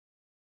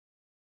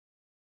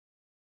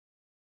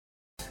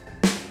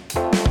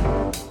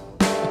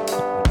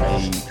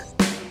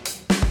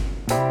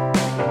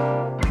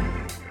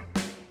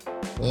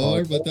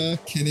और बता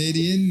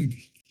कैनेडियन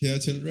क्या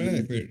चल रहा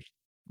है फिर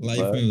लाइफ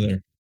में बस उधर?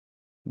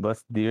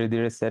 बस धीरे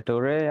धीरे सेट हो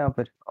रहे हैं यहाँ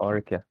पर और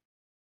क्या।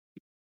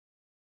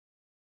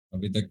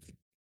 अभी तक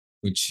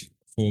कुछ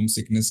होम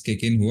सिकनेस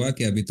किक इन हुआ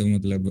कि अभी तो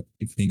मतलब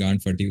इतनी गांड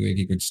फटी हुई है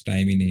कि कुछ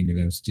टाइम ही नहीं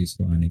मिला उस चीज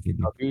को आने के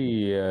लिए?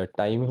 अभी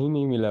टाइम ही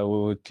नहीं मिला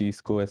वो चीज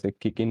को ऐसे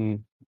किक इन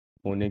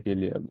होने के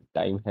लिए। अभी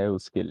टाइम है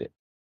उसके लिए।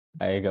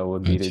 आएगा वो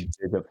धीरे अच्छा।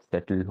 धीरे जब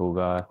सेटल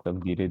होगा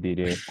तब धीरे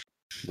धीरे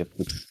जब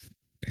कुछ।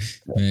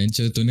 मैं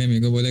तूने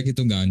मेरे को बोला कि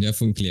तू गांजा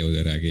फूक लिया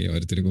उधर आगे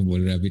और तेरे को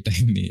बोल रहा है अभी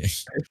टाइम नहीं है।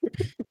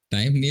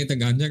 टाइम नहीं है तो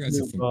गांजा कहाँ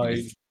से फूक भाई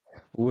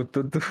लिया? वो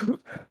तो तू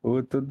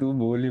वो तो तू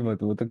बोल ही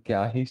मत। वो तो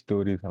क्या ही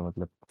स्टोरी था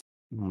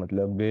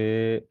मतलब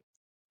ये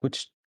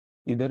कुछ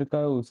इधर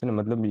का उसने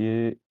मतलब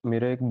ये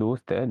मेरा एक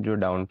दोस्त है जो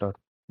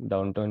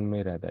डाउनटाउन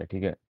में रहता है,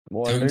 ठीक है।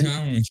 वो ऑलरेडी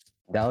डाउनटाउन?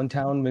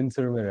 डाउनटाउन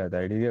विंसर में रहता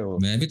है, ठीक है। वो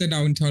मैं भी तो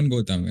डाउनटाउन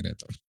गोता में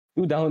रहता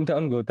तू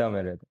डाउनटाउन गोता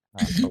में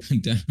रहता है,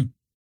 हाँ। हूँ।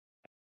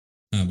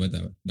 हाँ बता।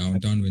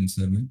 डाउनटाउन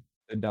विंसर में?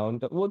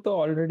 डाउनटाउन वो तो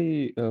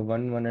ऑलरेडी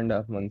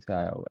 1.5 मंथ से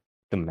आया हुआ है।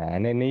 तो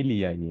मैंने नहीं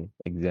लिया ये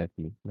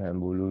मैं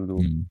बोलूँ तो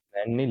हम्म।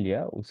 मैंने नहीं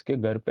लिया। उसके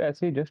घर पे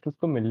ऐसे ही जस्ट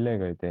उसको मिलने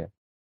गए थे।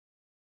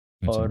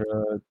 अच्छा।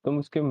 और तुम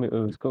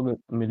उसको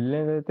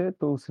मिलने गए थे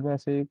तो उसने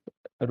ऐसे एक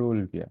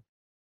रोल किया।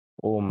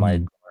 Oh my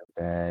hmm.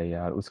 गॉड है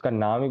यार, उसका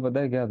नाम ही पता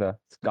है क्या था?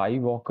 स्काई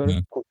वॉकर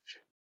हाँ। कुछ।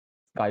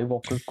 स्काई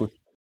वॉकर कुछ।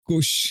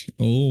 कुश।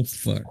 Oh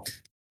fuck.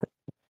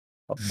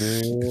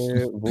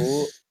 अबे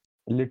वो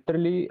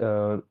लिटरली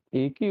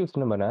एक ही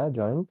उसने बनाया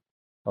जॉइंट।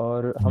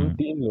 और हम हाँ।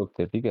 3 लोग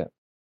थे, ठीक है।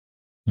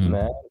 हाँ।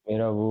 मैं,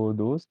 मेरा वो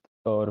दोस्त,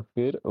 और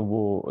फिर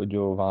वो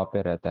जो वहाँ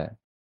पे रहता है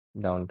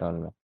डाउनटाउन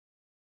में।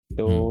 हाँ।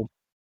 तो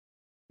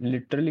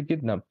लिटरली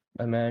कितना,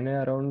 मैंने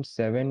अराउंड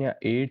 7 या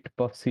 8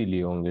 पफ्स ही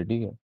लिए होंगे,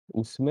 ठीक है।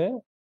 उसमें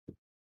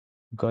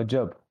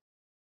गजब।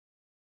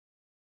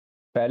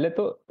 पहले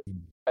तो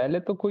पहले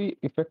तो कोई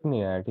इफेक्ट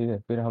नहीं आया, ठीक है।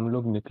 फिर हम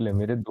लोग निकले,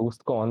 मेरे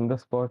दोस्त को ऑन द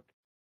स्पॉट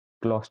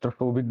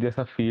क्लॉस्ट्रोफोबिक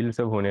जैसा फील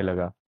सब होने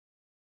लगा।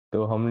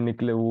 तो हम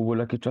निकले, वो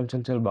बोला कि चल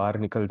चल चल बाहर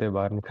निकलते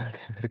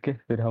करके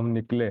फिर हम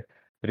निकले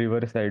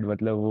रिवर साइड।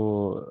 मतलब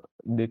वो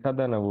देखा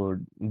था ना वो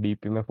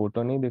डीपी में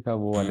फोटो नहीं देखा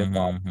वो हाँ। वाले हाँ।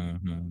 पहाड़। हाँ।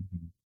 हाँ।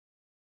 हाँ।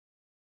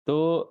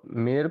 तो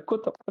मेरे को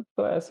तब तक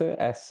तो ऐसे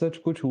सच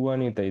कुछ हुआ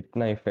नहीं था,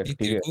 इतना ये इफेक्ट, ठीक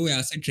तेरे है। को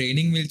ऐसे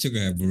ट्रेनिंग मिल चुका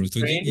है ब्रो,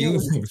 तुझे क्यों?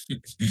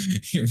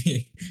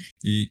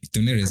 ट्रेनिंग।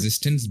 तूने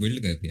रेजिस्टेंस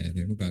बिल्ड कर दिया है,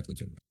 तेरे को कहा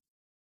कुछ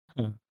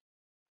होगा।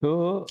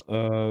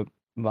 तो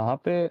वहां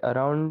पे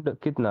अराउंड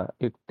कितना,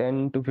 एक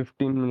 10 to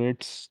 15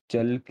 मिनट्स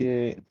चल के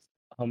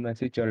हम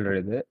ऐसे ही चल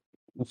रहे थे।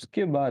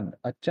 उसके बाद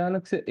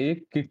अचानक से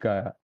एक किक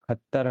आया,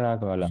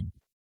 खतरनाक वाला। हम्म।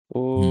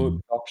 वो हम्म।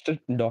 डॉक्टर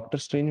डॉक्टर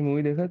स्ट्रेंज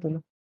मूवी देखा है तूने?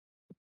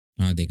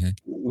 हाँ देखा है।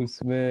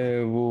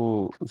 उसमें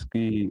वो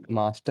उसकी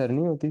मास्टर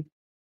नहीं होती,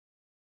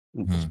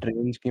 हाँ।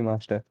 स्ट्रेंज की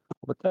मास्टर।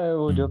 पता है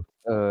वो हाँ।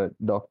 जब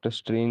डॉक्टर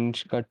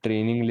स्ट्रेंज का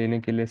ट्रेनिंग लेने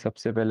के लिए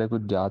सबसे पहले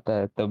कुछ जाता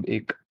है, तब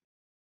एक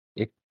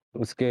एक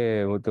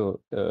उसके वो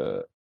तो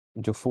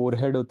जो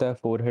फोरहेड होता है,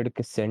 फोरहेड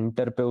के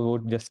सेंटर पे वो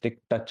जस्ट एक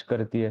टच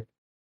करती है।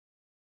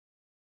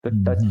 तो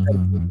टच हाँ। हाँ।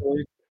 करके हाँ। वो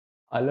एक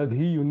अलग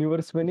ही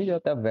यूनिवर्स में नहीं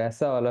जाता,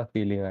 वैसा वाला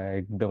फीलिंग आया,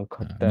 एकदम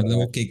हाँ, मतलब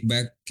वो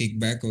खतरनाक। किक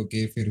बैक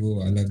होके फिर वो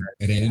अलग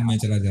रेल में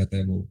चला जाता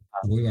है, वो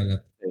हाँ, वही वाला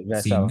वैसा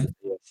सीन ना? वाला,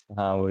 yes,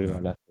 हाँ वही हाँ।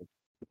 वाला।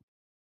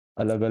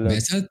 अलग अलग।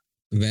 वैसा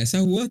वैसा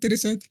हुआ तेरे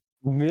साथ?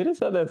 मेरे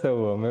साथ ऐसा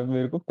हुआ,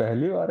 मेरे को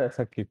पहली बार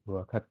ऐसा किक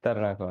हुआ,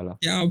 खतरनाक वाला।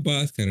 क्या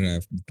बात कर रहा है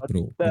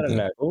ब्रो, मतलब?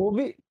 खतरनाक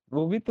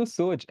वो भी तो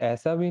सोच,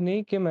 ऐसा भी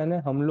नहीं कि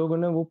हम लोगों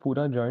ने वो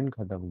पूरा जॉइंट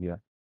खत्म किया।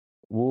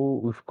 वो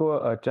उसको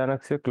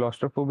अचानक से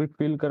क्लॉस्ट्रोफोबिक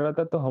फील कर रहा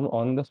था तो हम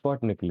ऑन द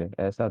स्पॉट निकले,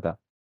 ऐसा था।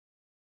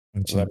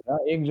 अच्छा। वरना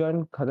एक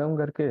जॉइंट खत्म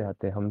करके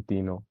जाते हम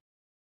तीनों।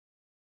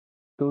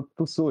 तो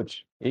तू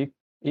सोच, एक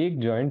एक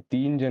जॉइंट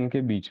 3 जन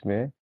के बीच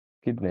में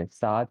कितने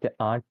 7 या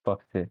 8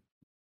 पफ थे,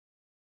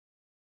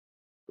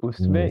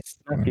 उसमें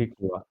इतना वो किक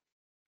हुआ।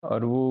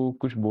 और वो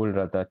कुछ बोल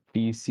रहा था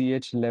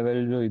टीसीएच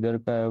लेवल जो इधर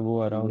का है वो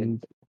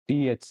अराउंड,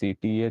 टीएचसी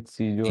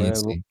जो है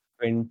वो THC।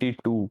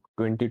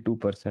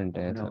 22%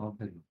 है ऐसा।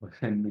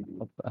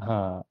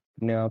 हाँ,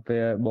 अपने यहाँ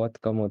पे बहुत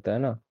कम होता है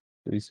ना,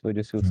 तो इस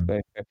वजह से हाँ। उसका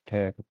इफेक्ट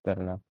है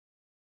खतरनाक।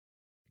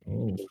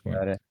 ओह तो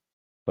यार फक। है,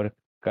 पर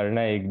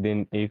करना एक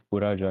दिन एक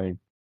पूरा जॉइंट,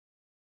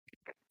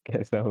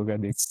 कैसा होगा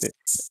देखते।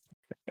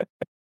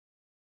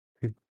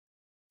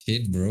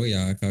 शिट ब्रो,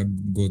 यहाँ का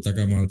गोता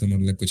का माल तो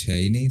मतलब कुछ है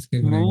ही नहीं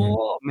इसके बराबर।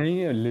 वो नहीं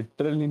है,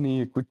 लिटरली नहीं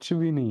है, कुछ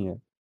भी नहीं है।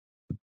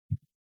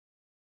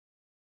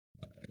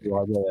 तू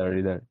आ जा यार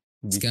इधर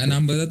क्या बीच में।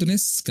 नाम बताया तूने?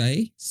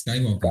 Sky sky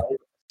walker? Sky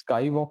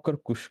Skywalker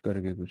Kush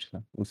करके कुछ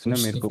था, उसने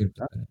कुछ मेरे तो को फिर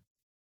बोला। पता है।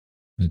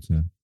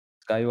 अच्छा।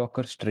 Sky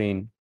walker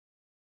strain.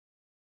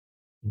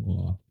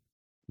 वाह।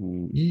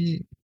 ये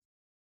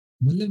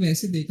मतलब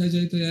ऐसे देखा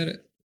जाए तो यार,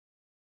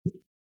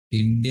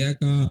 इंडिया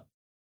का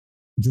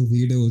जो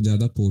वीड है वो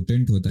ज्यादा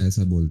पोटेंट होता है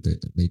ऐसा बोलते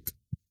हैं लाइक।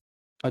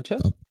 अच्छा।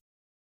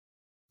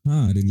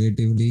 हाँ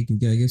रिलेटिवली,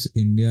 क्योंकि I guess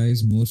India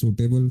is more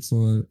suitable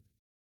for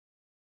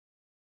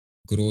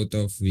growth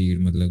of weed,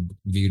 मतलब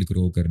वीड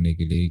ग्रो करने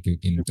के लिए,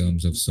 क्योंकि in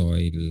terms of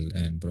soil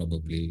and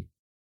probably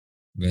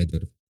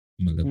weather.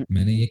 मतलब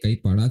मैंने ये कहीं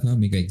पढ़ा था,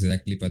 मेरे को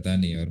एग्जैक्टली पता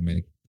नहीं, और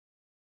मैं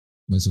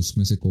बस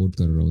उसमें से कोट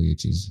कर रहा हूँ ये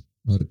चीज।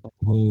 और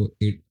वो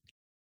it,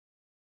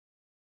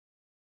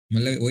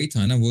 मतलब वही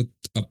था ना वो।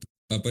 अप,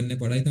 अपन ने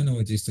पढ़ा ही था ना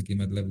वो चीज, तो कि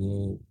मतलब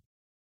वो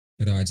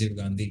राजीव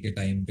गांधी के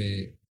टाइम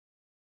पे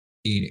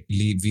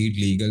वीड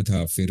लीगल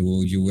था, फिर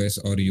वो यूएस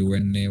और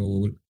यूएन ने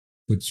वो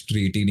कुछ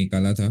ट्रीटी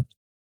निकाला था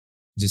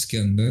जिसके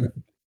अंदर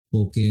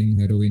कोकेन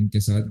हेरोइन के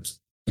साथ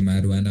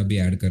मैरिजुआना भी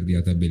ऐड कर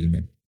दिया था बिल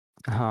में।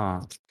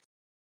 हाँ,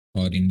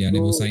 और इंडिया ने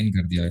तो वो साइन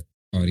कर दिया।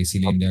 और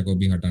इसीलिए इंडिया को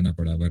भी हटाना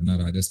पड़ा, वरना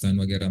राजस्थान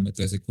वगैरह में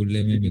तो ऐसे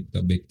खुले में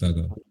बिकता बिकता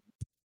था।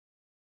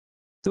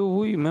 तो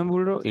वही मैं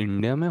बोल रहा हूँ,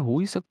 इंडिया में हो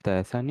ही सकता है,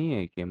 ऐसा नहीं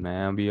है कि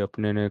मैं अभी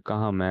अपने ने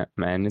कहा,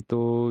 मैंने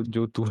तो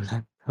जो तोला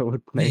था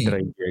उतना ही नहीं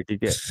ट्राई किया,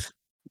 ठीक है।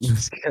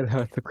 उसके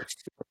अलावा तो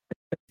कुछ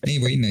नहीं,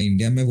 वही ना,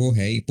 इंडिया में वो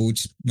है ही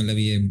पूछ, मतलब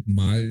ये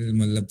माल,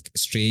 मतलब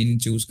स्ट्रेन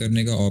चूज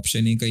करने का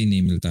ऑप्शन ही कहीं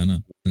नहीं मिलता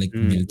ना। लाइक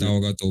हम्म मिलता हम्म,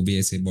 होगा तो भी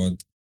ऐसे बहुत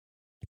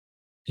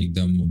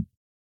एकदम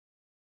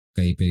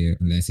कहीं पे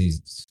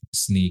ऐसी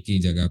स्नीकी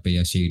जगह पे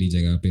या शेडी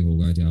जगह पे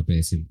होगा जहाँ पे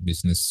ऐसे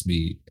बिजनेस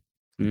भी,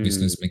 हम्म,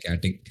 बिजनेस में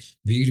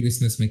वीड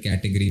बिजनेस में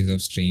कैटेगरीज ऑफ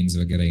स्ट्रेन्स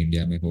वगैरह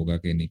इंडिया में होगा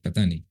कि नहीं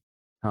पता नहीं।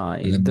 हाँ,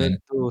 मतलब इधर मैं,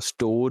 तो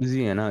स्टोर्स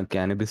ही है ना,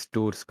 कैनबिस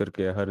स्टोर्स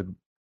करके, हर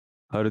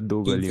हर दो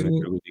तो गली फिर में वो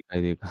तेरे को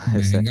दिखाई देगा ऐसा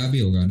है। महंगा भी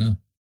होगा ना।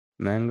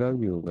 महंगा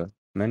भी होगा।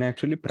 मैंने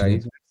एक्चुअली तो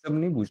प्राइस सब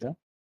नहीं पूछा।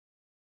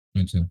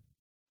 अच्छा,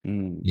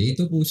 हम्म। यही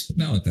तो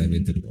पूछना होता है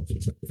बेहतर को,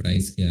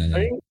 प्राइस क्या है।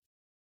 अरे,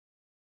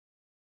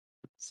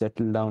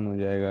 सेटल डाउन हो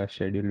जाएगा,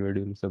 शेड्यूल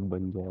वेड्यूल सब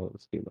बन जाएगा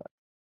उसके बाद।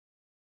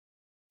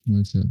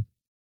 अच्छा,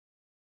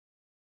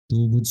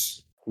 तो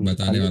कुछ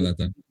बताने अभी वाला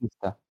था।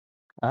 पूछता।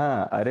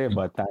 हाँ, अरे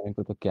बताने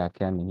को तो क्या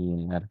क्या नहीं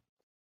है यार।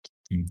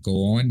 गो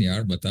ऑन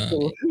यार, बता तो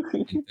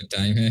अभी, इतना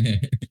टाइम है।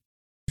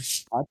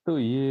 हाँ, तो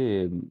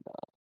ये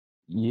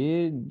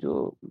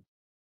जो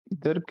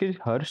इधर के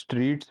हर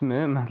स्ट्रीट्स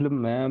में, मतलब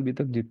मैं अभी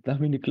तक जितना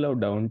भी निकला हूँ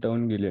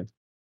डाउनटाउन के लिए,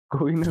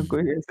 कोई ना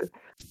कोई ऐसे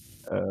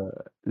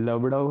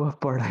लबड़ा हुआ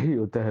पड़ा ही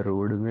होता है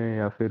रोड में,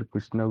 या फिर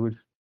कुछ ना कुछ,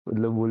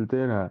 मतलब बोलते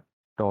हैं ना,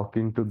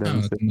 टॉकिंग टू हाँ तो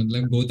देमसेल्फ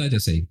मतलब होता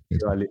जैसा ही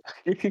फिर। वाले।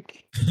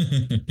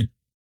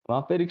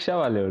 वहाँ पे रिक्शा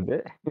वाले होते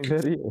हैं,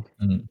 इधर ही है।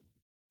 हाँ,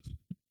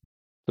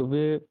 तो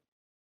वे,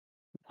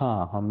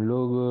 हाँ, हम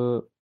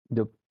लोग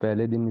जब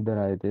पहले दिन इधर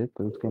आए थे,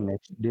 तो उसके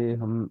नेक्स्ट डे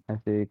हम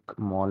ऐसे एक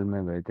मॉल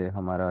में गए थे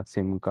हमारा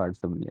सिम कार्ड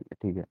सब लेने,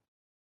 ठीक है।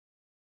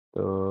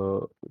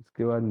 तो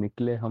उसके बाद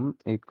निकले हम,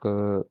 एक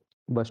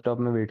बस स्टॉप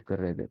में वेट कर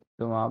रहे थे,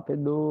 तो वहाँ पे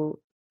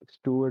दो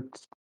स्टूवर्ट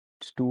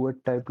स्टूवर्ट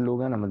टाइप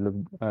लोग हैं ना,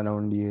 मतलब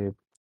अराउंड ये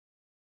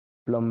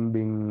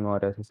प्लम्बिंग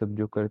और ऐसे सब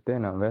जो करते हैं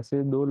ना,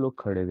 वैसे दो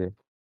लोग खड़े थे।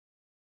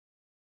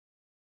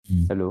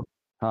 हम्म, हेलो।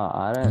 हाँ,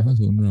 आ रहा है, हाँ हाँ,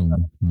 सुन रहा आ हूँ हाँ।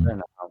 रहा है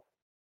ना, हाँ।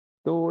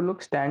 तो वो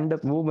लोग स्टैंड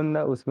अप, वो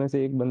बंदा उसमें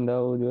से एक बंदा,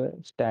 वो जो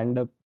है स्टैंड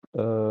अप,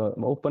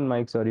 ओपन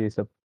माइक्स और ये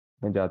सब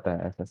में जाता है,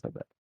 ऐसा सब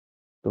है।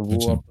 तो वो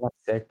अच्छा। अपना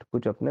सेट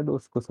कुछ अपने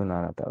दोस्त को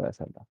सुना रहा था,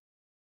 वैसा था,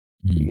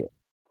 ठीक हम्म है।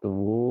 तो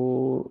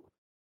वो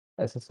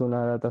ऐसे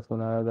सुना रहा था,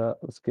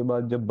 उसके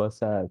बाद जब बस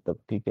आया तब,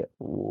 ठीक है,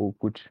 वो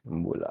कुछ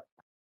बोला,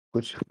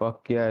 कुछ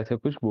पक किया, ऐसे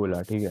कुछ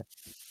बोला, ठीक है।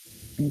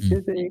 हम्म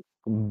पीछे से एक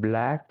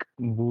ब्लैक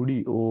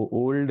बूढ़ी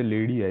ओल्ड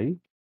लेडी आई,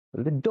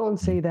 बोलते don't hmm.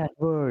 Say that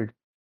word,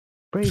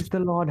 praise the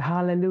lord,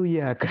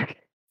 hallelujah करके।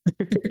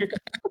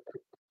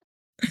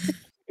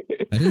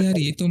 अरे यार,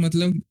 ये तो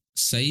मतलब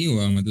सही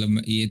हुआ,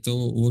 मतलब ये तो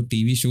वो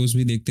टीवी शोज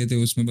भी देखते थे,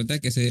 उसमें पता है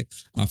कैसे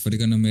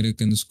अफ्रीकन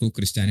अमेरिकन को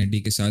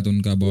क्रिश्चियनिटी के साथ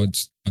उनका बहुत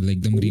मतलब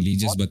एकदम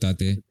रिलीजियस बहुत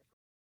बताते।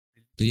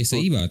 तो ये तो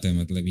सही बात है,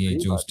 मतलब ये सही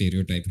जो बात।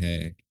 स्टेरियोटाइप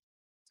है।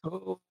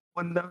 तो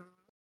बंदा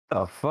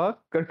द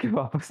फक करके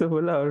वापस से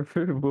बोला, और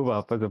फिर वो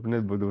वापस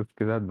अपने दोस्त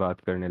के साथ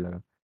बात करने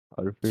लगा।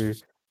 और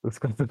फिर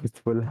उसका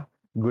दोस्त बोला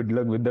good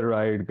luck with the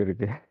ride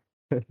करके।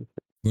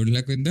 Good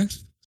luck with the,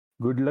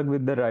 good luck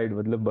with the ride,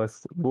 मतलब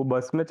बस, वो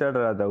बस में चढ़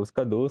रहा था,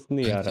 उसका दोस्त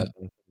नहीं आ रहा अच्छा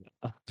था।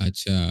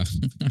 अच्छा।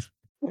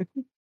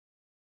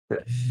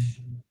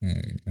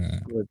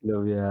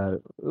 मतलब यार,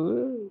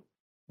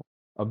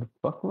 अब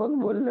पक पक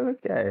बोलने में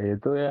क्या है, ये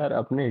तो यार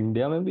अपने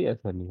इंडिया में भी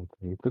ऐसा नहीं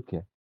होता, ये तो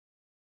क्या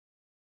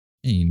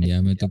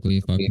इंडिया में तो कोई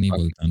फक नहीं है।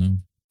 बोलता ना।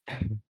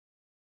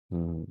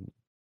 हम्म,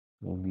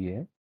 वो भी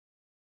है।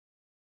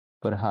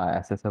 पर हाँ,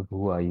 ऐसा सब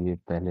हुआ ये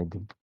पहले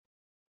दिन,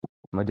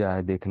 मजा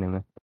आया देखने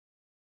में,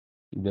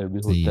 इधर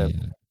भी सही होता है है।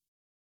 यार।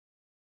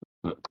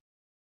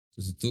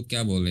 तो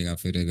क्या बोलेगा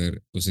फिर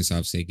अगर उस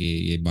हिसाब से कि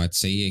ये बात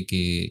सही है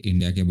कि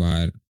इंडिया के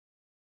बाहर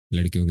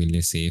लड़कियों के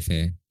लिए सेफ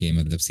है, ये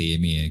मतलब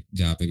सेम ही है,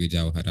 जहाँ पे भी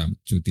जाओ हराम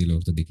चूती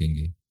लोग तो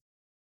दिखेंगे।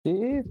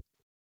 ये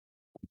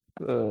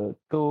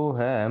तो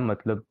है,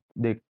 मतलब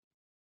देख,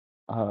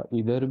 हाँ,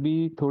 इधर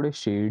भी थोड़े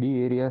शेडी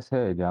एरियाज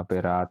है जहाँ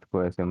पे रात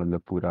को ऐसे,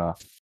 मतलब पूरा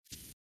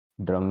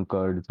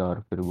ड्रंकर्ड्स,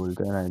 और फिर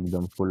बोलते हैं ना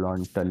एकदम फुल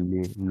ऑन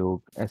टल्ली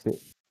लोग ऐसे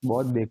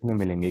बहुत देखने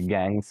मिलेंगे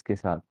गैंग्स के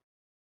साथ।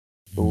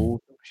 तो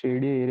हम्म,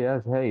 शेडी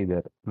एरियाज है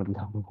इधर,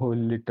 मतलब वो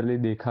लिटरली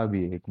देखा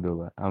भी है एक दो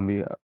बार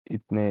अभी,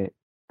 इतने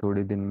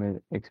थोड़े दिन में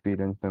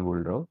एक्सपीरियंस में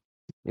बोल रहा हूँ,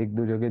 एक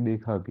दो जगह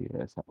देखा भी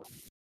है ऐसा।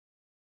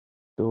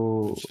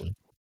 तो अच्छा।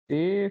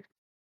 सेफ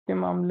के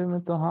मामले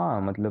में तो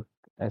हाँ, मतलब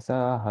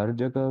ऐसा हर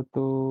जगह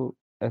तो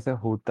ऐसा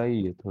होता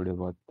ही है, थोड़े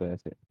बहुत तो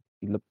ऐसे,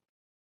 मतलब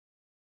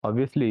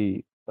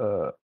ऑब्वियसली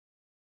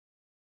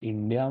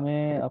इंडिया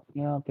में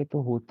अपने यहाँ पे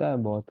तो होता है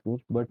बहुत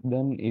कुछ, बट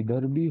देन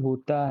इधर भी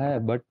होता है,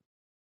 बट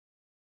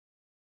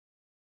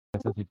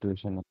ऐसा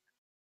सिचुएशन है।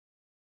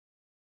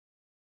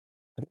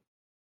 अरे,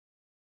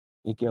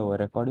 ये क्या हुआ,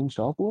 रिकॉर्डिंग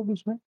स्टॉप हुआ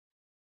बीच में?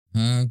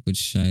 हाँ, कुछ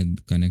शायद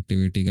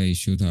कनेक्टिविटी का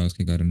इश्यू था,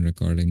 उसके कारण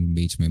रिकॉर्डिंग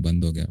बीच में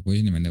बंद हो गया। कुछ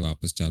नहीं, मैंने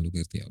वापस चालू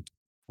कर दिया।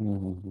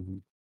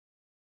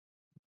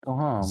 तो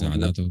हाँ ज्यादा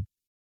मतलब तो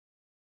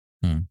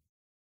हाँ,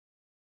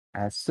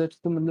 एज सच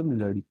तो मतलब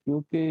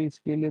लड़कियों के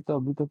इसके लिए तो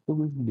अभी तक तो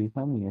कुछ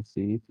देखा नहीं है,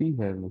 सेफ ही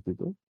है वैसे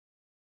तो।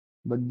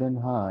 बट देन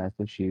हाँ,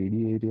 ऐसे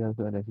शेडी एरियाज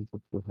और ऐसे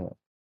सब तो है।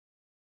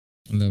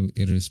 मतलब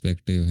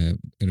इररिस्पेक्टिव है,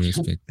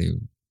 इररिस्पेक्टिव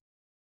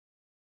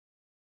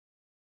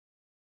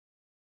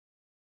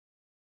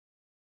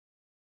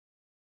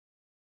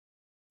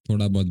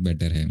थोड़ा बहुत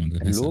बेटर है,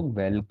 मतलब ऐसा। लोग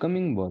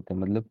वेलकमिंग बहुत है,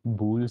 मतलब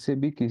भूल से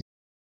भी किसी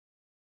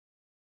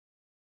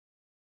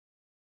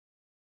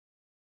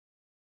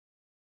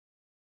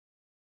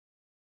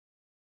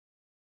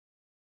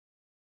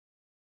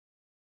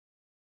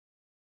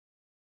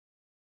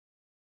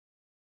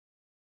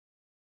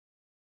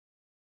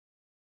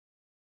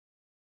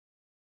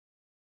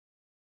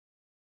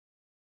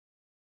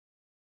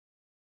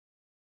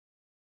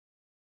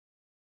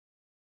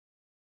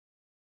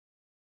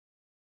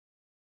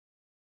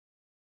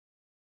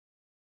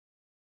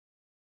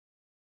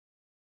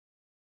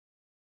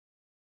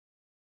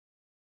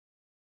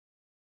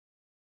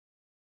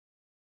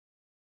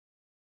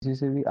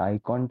से भी आई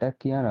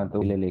कांटेक्ट किया ना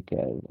तो ले लेके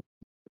आएगा।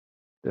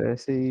 तो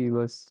ऐसे ही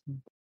बस,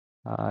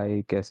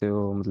 हाय कैसे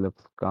हो, मतलब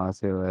कहाँ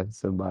से हो, ऐसे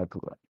सब बात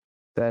हुआ।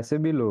 तो ऐसे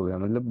भी लोग हैं,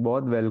 मतलब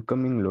बहुत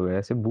वेलकमिंग लोग हैं,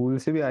 ऐसे भूल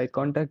से भी आई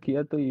कांटेक्ट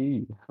किया तो यही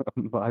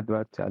बात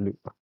बात चालू।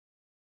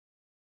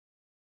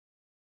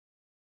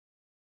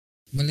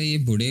 मतलब ये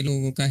बूढ़े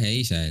लोगों का है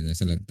ही शायद,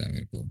 ऐसा लगता है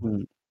मेरे को।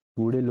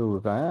 बूढ़े लोगों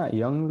का है,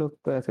 यंग लोग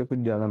तो ऐसे कुछ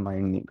ज्यादा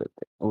माइंड नहीं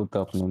करते, वो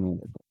तो अपने में ही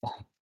रहते।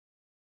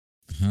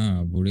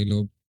 हाँ, बूढ़े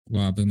लोग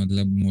वहाँ पे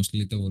मतलब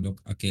मोस्टली तो वो लोग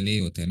अकेले ही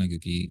होते हैं ना,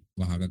 क्योंकि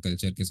वहाँ का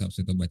कल्चर के हिसाब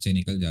से तो बच्चे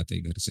निकल जाते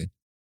हैं घर से।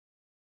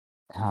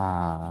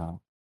 हाँ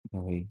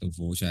वही। तो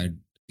वो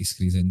शायद इस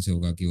रीजन से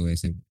होगा कि वो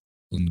ऐसे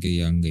उनके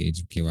यंग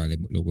एज के वाले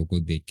लोगों को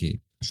देख के,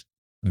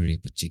 अरे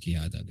बच्चे की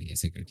याद आ गई,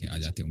 ऐसे करके आ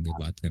जाते होंगे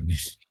बात करने।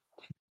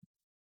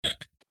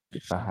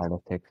 पहाड़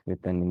sex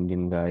with an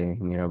Indian guy,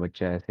 मेरा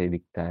बच्चा ऐसे ही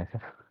दिखता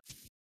है।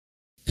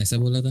 ऐसा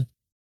बोला था।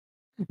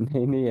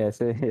 नहीं नहीं,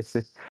 ऐसे ऐसे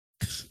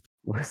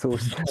वो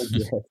सोचता है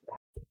कि ऐसा।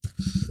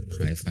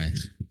 Hi fi.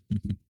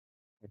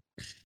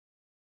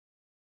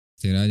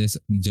 तेरा जैसा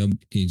जब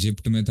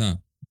इजिप्ट में था,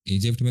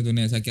 इजिप्ट में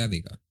तूने ऐसा क्या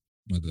देखा,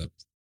 मतलब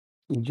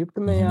इजिप्ट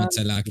में मोहम्मद यार,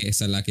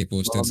 सलाह के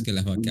पोस्टर्स के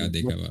अलावा क्या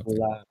देखा वहाँ पे?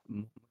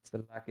 मोहम्मद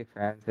सलाह के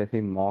फैंस ऐसे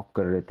ही मॉक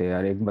कर रहे थे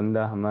यार। एक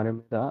बंदा हमारे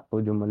में था,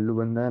 वो जो मल्लू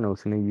बंदा है ना,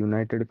 उसने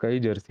यूनाइटेड का ही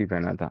जर्सी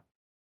पहना था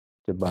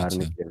जब बाहर अच्छा।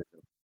 निकले थे।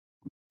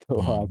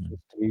 तो आके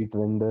स्ट्रीट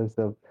वेंडर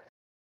सब,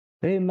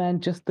 हे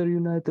Manchester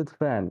United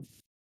fan,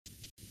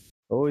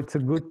 oh it's a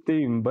good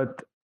team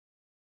but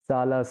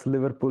सालास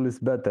Liverpool is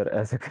better,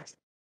 ऐसे कर।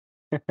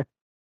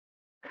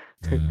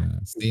 सेम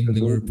उसको देख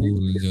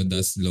लिवरपूल जो देख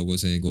 10 लोगों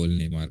से गोल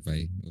नहीं मार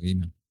पाई, वही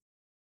ना।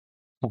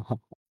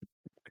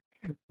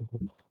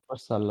 और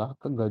सलाह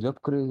का गजब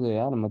क्रेज है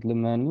यार। मतलब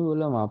मैं नहीं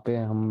बोला, वहां पे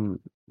हम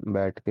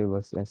बैठ के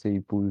बस ऐसे ही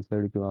पूल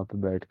साइड के वहां पे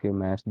बैठ के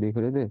मैच देख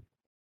रहे थे।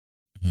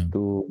 हाँ,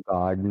 तो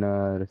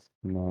गार्डनर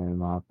में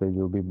वहां पे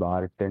जो भी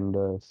बार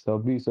टेंडर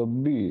सभी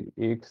सभी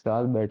एक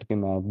साथ बैठ के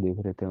मैच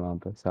देख रहे थे वहां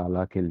पे,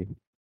 साला के लिए,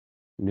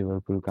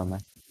 लिवरपूल का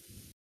मैच।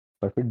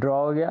 और फिर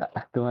ड्रॉ हो गया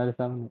तुम्हारे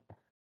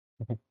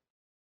सामने।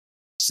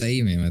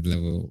 सही में मतलब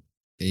वो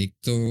एक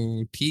तो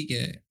ठीक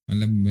है,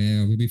 मतलब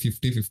मैं अभी भी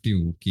 50-50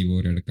 हूँ कि वो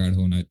रेड कार्ड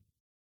होना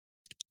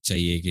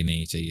चाहिए कि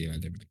नहीं चाहिए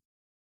वाले में।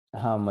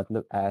 हाँ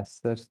मतलब एज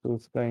सच तो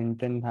उसका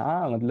इंटेंट,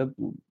 हाँ मतलब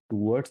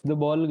टूवर्ड्स द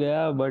बॉल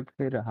गया, बट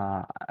फिर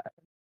हाँ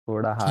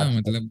थोड़ा हाँ, हार्श था।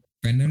 मतलब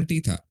पेनल्टी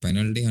था,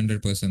 पेनल्टी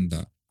 100%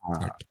 था। हाँ।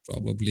 बट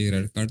प्रॉबली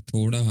रेड कार्ड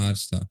थोड़ा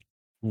हार्श था।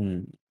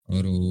 हम्म।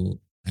 और वो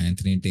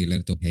एंथनी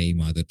टेलर तो है ही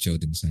मादर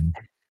चौध इंसान।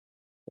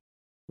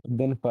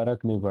 दिन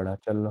फर्क नहीं पड़ा,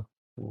 चलो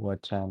वो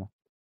अच्छा है ना।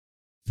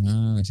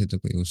 हाँ, वैसे तो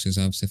कोई उस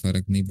हिसाब से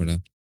फर्क नहीं पड़ा।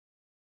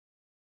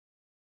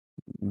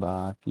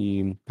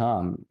 बाकी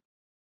हाँ,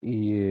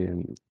 ये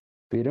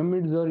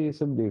पिरामिड्स और ये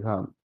सब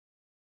देखा,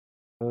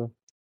 तो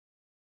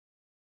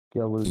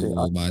क्या तो बोलते हैं,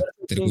 वो बात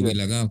अंदर तेरे नहीं को भी गए।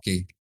 लगा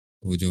कि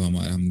वो जो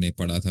हमारा हमने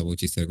पढ़ा था वो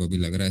चीज़ तेरे को भी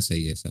लग रहा है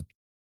सही है सब?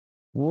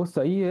 वो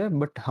सही है,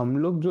 बट हम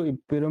लोग जो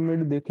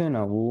पिरामिड देखे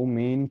ना, वो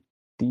मेन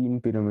तीन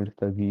पिरामिड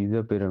था,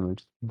 गीजा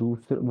पिरामिड्स।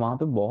 दूसरे वहां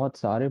पे बहुत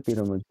सारे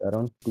पिरामिड्स,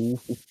 अराउंड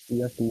 250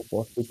 या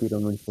 240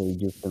 पिरामिड्स है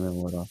इजिप्ट में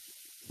हो रहा।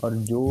 और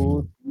जो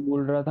हम्म, तू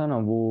बोल रहा था ना,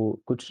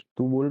 वो कुछ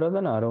तू बोल रहा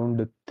था ना,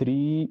 अराउंड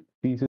 3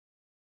 पीसेस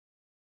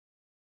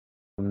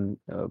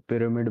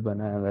पिरामिड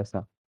बना है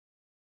वैसा।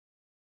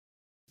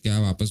 क्या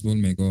वापस बोल,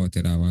 मेरे को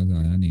तेरा आवाज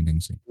आया नहीं ढंग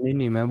से। नहीं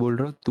नहीं, मैं बोल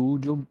रहा हूँ, तू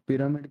जो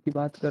पिरामिड की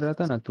बात कर रहा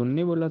था ना,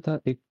 तूने बोला था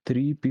एक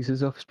 3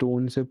 पीसेस ऑफ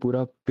स्टोन से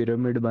पूरा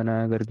पिरामिड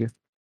बनाया करके।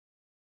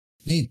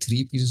 नहीं,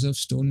 3 पीसेस ऑफ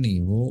स्टोन नहीं,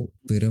 वो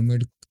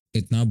पिरामिड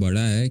इतना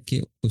बड़ा है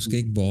कि उसके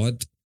एक बहुत,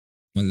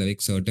 मतलब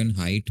एक सर्टेन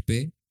हाइट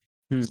पे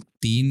हुँ,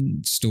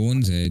 3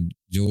 स्टोन्स है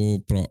जो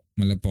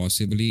मतलब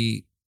पॉसिबली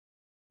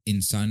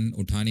इंसान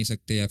उठा नहीं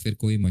सकते या फिर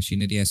कोई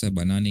मशीनरी ऐसा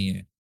बना नहीं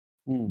है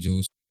हुँ,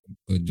 जो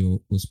जो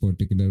उस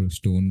पर्टिकुलर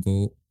स्टोन को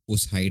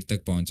उस हाइट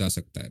तक पहुंचा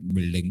सकता है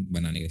बिल्डिंग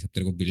बनाने के। सब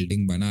तेरे को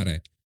बिल्डिंग बना रहा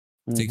है,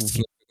 हुँ, हुँ, सिक्स हुँ।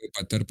 फ्लोर पे कोई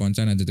पत्थर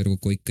पहुंचाना है तो तेरे को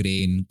कोई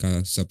क्रेन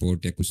का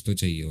सपोर्ट या कुछ तो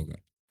चाहिए होगा।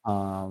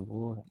 हाँ,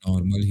 वो है।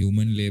 नॉर्मल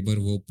ह्यूमन लेबर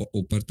वो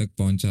ऊपर तक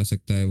पहुंचा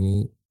सकता है वो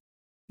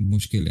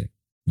मुश्किल है,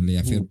 मतलब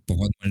या फिर हुँ,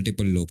 बहुत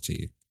मल्टीपल लोग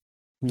चाहिए।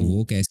 तो हुँ,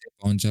 वो कैसे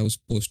पहुंचा उस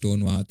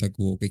स्टोन वहां तक,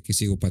 वो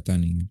किसी को पता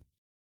नहीं है।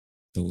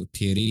 तो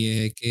थियरी ये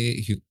है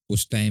कि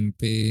उस टाइम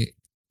पे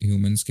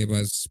ह्यूमंस के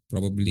पास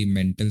प्रोबेबली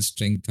मेंटल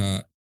स्ट्रेंथ था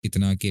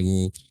इतना कि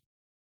वो,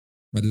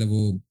 मतलब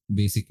वो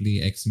बेसिकली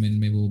एक्समैन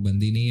में वो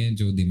बंदी नहीं है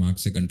जो दिमाग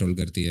से कंट्रोल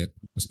करती है,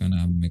 उसका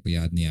नाम मेरे को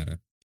याद नहीं आ रहा।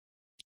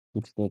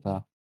 कुछ तो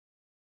था।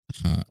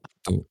 हाँ,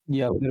 तो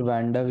या फिर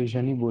वांडा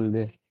विज़न ही बोल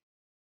दे।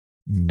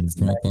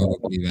 वांडा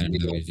प्रोबेबली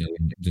वैंडा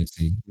विजन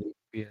जैसे ही।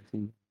 भी ऐसे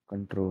ही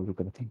कंट्रोल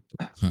करती।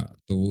 हाँ,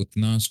 तो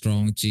उतना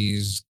स्ट्रॉन्ग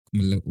चीज,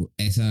 मतलब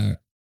ऐसा,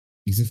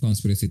 ये सिर्फ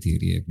कॉन्स्पिरेसी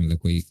थियरी है, मतलब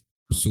कोई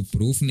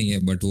प्रूफ नहीं है,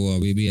 बट वो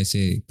अभी भी ऐसे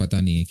पता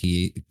नहीं है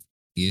कि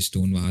ये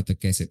स्टोन वहां तक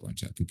कैसे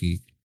पहुंचा, क्योंकि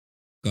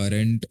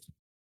करंट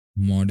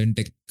मॉडर्न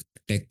टेक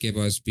टेक के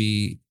पास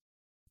भी,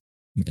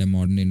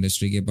 मॉडर्न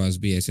इंडस्ट्री के पास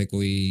भी ऐसे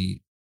कोई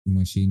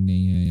मशीन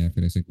नहीं है या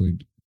फिर ऐसे कोई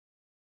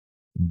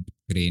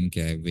क्रेन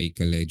क्या है,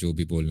 व्हीकल है, जो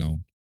भी बोल रहा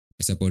हूँ,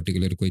 ऐसा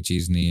पर्टिकुलर कोई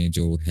चीज नहीं है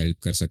जो हेल्प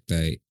कर सकता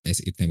है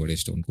ऐसे इतने बड़े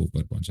स्टोन को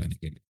ऊपर पहुंचाने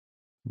के लिए।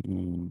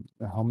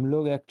 हम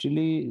लोग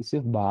एक्चुअली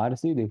सिर्फ़ बाहर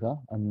से ही देखा,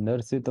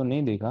 अंदर से तो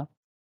नहीं देखा।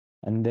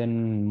 एंड देन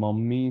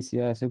मम्मीज़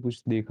या ऐसे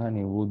कुछ देखा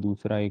नहीं, वो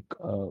दूसरा एक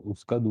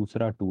उसका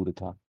दूसरा टूर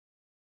था।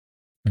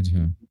 अच्छा,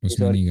 ये उसमें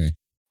सॉरी नहीं गए?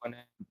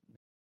 मैंने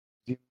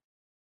जी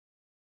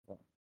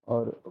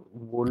और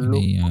वो लोग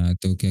नहीं आया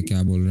तो क्या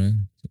क्या बोल रहे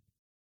हैं?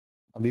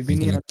 अभी भी मेरे को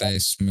नहीं लगता आता। है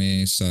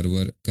इसमें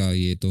सर्वर का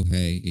ये तो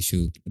है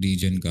इशू,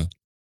 रीजन का।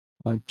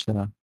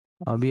 अच्छा,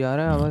 अभी आ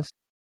रहा है हाँ, आवाज़?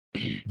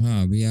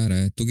 हाँ अभी आ रहा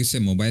है। तो किससे,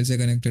 मोबाइल से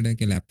कनेक्टेड है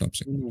कि लैपटॉप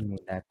से? नहीं,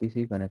 एपी से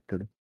ही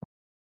कनेक्टेड है।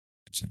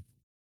 अच्छा,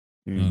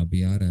 हाँ हुँ,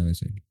 अभी आ रहा है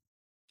वैसे।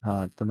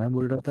 हाँ, तो मैं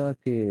बोल रहा था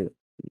कि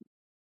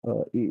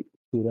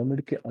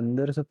पिरामिड के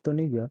अंदर सब तो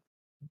नहीं गया।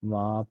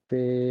 वहाँ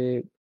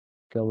पे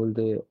क्या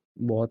बोलते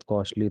बहुत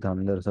कॉस्टली था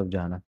अंदर सब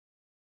जाना।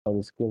 और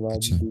उसके बाद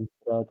अच्छा,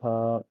 दूसरा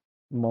था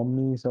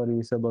मम्मीज़ और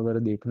ये सब अगर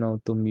देखना हो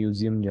तो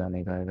म्यूज़ियम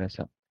जाने का है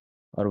वैसा।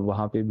 और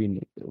वहाँ पे भी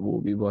नहीं, वो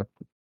भी बहुत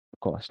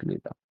कॉस्टली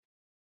था।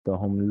 तो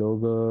हम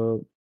लोग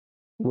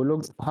वो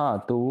लोग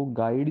हाँ, तो वो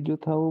गाइड जो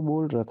था वो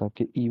बोल रहा था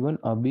कि इवन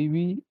अभी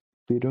भी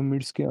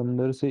पिरामिड्स के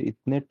अंदर से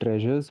इतने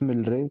ट्रेजर्स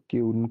मिल रहे कि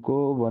उनको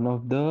one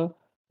of the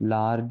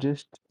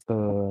largest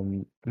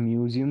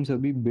museums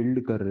अभी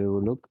बिल्ड कर रहे हैं वो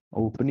लोग।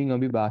 ओपनिंग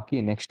अभी बाकी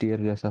है, नेक्स्ट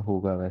ईयर जैसा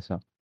होगा वैसा।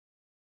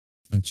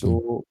 तो अच्छा।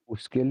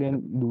 उसके लिए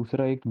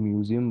दूसरा एक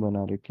म्यूज़ियम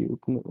बना रहे कि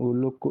उतने वो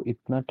लोग को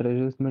इतना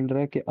ट्रेजर्स मिल रहा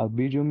है कि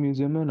अभी जो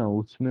म्यूज़ियम है ना,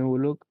 उसमें वो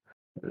लोग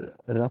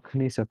रख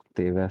नहीं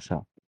सकते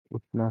वैसा,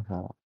 उतना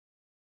सारा।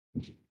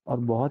 और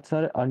बहुत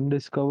सारे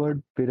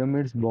अनडिस्कवर्ड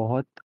पिरामिड्स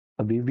बहुत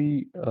अभी भी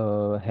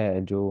है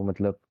जो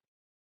मतलब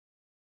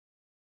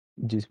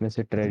जिसमें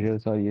से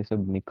ट्रेजर्स और ये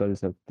सब निकल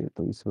सकते हैं।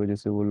 तो इस वजह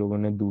से वो लोगों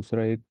ने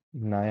दूसरा एक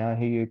नया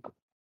ही एक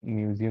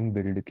म्यूज़ियम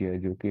बिल्ड किया है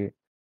जो कि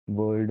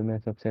वर्ल्ड में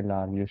सबसे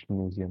लार्जेस्ट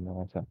म्यूज़ियम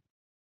है ऐसा।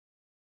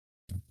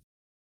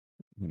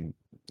 हुँ,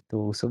 तो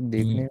वो सब तो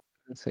देखने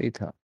में सही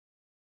था।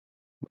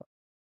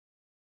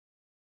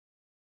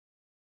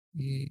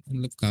 ये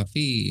मतलब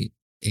काफी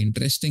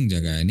इंटरेस्टिंग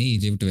जगह है नहीं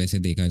इजिप्ट, वैसे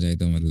देखा जाए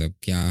तो, मतलब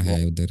क्या है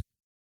बहुत उधर।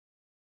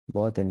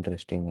 बहुत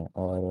इंटरेस्टिंग है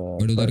और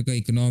बट पर उधर का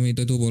इकोनॉमी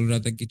तो तू बोल रहा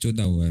था कि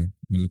चुदा हुआ है,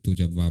 मतलब तू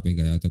जब वहां पे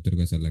गया तब तेरे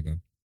को ऐसा लगा?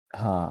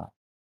 हाँ,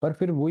 पर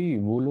फिर वही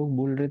वो लोग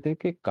बोल रहे थे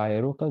कि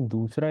कायरो का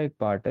दूसरा एक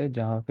पार्ट है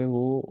जहाँ पे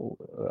वो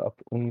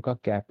उनका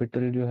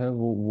कैपिटल जो है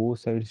वो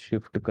साइड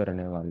शिफ्ट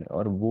करने वाले हैं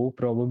और वो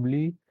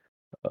प्रोबेबली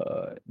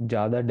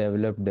ज़्यादा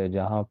डेवलप्ड है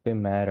जहाँ पे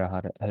मैं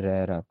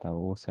रह रहा था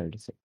वो साइड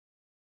से।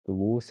 तो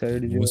वो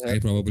साइड वो जो है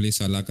साइड प्रोबेबली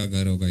सलाह का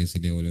घर होगा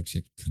इसलिए वो लोग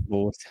शिफ्ट।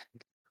 वो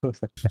साइड हो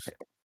सकता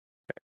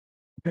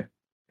है।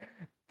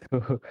 तो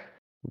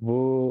वो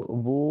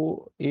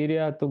वो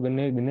एरिया तो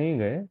नहीं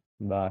गए।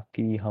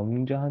 बाकी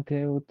हम जहाँ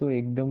थे वो तो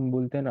एकदम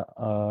बोलते हैं ना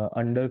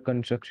अंडर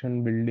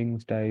कंस्ट्रक्शन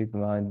बिल्डिंग्स टाइप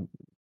वहाँ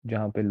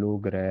जहाँ पे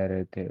लोग रह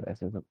रहे थे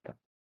वैसे सब था।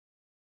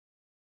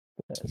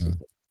 ऐसे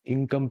सब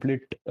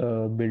इनकम्प्लीट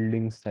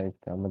बिल्डिंग्स टाइप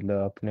था मतलब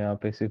अपने यहाँ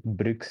पे सिर्फ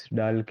ब्रिक्स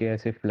डाल के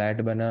ऐसे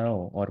फ्लैट बनाया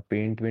हो और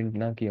पेंट वेंट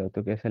ना किया हो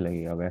तो कैसे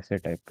लगेगा वैसे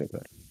टाइप के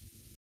घर।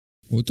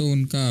 वो तो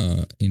उनका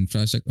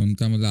इंफ्रास्ट्रक्चर,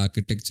 उनका मतलब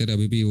आर्किटेक्चर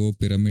अभी भी वो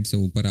पिरामिड से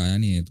ऊपर आया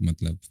नहीं है, तो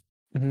मतलब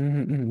वो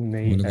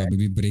नहीं लोग है। अभी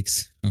भी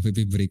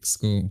ब्रिक्स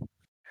को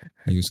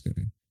यूज कर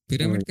रहे हैं। हम्म,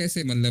 पिरामिड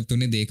कैसे, मतलब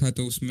तूने देखा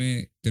तो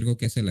उसमें तेरे को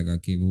कैसे लगा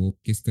कि वो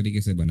किस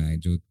तरीके से बना है,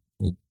 जो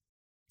वो,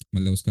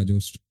 मतलब उसका जो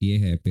ये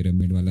है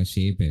पिरामिड वाला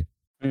शेप है,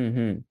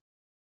 हम्म।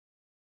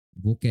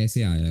 वो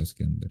कैसे आया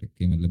उसके अंदर,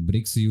 कि मतलब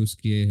ब्रिक्स यूज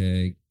किए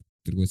हैं?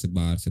 तेरे को ऐसे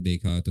बाहर से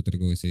देखा तो तेरे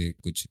को ऐसे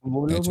कुछ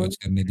वो टच लोगों वच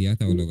करने दिया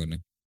था वो ने लोगों ने?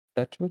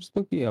 टच वच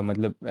तो किया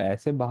मतलब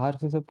ऐसे बाहर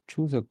से सब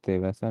छू सकते हैं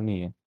वैसा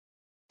नहीं है।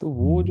 तो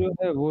वो हम्म, जो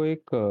है वो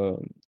एक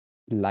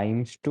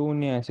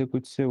लाइमस्टोन या ऐसे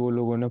कुछ से वो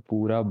लोगों ने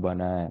पूरा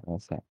बनाया है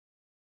वैसा।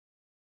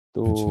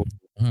 अच्छा। तो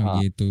हाँ,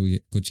 हाँ, ये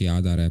कुछ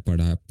याद आ रहा है,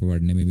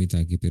 पढ़ने में भी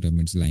था कि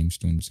पिरामिड्स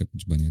लाइमस्टोन से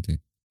कुछ बने थे।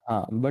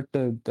 हाँ, बट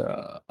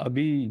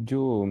अभी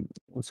जो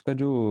उसका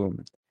जो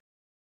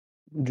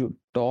जो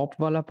टॉप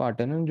वाला पार्ट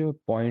है ना, जो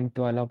पॉइंट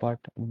वाला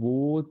पार्ट,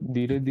 वो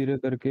धीरे-धीरे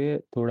करके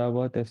थोड़ा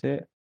बहुत ऐसे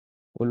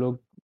वो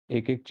लोग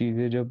एक-एक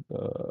चीज़ें जब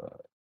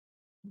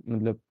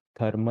मतलब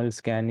थर्मल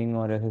स्कैनिंग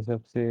और ऐसे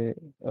सब से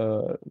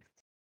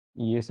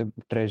ये सब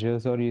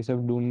ट्रेजर्स और ये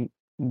सब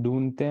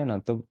ढूँढते हैं ना,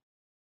 तब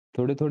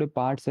थोड़े-थोड़े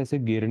पार्ट्स ऐसे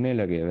गिरने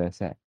लगे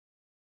वैसा है।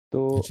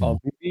 तो अच्छा।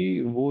 अभी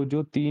भी वो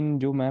जो 3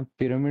 जो मैं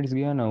पिरामिड्स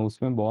गया ना,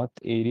 उसमें बहुत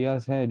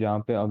एरियाज़ हैं जहाँ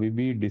पे अभी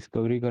भी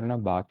डिस्कवरी करना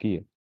बाकी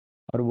है।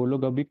 और वो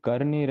लोग अभी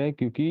कर नहीं रहे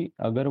क्योंकि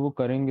अगर वो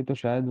करेंगे तो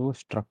शायद वो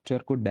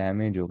स्ट्रक्चर को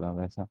डैमेज होगा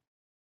वैसा।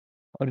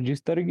 और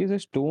जिस तरीके से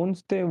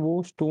स्टोन्स थे,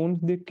 वो स्टोन्स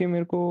देख के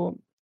मेरे को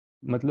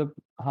मतलब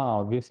हाँ,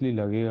 ऑब्वियसली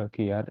लगेगा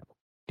कि यार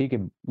ठीक है,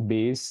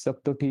 बेस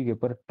सब तो ठीक है,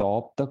 पर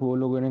टॉप तक वो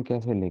लोगों ने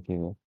कैसे लेके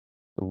गए?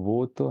 तो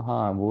वो तो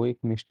हाँ, वो एक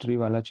मिस्ट्री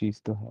वाला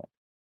चीज़ तो है।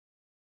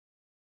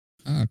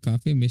 हाँ,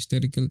 काफी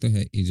मिस्टेरिकल तो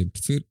है इजिप्ट।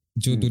 फिर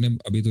जो हुँ,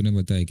 तूने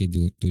बताया कि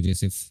तुझे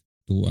सिर्फ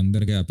तू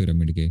अंदर गया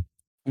पिरामिड के,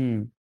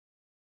 हुँ।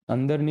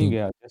 अंदर नहीं तो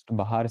गया, जस्ट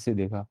बाहर से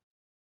देखा।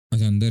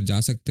 अच्छा अंदर जा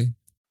सकते,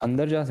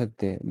 अंदर जा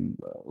सकते हैं,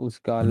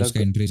 और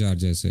उसका एंट्री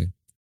चार्ज ऐसे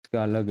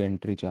उसका अलग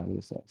एंट्री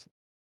चार्जेस है।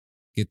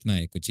 कितना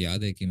है, कुछ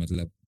याद है कि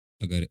मतलब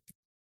अगर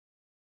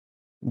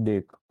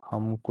देख,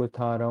 हमको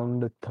था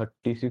अराउंड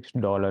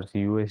 $36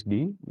 यूएसडी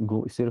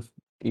सिर्फ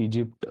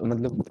इजिप्ट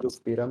मतलब जो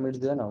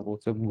पिरामिड्स है ना वो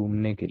सब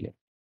घूमने के लिए।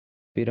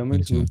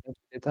 पिरामिड्स अच्छा। घूमने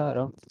के लिए था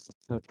अराउंड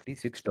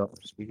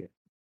 $36, ठीक है।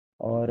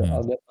 और हाँ,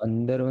 अगर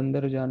अंदर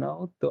वंदर जाना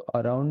हो तो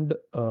अराउंड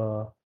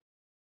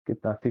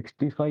कितना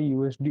 65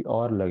 यूएसडी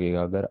और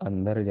लगेगा अगर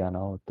अंदर जाना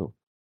हो तो।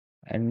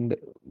 एंड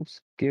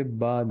उसके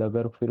बाद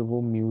अगर फिर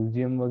वो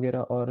म्यूजियम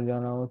वगैरह और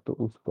जाना हो तो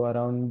उसका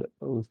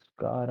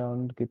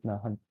अराउंड कितना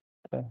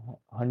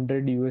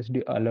 100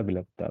 यूएसडी अलग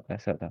लगता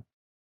पैसा था।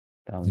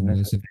 तो जब हमने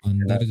मुझे सिर्फ सोचा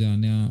चला अंदर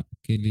जाने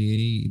के लिए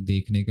ही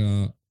देखने का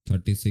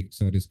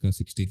 36 और इसका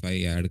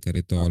 65 ऐड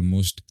करे तो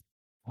ऑलमोस्ट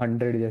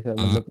 100 जैसा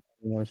आ मतलब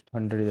ऑलमोस्ट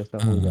 100 जैसा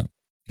हो हाँ, जाए।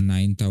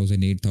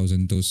 9,000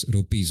 8,000 तो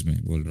रुपीज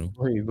में बोल रहा हूँ।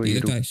 वही वही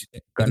ये था, रुक ये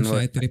तो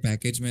शायद कन्वर्ट। तेरे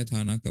पैकेज में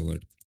था ना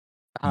कवर्ड,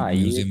 हाँ,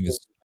 म्यूजियम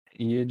विजिट।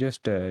 ये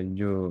जस्ट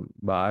जो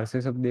बाहर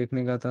से सब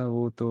देखने का था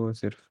वो तो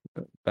सिर्फ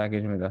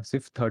पैकेज में था।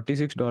 सिर्फ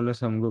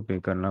 $36 हमको पे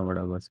करना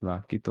पड़ा बस,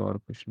 बाकी तो और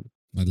कुछ नहीं।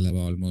 मतलब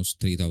ऑलमोस्ट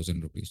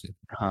 3,000 रुपीज।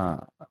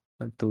 हाँ,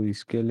 तो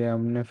इसके लिए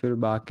हमने फिर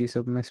बाकी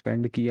सब में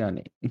स्पेंड किया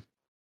नहीं।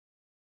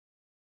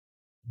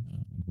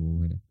 वो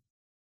है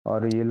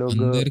और ये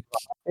लोग अंदर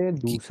वहाँ पे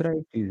की। दूसरा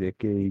एक चीज़ है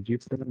कि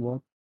इजिप्ट में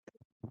बहुत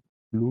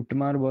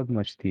लूट-मार बहुत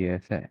मचती है,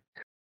 ऐसा है।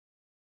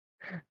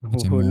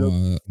 अच्छा, वो लोग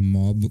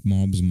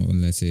मॉब्स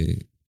ऐसे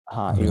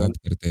हाँ, इवन रॉब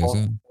करते हैं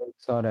ऐसा।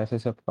 पॉलिटिक्स और ऐसे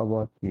सब का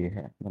बहुत ये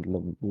है,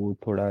 मतलब वो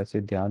थोड़ा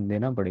ऐसे ध्यान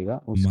देना पड़ेगा।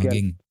 उसके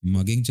मगिंग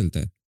मगिंग चलता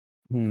है।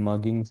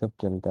 मगिंग सब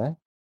चलता है।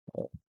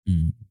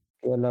 हम्म।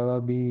 उसके अलावा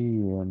भी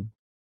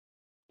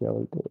क्या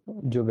बोलते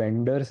हैं, जो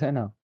वेंडर्स है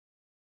ना,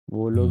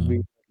 वो लोग भी हाँ।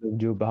 मतलब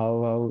जो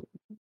भाव-वाव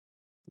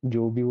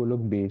जो भी वो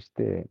लोग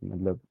बेचते हैं,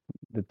 मतलब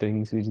the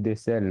things which they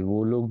sell,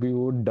 वो लोग भी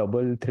वो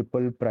डबल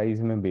ट्रिपल प्राइस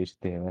में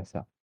बेचते हैं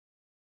वैसा,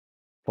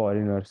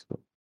 फॉरेनर्स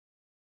को।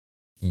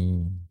 ओ,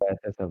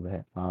 ऐसा सब है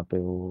वहाँ पे।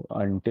 वो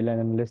अनटिल एंड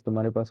अनलेस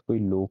तुम्हारे पास कोई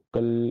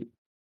लोकल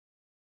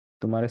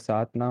तुम्हारे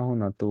साथ ना हो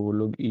ना, तो वो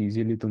लोग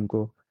इजीली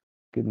तुमको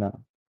कितना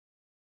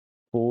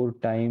 4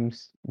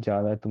 टाइम्स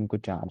ज़्यादा तुमको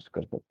चार्ज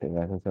कर सकते हैं,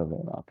 वैसा सब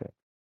है वहाँ पे।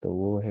 तो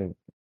वो है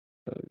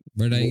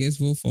बट आई वो गेस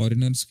वो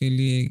फॉरेनर्स के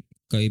लिए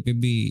कहीं पे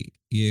भी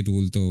ये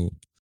रूल तो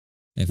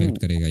हुँ, इफेक्ट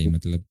करेगा ही।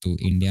 मतलब तो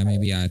इंडिया में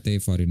भी आते हैं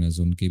फॉरेनर्स,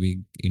 उनकी भी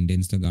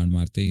इंडियंस तो गांड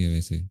मारते ही है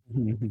वैसे।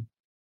 हुँ, हुँ,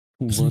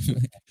 वो तो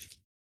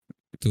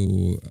तो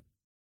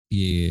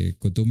ये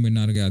कुतुब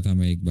मीनार गया था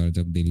मैं एक बार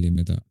जब दिल्ली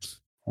में था।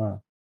 हाँ,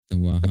 तो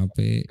वहाँ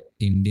पे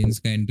इंडियंस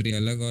का एंट्री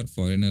अलग और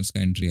फॉरेनर्स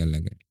का एंट्री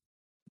अलग है।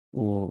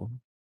 वो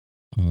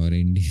और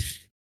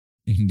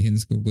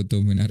इंडियंस को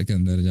कुतुब मीनार के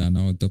अंदर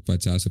जाना हो तो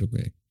 50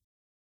 रुपए,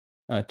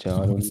 अच्छा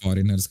और और उन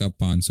फॉरेनर्स का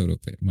 500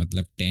 रुपए,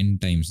 मतलब 10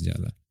 टाइम्स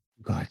ज्यादा।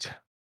 गॉट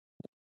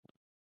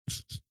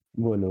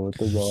बोलो, वो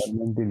तो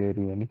गवर्नमेंट ही ले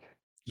रही है नहीं।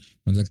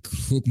 मतलब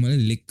खूब मतलब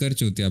लिख कर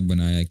चौथिया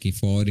बनाया है कि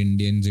फॉर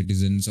इंडियन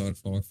सिटीजन्स और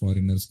फॉर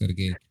फॉरेनर्स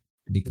करके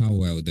लिखा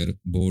हुआ है उधर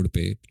बोर्ड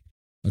पे,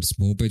 और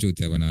मुंह पे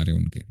चौथिया बना रहे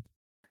हैं उनके।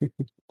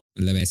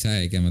 मतलब ऐसा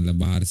है क्या, मतलब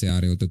बाहर से आ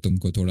रहे हो तो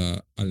तुमको थोड़ा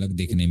अलग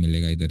देखने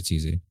मिलेगा इधर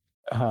चीजें।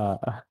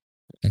 हाँ,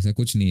 ऐसा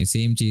कुछ नहीं है,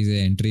 सेम चीज है,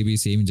 एंट्री भी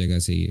सेम जगह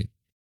से ही है।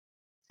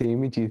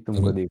 सेम ही चीज़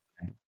और तुमको वो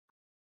देखना है।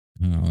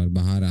 हाँ, और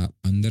बाहर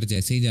अंदर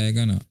जैसे ही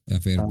जाएगा ना, या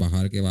फिर हाँ,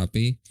 बाहर के वहाँ पे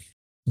ही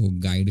वो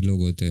गाइड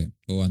लोग होते हैं,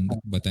 वो अंदर हाँ,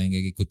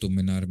 बताएंगे कि कुतुब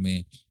मीनार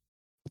में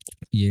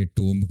ये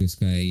टोम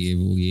किसका है,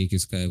 ये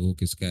किसका है, वो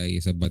किसका है,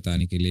 ये सब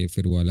बताने के लिए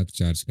फिर वो अलग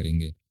चार्ज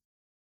करेंगे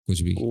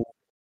कुछ भी। वो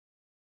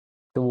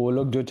तो वो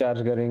लोग जो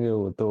चार्ज करेंगे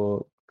वो तो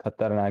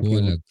खतरनाक वो ही, वो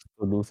अलग,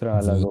 तो दूसरा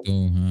अलग वो हो। तो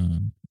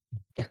हाँ,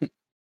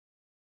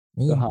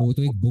 वो तो हाँ, वो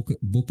तो एक बुक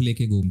बुक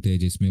लेके घूमते हैं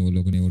जिसमें वो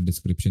लोगों ने वो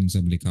डिस्क्रिप्शन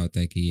सब लिखा होता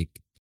है कि ये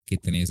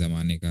कितने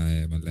जमाने का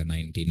है, मतलब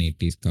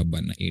 1980s कब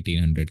बना,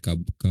 1800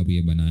 कब कब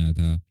ये बनाया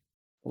था,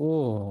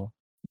 ओह!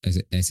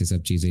 ऐसे ऐसे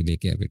सब चीजें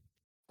लेके अभी।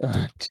 तो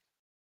अच्छा।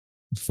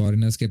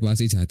 फॉरेनर्स के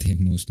पास ही जाते हैं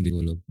मोस्टली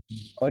वो लोग।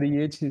 और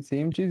ये चीज़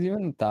सेम चीज़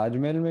इवन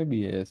ताजमहल में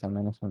भी है, ऐसा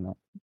मैंने सुना।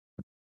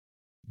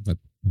 बट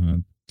हाँ,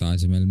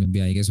 ताजमहल में भी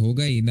आई गेस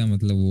होगा ही ना,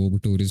 मतलब वो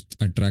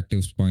टूरिस्ट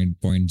अट्रैक्टिव पॉइंट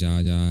पॉइंट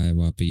जहाँ जहाँ है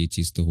वहाँ पे ये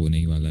चीज़ तो होने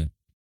ही वाला है।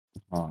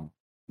 हाँ।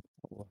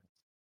 वो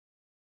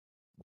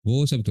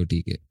वो सब तो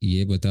ठीक है,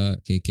 ये बता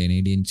कि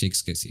कैनेडियन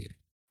चिक्स कैसी है।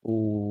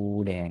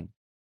 Oh dam!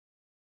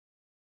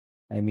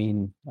 आई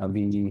मीन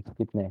अभी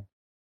कितने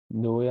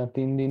 2 या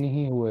 3 दिन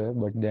ही हुए हैं,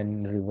 बट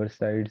देन रिवर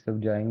साइड सब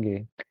जाएँगे,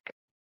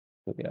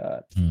 तो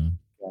यार हाँ,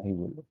 क्या ही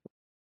बोलूँ,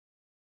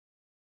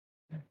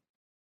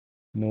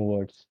 no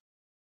words,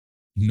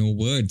 no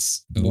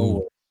words. No ओह,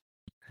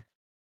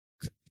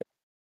 वर्ड्स।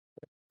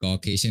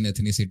 कॉकेशियन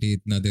एथनिसिटी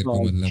इतना देर को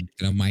माइंड मतलब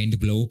तेरा माइंड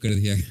ब्लो कर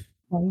दिया।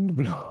 Mind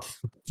blow.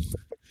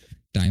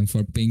 Time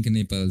for pink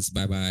nipples,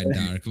 bye bye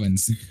dark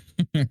once.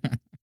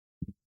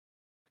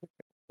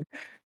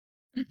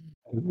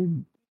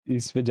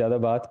 इस पे ज़्यादा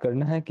बात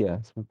करना है क्या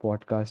इसमें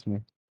पॉडकास्ट में?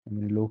 I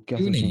mean, लोग क्या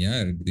क्यों नहीं सोचेंगे?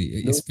 यार,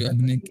 इस लोग पे क्या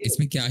हमने सोचेंगे?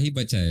 इसमें क्या ही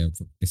बचा है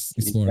अब, इस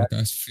ये क्या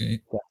पॉडकास्ट पे।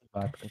 क्या ही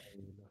बात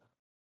करेंगे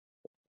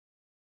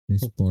ये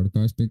इस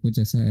पॉडकास्ट पे कुछ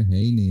ऐसा है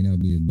ही नहीं ना,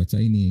 अभी बचा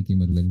ही नहीं है कि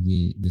मतलब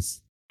ये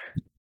this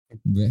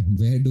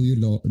where do you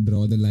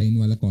draw the line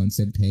वाला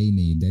कॉन्सेप्ट है ही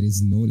नहीं, there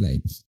is no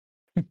line.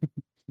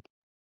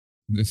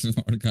 This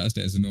podcast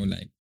has no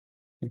line.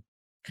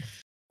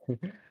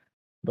 लोग।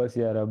 बस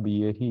यार अब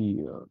यही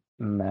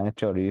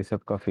मैच और ये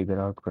सब का फिगर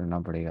आउट करना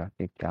पड़ेगा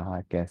कि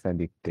क्या कैसा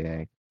दिखते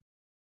हैं,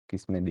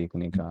 किसमें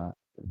देखने का।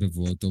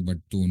 वो तो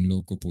बट तू उन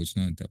लोगों को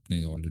पूछना था,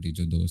 अपने ऑलरेडी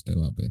जो दोस्त है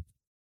वहाँ पे।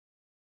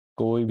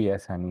 कोई भी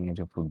ऐसा नहीं है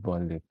जो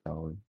फुटबॉल देखता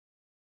हो,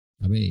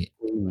 अबे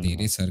कोई नहीं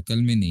तेरे है।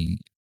 सर्कल में नहीं,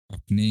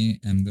 अपने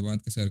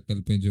अहमदाबाद के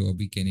सर्कल पे जो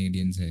अभी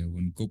कैनेडियंस है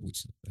उनको पूछ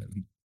सकता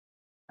है।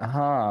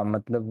 हाँ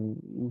मतलब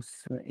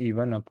उस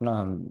इवन अपना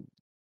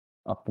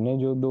अपने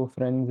जो 2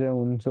 फ्रेंड्स हैं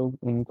उनसे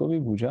उनको भी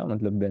पूछा,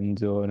 मतलब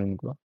बेंजो और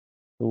उनको,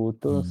 तो वो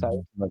तो हम्म,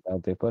 साइट्स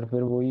बताते, पर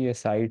फिर वही है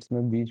साइट्स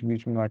में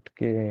बीच-बीच में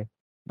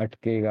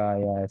अटकेगा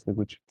या ऐसे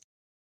कुछ,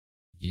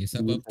 ये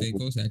सब ये अब सब कुछ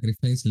देखो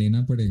सैक्रिफाइस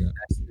लेना पड़ेगा।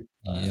 ऐसे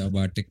ये अब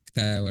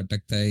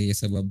अटकता है ये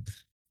सब अब।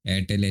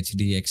 एयरटेल एच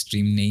डी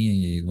एक्सट्रीम नहीं है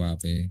ये, वहाँ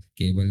पे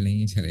केबल नहीं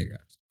है, चलेगा।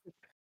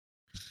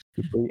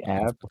 कि कोई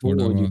अब ऐप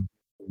थोड़ा हो जो बहुत।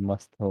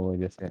 मस्त हो,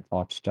 जैसे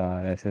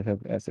हॉटस्टार ऐसे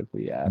सब, ऐसे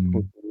कोई ऐप हो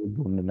हम्म, तो वो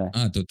ढूँढना है।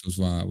 हाँ तो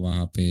वहाँ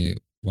वहाँ पे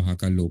वहाँ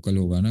का लोकल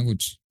होगा ना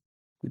कुछ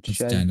कुछ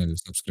शायद चैनल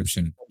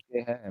सब्सक्रिप्शन, करके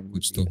है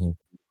कुछ तो हो।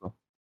 तो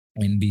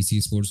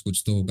एनबीसी स्पोर्ट्स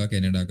कुछ तो होगा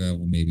कनाडा का,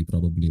 वो मे बी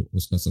प्रोबेबली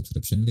उसका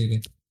सब्सक्रिप्शन ले ले।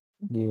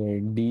 ये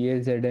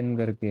डीएज़ेडएन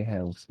करके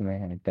है, उसमें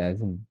है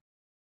टैज़न।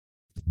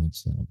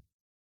 अच्छा,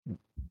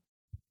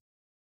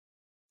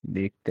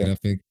 देखते तेरा हैं।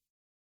 फिर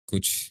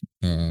कुछ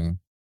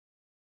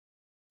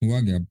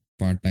हुआ क्या,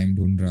 पार्ट टाइम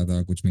ढूंढ रहा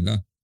था, कुछ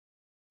मिला?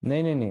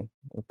 नहीं, नहीं, नहीं,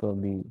 वो तो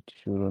अभी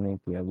शुरू नहीं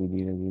किया, अभी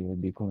धीरे-धीरे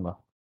देखूँगा।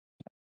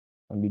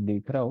 अभी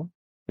देख रहा हूँ,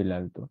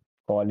 फिलहाल तो।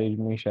 कॉलेज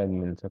में ही शायद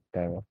मिल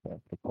सकता है वैसे,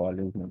 तो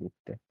कॉलेज में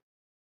देखते हैं।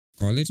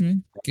 कॉलेज में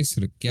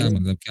क्या नहीं,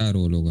 मतलब क्या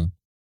रोल होगा?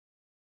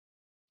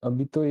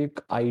 अभी तो एक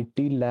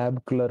आईटी लैब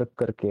क्लर्क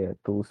करके है,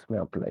 तो उसमें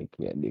अप्लाई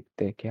किया है,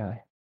 देखते हैं क्या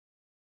है।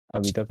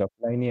 अभी तक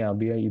अप्लाई नहीं है,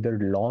 अभी इधर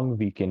लॉन्ग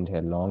वीकेंड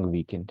है, लॉन्ग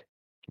वीकेंड।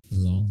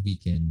 लॉन्ग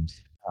वीकेंड,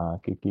 हाँ,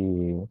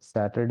 क्योंकि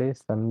सैटरडे,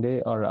 संडे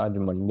और आज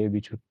मंडे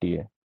भी छुट्टी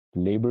है,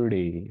 लेबर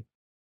डे।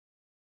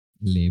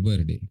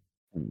 Labour day.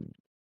 हुँ।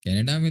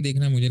 कनाडा में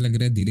देखना मुझे लग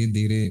रहा है धीरे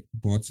धीरे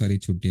बहुत सारी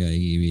छुट्टियां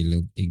आएगी, ये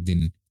लोग एक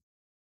दिन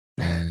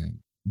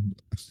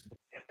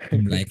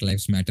ब्लैक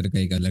लाइव्स मैटर का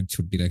एक अलग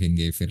छुट्टी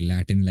रखेंगे, फिर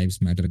लैटिन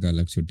लाइव्स मैटर का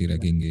अलग छुट्टी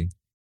रखेंगे।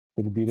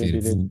 फिर फिर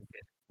धीरे-धीरे वो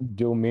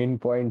जो मेन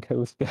पॉइंट है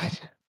उस पे आ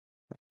जा।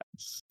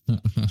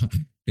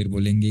 फिर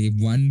बोलेंगे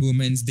one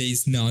women's day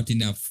is not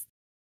enough,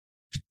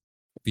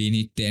 we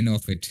need 10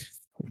 of it.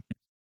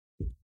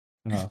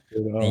 हाँ,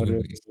 फिर और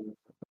प्रोबेबली।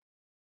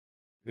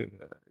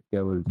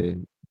 क्या बोलते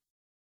हैं,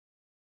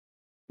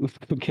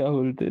 उसको क्या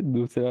बोलते हैं,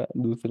 दूसरा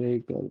दूसरा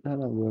एक और था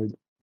ना वर्ड।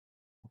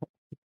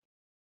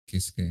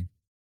 किसके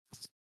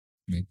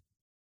में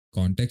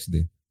कॉन्टेक्स्ट दे?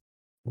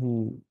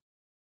 हुँ,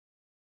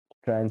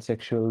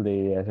 ट्रांससेक्सुअल डे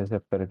ऐसे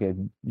सब करके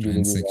धीरे-धीरे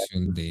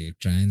transsexual day,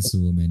 trans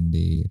women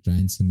day,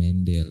 trans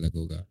man day अलग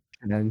होगा।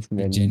 ट्रांस एक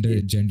man gender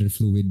day. Gender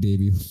fluid day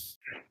भी हो,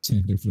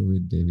 जेंडर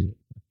फ्लूइड डे भी हो।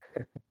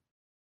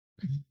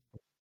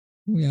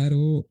 वो यार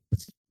वो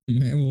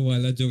मैं वो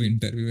वाला जो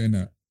इंटरव्यू है ना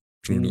हुँ,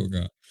 ट्रूडो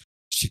का,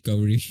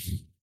 शिकवरी,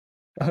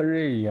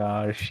 अरे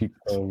यार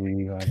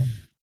शिकौड़ी वाला।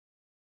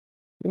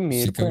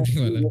 मेरे को शिकवरी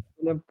एक्चुअली वाला। जब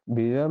तूने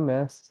भेजा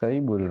मैं सही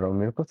बोल रहा हूँ,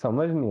 मेरे को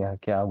समझ नहीं आया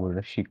क्या बोल रहा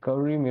है।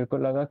 शिकौड़ी मेरे को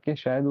लगा कि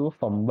शायद वो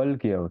फंबल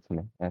किया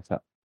उसने ऐसा।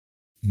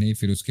 नहीं,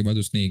 फिर उसके बाद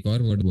उसने एक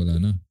और वर्ड बोला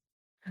ना,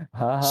 हाँ,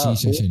 हाँ, शी वो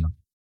सेशन।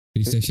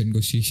 शी सेशन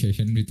को शी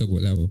सेशन भी तो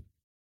बोला वो।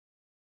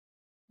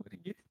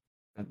 ये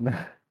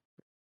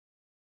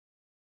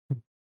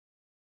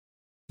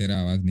तेरा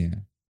आवाज नहीं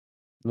आया।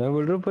 मैं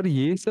बोल रहा हूँ पर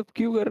ये सब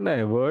क्यों करना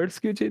है? वर्ड्स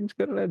क्यों चेंज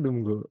करना है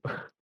तुमको?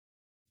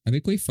 अभी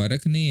कोई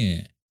फर्क नहीं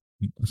है,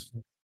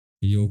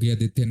 योगी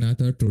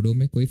आदित्यनाथ और ट्रूडो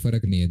में कोई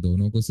फर्क नहीं है,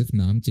 दोनों को सिर्फ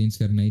नाम चेंज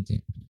करना ही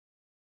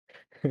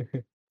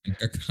चाहिए।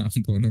 इनका काम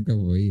दोनों का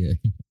वही है।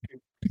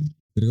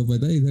 तेरे को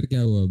पता है इधर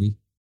क्या हुआ अभी?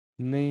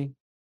 नहीं।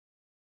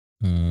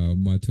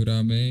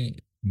 मथुरा में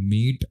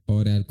मीट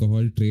और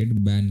अल्कोहल ट्रेड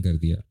बैन कर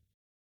दिया।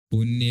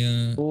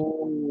 पुण्य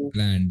ओ,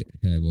 लैंड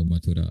है वो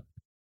Mathura,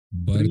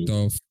 pre birth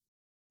of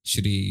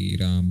Shri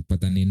Ram,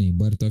 पता नहीं, नहीं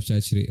बर्थ ऑफ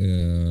शायद श्री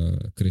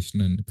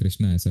कृष्णन,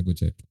 कृष्णा ऐसा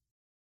कुछ है,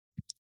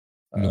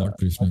 लॉर्ड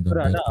कृष्णा का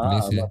मथुरा ना, बर्थ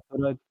प्लेस हाँ है।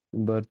 Mathura,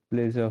 birth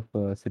place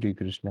of Shri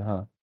Krishna,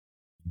 हाँ।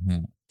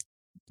 हाँ,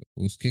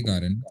 तो उसके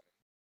कारण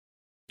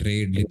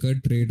ट्रेड, लिकर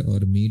ट्रेड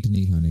और मीट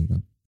नहीं खाने का,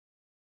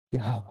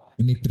 क्या?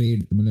 नहीं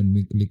ट्रेड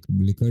मतलब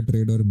लिकर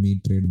ट्रेड और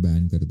मीट ट्रेड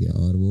बैन कर दिया।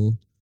 और वो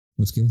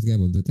उसके बाद क्या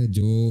बोलते थे,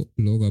 जो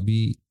लोग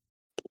अभी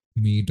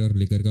मीट और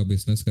लिकर का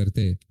बिजनेस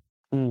करते,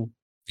 hmm.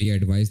 We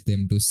advise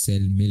them to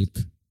sell milk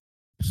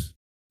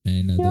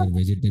and क्या? Other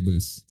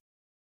vegetables.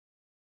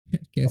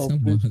 कैसा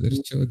Obviously।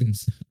 मादरचोद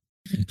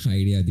इंसान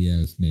आइडिया दिया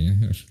है उसने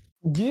यार।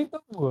 ये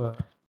कब हुआ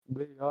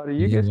बे यार, ये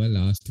ये कैसे? हुआ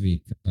last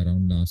week,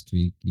 around last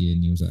week ये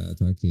न्यूज आया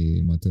था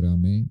कि मथुरा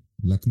में,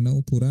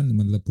 लखनऊ पूरा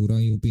मतलब पूरा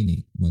यूपी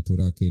नहीं,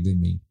 मथुरा अकेले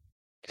में ही।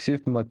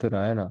 सिर्फ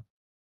मथुरा है ना?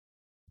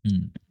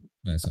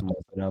 वैसा।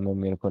 मथुरा में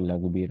मेरे को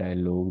लग भी रहा है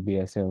लोग भी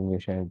ऐसे होंगे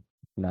शायद,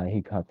 ना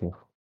ही खाते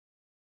हो।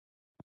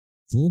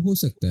 वो हो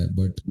सकता है,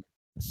 बट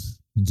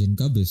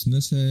जिनका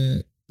बिजनेस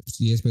है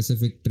ये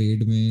स्पेसिफिक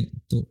ट्रेड में,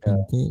 तो क्या?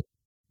 उनको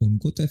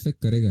उनको तो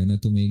इफेक्ट करेगा ही ना।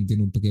 तुम एक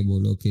दिन उठ के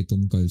बोलो कि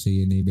तुम कल से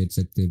ये नहीं बेच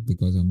सकते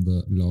बिकॉज हम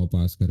लॉ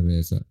पास कर रहे हैं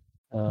ऐसा,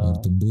 और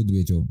हाँ। तुम दूध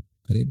बेचो।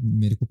 अरे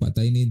मेरे को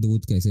पता ही नहीं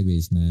दूध कैसे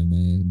बेचना है,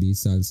 मैं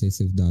 20 साल से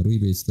सिर्फ दारू ही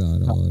बेचता आ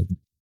रहा हूँ और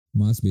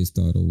मांस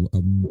बेचता आ रहा हूँ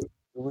अब।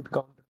 दूध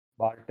काउंटर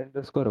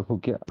बारटेंडर्स को रखो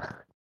क्या?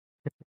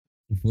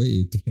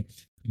 वही तो,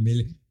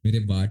 मेरे मेरे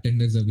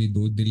बारटेंडर्स अभी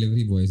दूध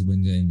डिलीवरी बॉयज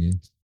बन जाएंगे।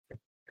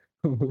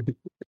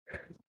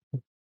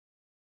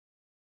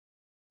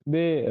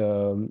 बे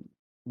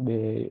बे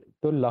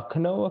तो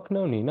लखनऊ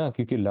वखनऊ नहीं ना,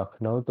 क्योंकि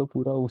लखनऊ तो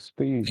पूरा उस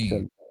पे ही नहीं,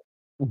 चलता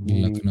है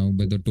घी। लखनऊ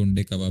में तो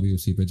टुंडे कबाब ही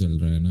उसी पे चल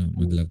रहा है ना,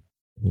 मतलब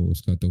वो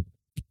उसका तो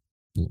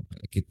वो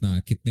कितना,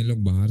 कितने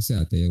लोग बाहर से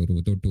आते हैं, और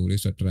वो तो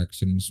टूरिस्ट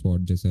अट्रैक्शन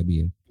स्पॉट जैसा भी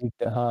है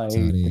हाँ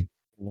सारे।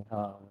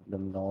 हाँ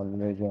मतलब नॉन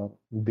वेज और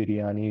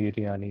बिरयानी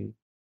बिरयानी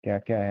क्या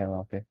क्या है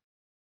वहाँ पे।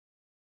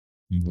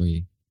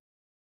 वही।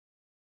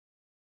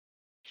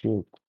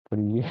 शिट, पर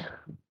ये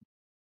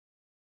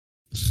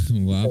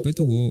वहां पे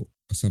तो वो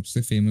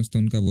सबसे फेमस तो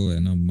उनका वो है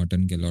ना,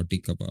 मटन के लौटी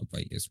कबाब,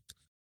 आई गेस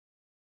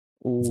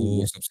ओ वो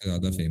ये सबसे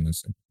ज्यादा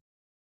फेमस है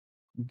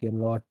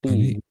गिलोटी।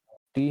 अभी।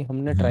 गिलोटी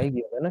हमने हाँ, ट्राई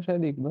किया था ना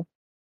शायद एक बार।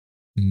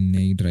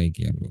 नहीं ट्राई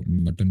किया वो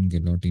मटन के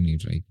लौटी, नहीं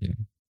ट्राई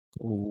किया।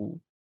 ओ।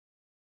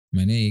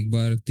 मैंने एक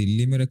बार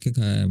दिल्ली में रख के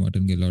खाया है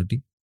मटन के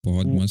लौटी,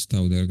 बहुत हम्म, मस्त था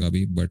उधर का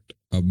भी, बट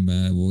अब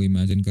मैं वो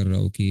इमेजिन कर रहा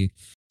हूँ कि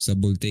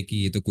सब बोलते हैं कि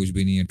ये तो कुछ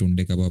भी नहीं है,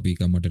 टुंडे कबाबी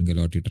का मटन के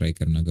लौटी ट्राई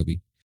करना कभी,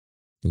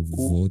 तो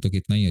ओ, वो तो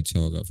कितना ही अच्छा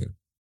होगा फिर।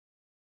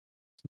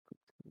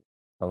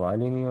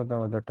 सवाल ही नहीं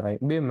होता मतलब ट्राई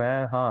भी।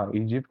 मैं हाँ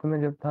इजिप्ट में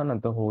जब था ना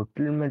तो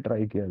होटल में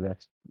ट्राई किया था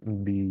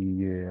भी,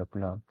 ये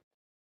अपना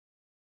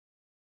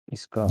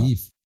इसका।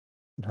 बीफ।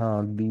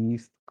 हाँ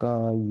बीफ का,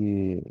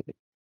 ये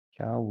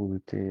क्या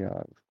बोलते हैं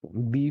यार,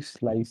 बीफ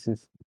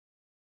स्लाइसेस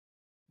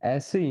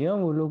ऐसे ही है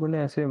वो लोगों ने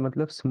ऐसे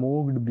मतलब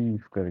स्मोक्ड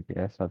बीफ करके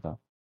ऐसा था।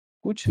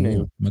 कुछ ओ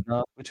नहीं, मत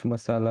ना कुछ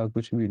मसाला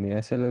कुछ भी नहीं,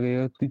 ऐसे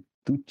लगेगा तू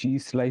तू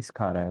चीज स्लाइस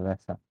खा रहा है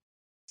वैसा,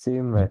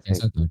 सेम और वैसे ही।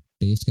 कैसा था,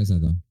 टेस्ट कैसा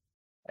था?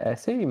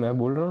 ऐसे ही मैं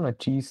बोल रहा हूँ ना,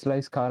 चीज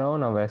स्लाइस खा रहा हूँ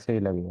ना वैसे ही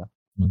लगेगा।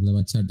 मतलब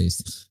अच्छा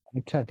टेस्ट?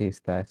 अच्छा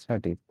टेस्ट था, अच्छा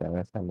टेस्ट था,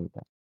 वैसा नहीं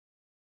था।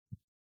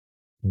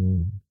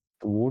 ओ,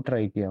 तो वो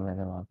ट्राई किया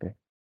मैंने वहाँ पे।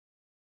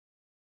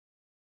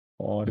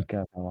 और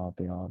क्या था वहाँ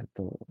पे, और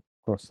तो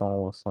croissant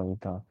वोसां ही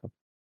था सब।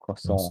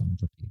 croissant। क्रॉसॉन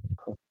तो ठीक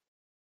है।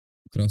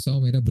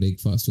 क्रॉसॉन मेरा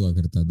ब्रेकफास्ट हुआ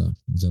करता था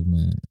जब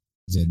मैं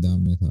जेद्दा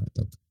में था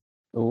तब।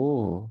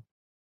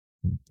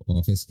 ओह।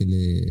 ऑफिस के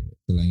लिए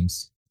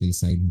क्लाइंट्स की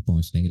साइड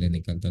पहुंचने के लिए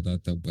निकलता था,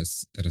 तब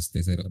बस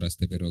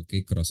रास्ते पे रोक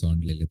के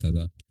क्रॉसॉन ले लेता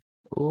था,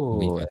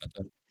 वही ओह खाता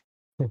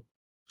था।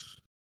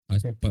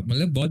 ऐसा।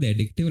 मतलब बहुत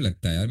एडिक्टिव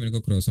लगता है यार मेरे को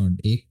क्रॉसॉन,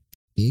 एक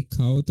एक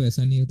खाओ तो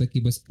ऐसा नहीं होता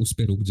कि बस उस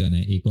पे रुक जाना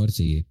है, एक और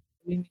चाहिए।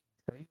 नहीं, नहीं,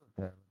 सही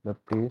होता है मतलब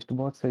टेस्ट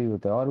बहुत सही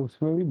होता है, और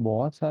उसमें भी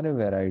बहुत सारे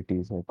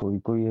वैरायटीज है, कोई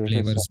कोई ऐसे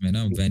फ्लेवर्स में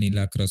ना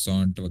वेनिला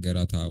क्रॉसॉन्ट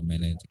वगैरह था,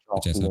 मैंने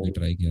कुछ ऐसा भी चॉकलेट।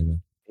 ट्राई किया था।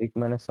 एक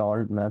मैंने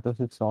सॉल्ट, मैं तो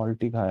सिर्फ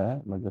सॉल्ट ही खाया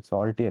है, मतलब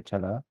सॉल्ट ही अच्छा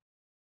लगा।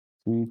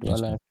 स्वीट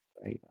वाला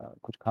अच्छा,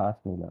 कुछ खास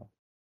नहीं लगा।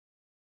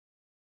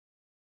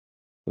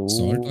 तो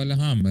सॉल्ट वाला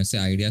हाँ, वैसे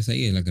आइडिया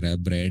सही है, लग रहा है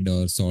ब्रेड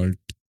और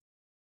सॉल्ट।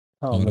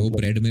 हाँ और वो मतलब।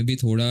 ब्रेड में भी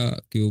थोड़ा,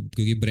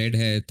 क्योंकि ब्रेड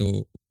है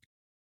तो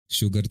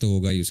शुगर तो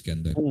होगा ही उसके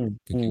अंदर, हम्म।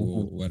 क्योंकि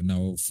वो वरना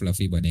वो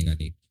फ्लफी बनेगा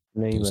नहीं।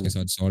 नहीं तो उसके बने।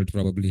 साथ सॉल्ट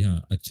प्रोबेबली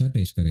हाँ अच्छा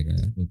टेस्ट करेगा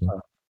यार वो तो। हाँ।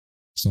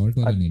 सॉल्ट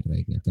वाला नहीं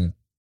ट्राई किया पर।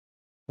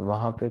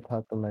 वहां पे था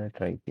तो मैंने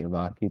ट्राई किया,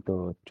 बाकी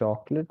तो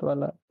चॉकलेट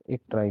वाला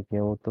एक ट्राई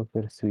किया, वो तो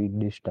फिर स्वीट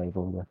डिश टाइप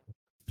हो गया।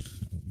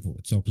 वो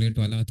चॉकलेट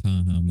वाला था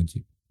हाँ,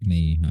 मुझे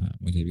नहीं, हाँ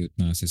मुझे भी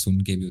उतना से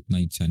सुन के भी उतना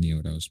इच्छा नहीं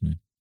हो रहा उसमें।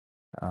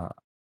 हाँ।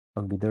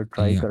 अब इधर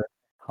ट्राई ये कर,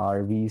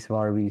 हार्वीस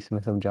वार्वीस में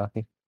सब जाके।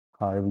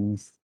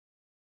 हार्वीस।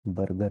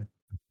 बर्गर।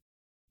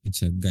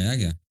 अच्छा, गया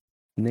क्या?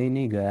 नहीं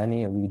नहीं गया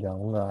नहीं, अभी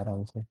जाऊंगा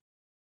आराम से।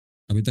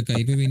 अभी तक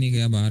कहीं पे भी नहीं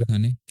गया बाहर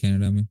खाने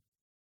कनाडा में?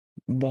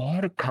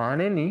 बाहर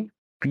खाने नहीं,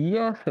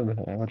 पिया सब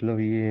है, मतलब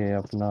ये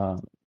अपना,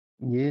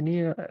 ये नहीं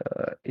है,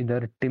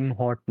 इधर टिम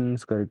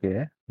हॉर्टन्स करके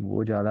है,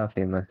 वो ज्यादा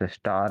फेमस है।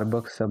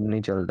 स्टारबक्स सब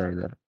नहीं चलता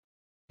इधर,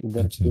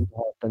 इधर अच्छा। टिम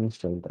हॉर्टन्स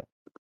चलता है।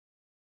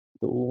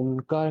 तो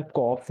उनका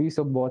कॉफी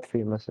सब बहुत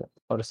फेमस है,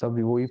 और सब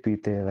वही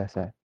पीते हैं,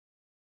 वैसा है।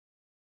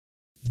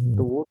 ओ,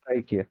 तो वो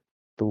ट्राई किया।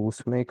 तो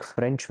उसमें एक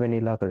फ्रेंच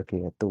वेनिला करके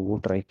है, तो वो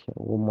ट्राई किया,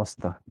 वो मस्त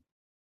था।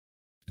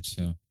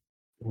 अच्छा।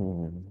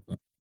 हम्म।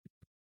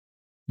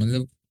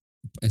 मतलब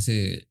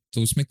ऐसे,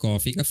 तो उसमें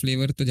कॉफी का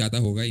फ्लेवर तो ज्यादा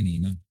होगा ही नहीं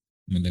ना,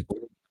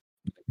 मतलब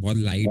बहुत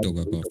लाइट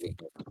होगा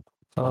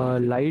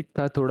कॉफी। लाइट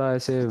था थोड़ा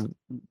ऐसे,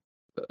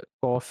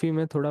 कॉफी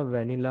में थोड़ा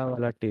वेनिला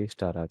वाला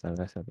टेस्ट आ रहा था,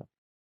 वैसा था।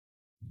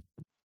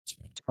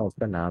 अच्छा। और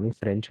उसका नाम ही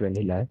फ्रेंच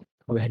वेनिला है,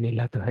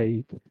 वेनिला तो है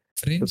ही। तो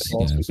फ्रेंच क्या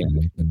है कॉफी क्या फिर है,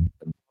 मेरे को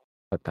नहीं-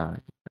 पता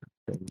नहीं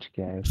फ्रेंच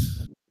क्या है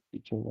इसका।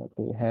 पीछे हुआ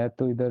तो है,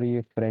 तो इधर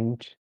ये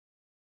फ्रेंच,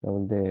 क्या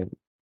बोलते हैं,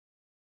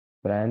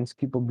 फ्रांस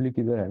की पब्लिक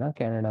इधर है ना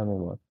कनाडा में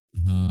बहुत।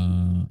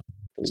 हाँ।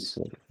 तो इस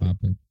वजह से वहाँ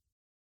पे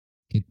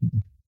कितने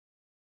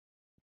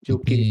जो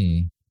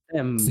कितने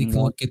कि सिख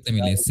लोग कितने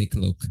मिले, सिख सिख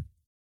लोग?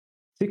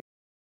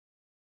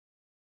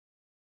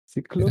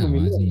 सिख तेरा लोग आवाज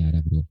मिले। नहीं आ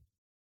रहा ब्रो।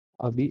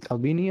 अभी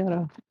अभी नहीं आ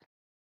रहा।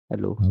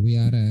 हेलो। अभी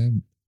आ रहा है।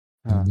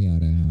 हाँ अभी आ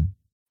रहा है, हाँ। हाँ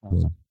हाँ।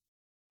 बोल।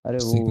 अरे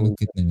वो सिख लोग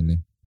कितने मिले?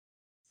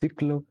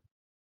 सिख लोग,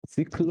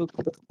 सिख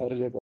लोग तो हर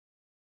जगह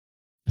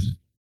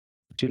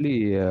एक्चुअली,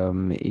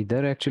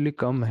 इधर एक्चुअली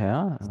कम है,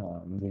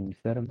 हाँ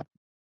विंडसर में।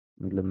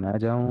 मतलब मैं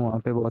जाऊँ वहाँ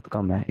पे बहुत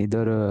कम है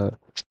इधर,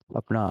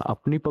 अपना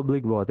अपनी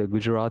पब्लिक बहुत है,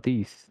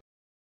 गुजराती।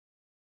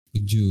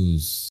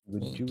 जूस। वो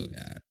गुज्जू, तो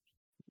यार,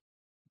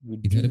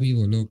 गुज्जू। इधर भी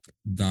वो लोग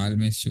दाल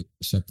में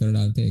शक्कर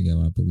डालते हैं क्या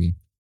वहाँ पे भी?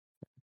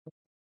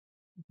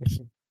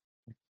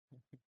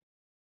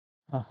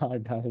 हाँ हाँ,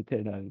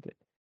 डालते डालते।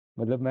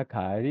 मतलब मैं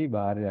खाया ही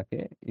बाहर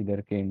जाके,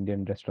 इधर के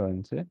इंडियन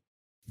रेस्टोरेंट से।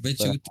 बे पर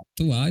चूत,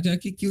 तू आ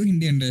जाके क्यों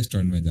इंडियन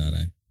रेस्टोरेंट में जा रहा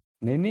है?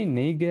 नहीं नहीं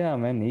नहीं गया,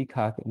 मैं नहीं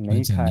नहीं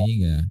अच्छा, खाया। नहीं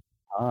गया।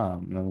 हाँ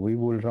मैं वही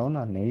बोल रहा हूँ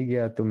ना, नहीं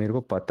गया तो मेरे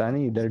को पता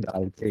नहीं इधर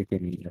डालते हैं कि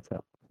नहीं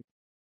ऐसा।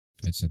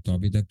 अच्छा, तो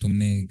अभी तक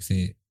तुमने से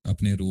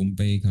अपने रूम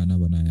पे ही खाना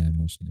बनाया है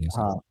मोस्टली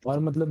ऐसा? हाँ, और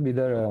मतलब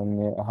इधर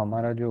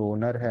हमारा जो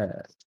ओनर है,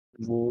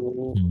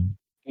 वो हम्म।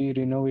 की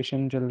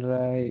रिनोवेशन चल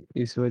रहा है,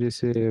 इस वजह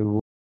से वो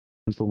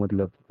तो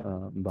मतलब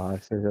बाहर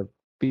से सब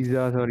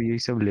पिज्जा और यही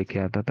सब लेके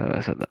आता था,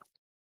 वैसा था।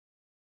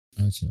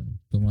 अच्छा,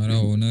 तुम्हारा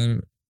हम्म।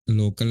 ओनर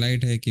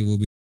लोकलाइट है कि वो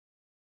भी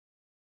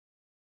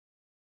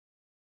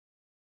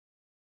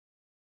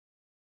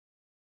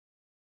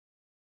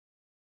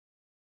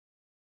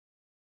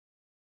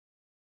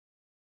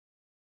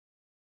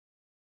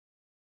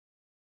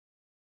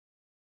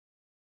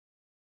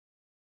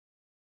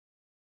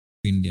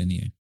इंडियन ही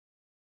है?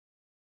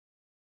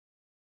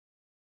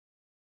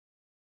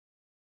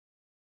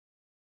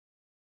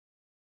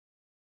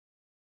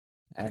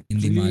 हिंदी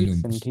एक्चुअली मालूम?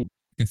 संठी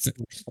कैसे?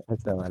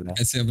 ऐसा वाला है।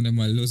 कैसे अपने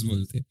मल्लोस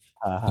बोलते?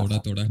 हाँ हाँ थोड़ा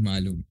हाँ, थोड़ा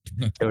मालूम,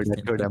 थोड़ा थोड़ा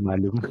थोड़ा थोड़ा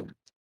मालूम।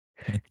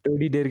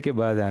 थोड़ी देर के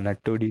बाद आना,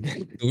 थोड़ी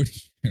देर। थोड़ी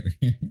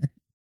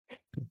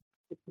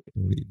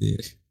थोड़ी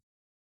देर।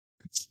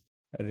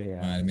 अरे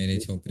मार, यार, मेरे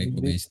छोकरे को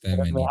हिंदी भेजता है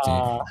मैं में नीचे।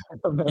 हाँ,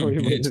 तो मैं वही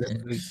मेरे बोल छो, रहा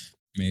हूँ।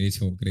 मेरे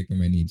छोकरे को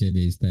मैं नीचे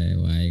भेजता है,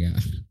 वो आएगा।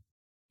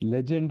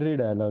 लेजेंडरी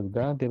डायलॉग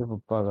था तेरे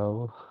पप्पा का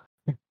वो।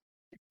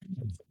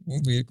 वो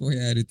मेरे को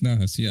यार इतना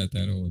हंसी आता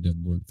है ना वो जब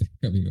बोलते हैं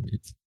कभी कभी।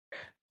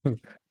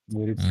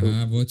 मेरे हाँ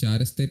हाँ, वो चार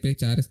रस्ते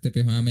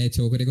पे, हाँ, मेरे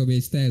छोकरे को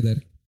भेजता है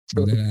उधर।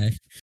 उधर आए।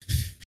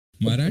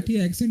 मराठी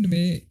एक्सेंट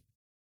में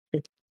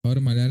और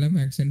मलयालम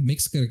एक्सेंट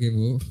मिक्स करके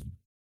वो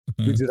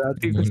हाँ,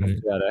 गुजराती को बोल रहे,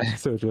 समझा रहा है,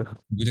 सोचो।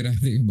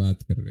 गुजराती में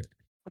बात कर रहे।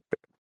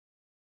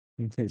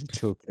 मेरे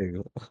छोकरे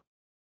को।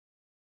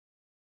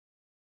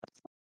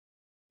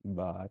 तो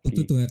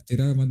बाकी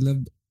तेरा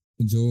मतलब,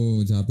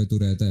 जो जहाँ पे तू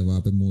रहता है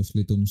वहाँ पे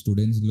मोस्टली तुम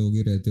स्टूडेंट्स लोग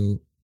ही रहते हो,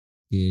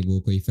 कि वो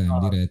कोई फैमिली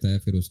हाँ, रहता है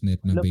फिर उसने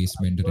अपना मतलब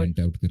बेसमेंट रेंट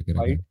आउट करके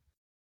रखा वाइट, है?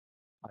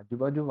 आजू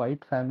बाजू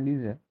वाइट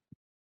फैमिलीज है,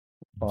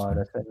 अच्छा। और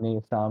ऐसा नहीं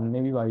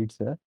सामने भी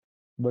वाइट्स है।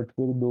 बट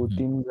फिर दो हम्म।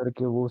 तीन घर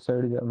के वो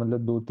साइड,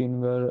 मतलब दो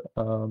तीन घर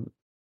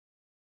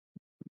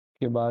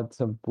के बाद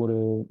सब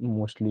पूरे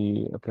मोस्टली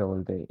क्या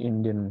बोलते हैं,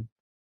 इंडियन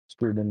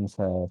स्टूडेंट्स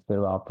है, फिर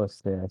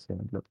वापस से ऐसे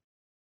मतलब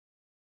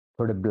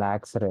थोड़े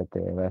ब्लैक्स रहते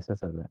हैं, वैसे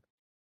सब है,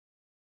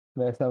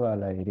 वैसा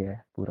वाला एरिया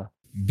है पूरा।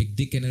 बिग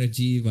डिक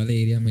एनर्जी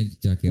वाले एरिया में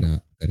जाके रहा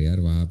कर यार,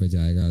 वहां पे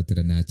जाएगा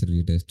तेरा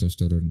नेचुरली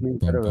टेस्टोस्टेरोन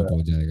पंप अप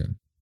हो जाएगा।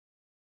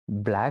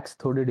 ब्लैक्स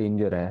थोड़े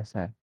डेंजर है,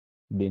 ऐसा है,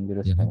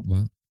 डेंजरस यहाँ है।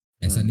 वहाँ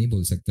ऐसा हम्म। नहीं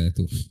बोल सकता है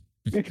तू।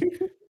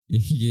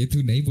 ये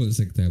तू नहीं बोल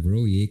सकता है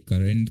ब्रो, ये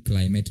करंट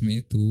क्लाइमेट में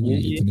ये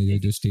तूने ये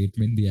जो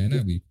स्टेटमेंट दिया है ना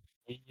अभी,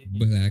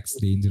 ब्लैक्स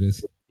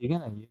डेंजरस। ठीक है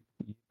ना,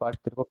 ये पार्ट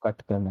तेरे को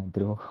कट करना है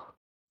तेरे को।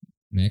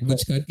 मैं मैं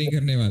कुछ कट नहीं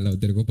करने वाला हूँ,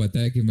 तेरे को पता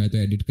है कि मैं तो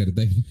एडिट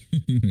करता ही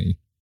नहीं।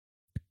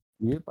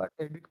 ये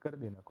पार्ट एडिट कर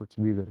देना कुछ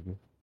भी करके।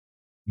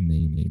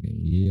 नहीं नहीं नहीं,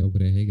 ये अब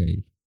रहेगा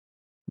ही।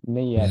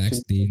 नहीं ब्लैक्स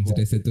एक्चुअली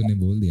डेंजरस है तूने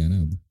बोल दिया ना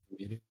अब।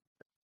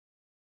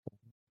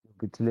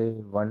 पिछले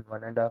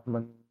 1.5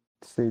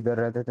 मंथ से इधर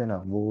रहते थे ना,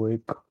 वो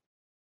एक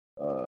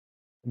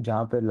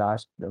जहाँ पे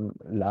लास्ट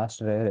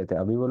लास्ट रह रहे थे,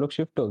 अभी वो लोग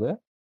शिफ्ट हो गए।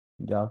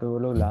 जहाँ पे वो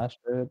लोग हाँ, लास्ट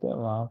रह रहे थे,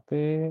 वहाँ पे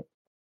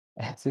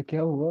ऐसे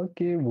क्या हुआ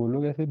कि वो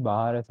लोग ऐसे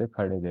बाहर ऐसे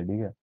खड़े थे,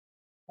 ठीक है?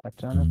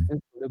 अचानक हाँ, से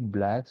पूरे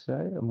ब्लैक्स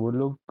आए, वो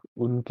लोग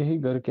उनके ही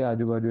घर के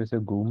आजू-बाजू ऐसे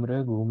घूम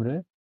रहे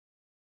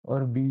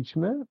और बीच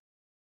में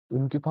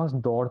उनके पास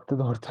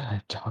दौड़ते-दौड़ते आए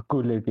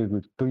चाकू लेके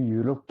कुछ, तो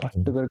ये लोग फट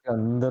ओ, करके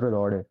अंदर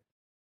दौड़े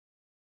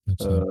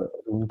अच्छा,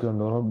 रूम के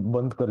अंदर और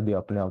बंद कर दिया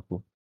अपने आप को।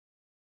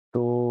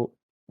 तो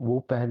वो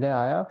पहले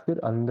आया, फिर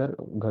अंदर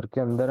घर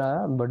के अंदर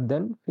आया, बट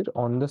देन फिर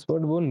ऑन द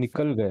स्पॉट वो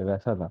निकल गए,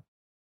 वैसा था।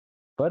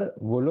 पर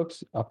वो लोग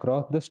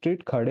अक्रॉस द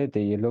स्ट्रीट खड़े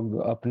थे, ये लोग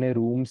अपने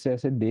रूम से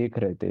ऐसे देख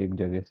रहे थे एक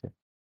जगह से।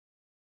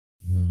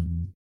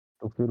 हाँ,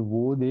 तो फिर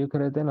वो देख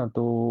रहे थे ना,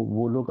 तो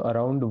वो लोग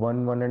अराउंड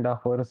 1.5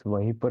 आवर्स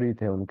वहीं पर ही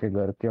थे, उनके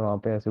घर के वहाँ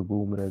पे ऐसे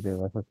घूम रहे थे,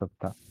 वैसा सब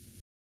था।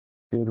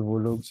 फिर वो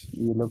लोग अच्छा,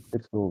 ये लोग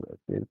फिर सो गए,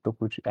 फिर तो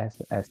कुछ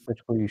ऐसा एज़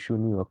सच कोई इश्यू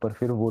नहीं हुआ। पर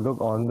फिर वो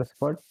लोग ऑन द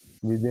स्पॉट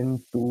विदिन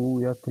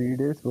 2 या 3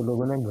 डेज़ वो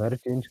लोगों ने घर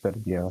चेंज कर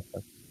दिया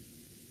मतलब।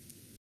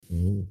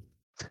 ओ,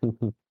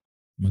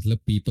 मतलब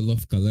पीपल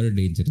ऑफ कलर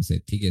डेंजरस है,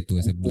 ठीक है, तू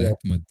ऐसे ब्लैक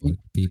मत बोल,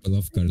 पीपल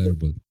ऑफ कलर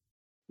बोल।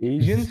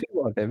 एशियंस ही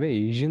बहुत है बे,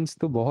 एशियंस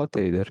तो बहुत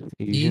है इधर,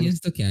 एशियंस।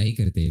 एशियंस तो क्या ही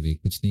करते हैं वे,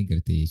 कुछ नहीं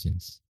करते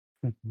एशियंस।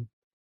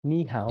 नी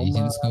हाउ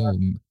मा। एशियंस को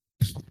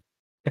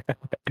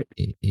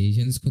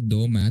एशियंस को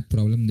दो मैथ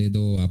प्रॉब्लम दे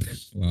दो, आप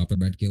वहां पर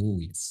बैठ के वो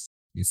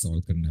ये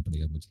सॉल्व करना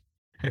पड़ेगा मुझे।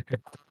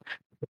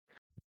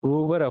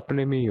 ओवर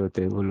अपने में ही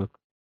होते हैं वो लोग।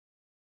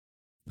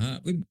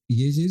 हाँ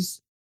ये चीज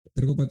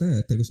तेरे को पता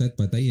है, तेरे को शायद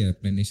पता ही है,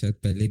 अपने ने शायद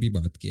पहले भी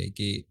बात किया है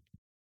कि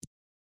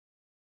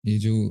ये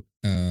जो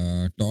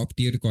टॉप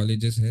टियर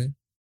कॉलेजेस है,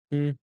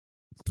 हुँ,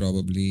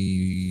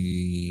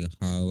 प्रोबेबली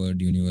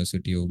हार्वर्ड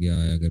यूनिवर्सिटी हो गया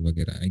अगर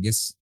वगैरह, आई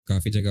गेस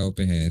काफी जगहों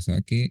पे है ऐसा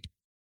कि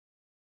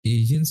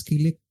एशियंस के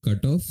लिए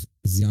कट ऑफ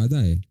ज्यादा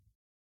है।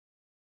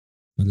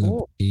 मतलब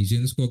ओह!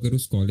 एशियंस को अगर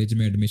उस कॉलेज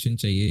में एडमिशन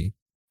चाहिए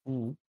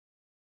हुँ,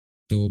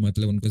 तो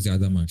मतलब उनको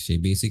ज्यादा मार्क्स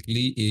चाहिए।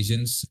 Basically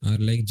Asians are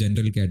like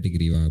general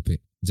category वहाँ पे,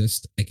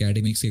 जस्ट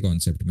एकेडमिक्स के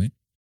कॉन्सेप्ट में,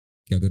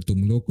 कि अगर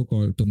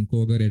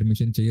तुमको अगर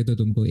एडमिशन चाहिए तो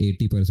तुमको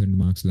 80%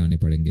 मार्क्स लाने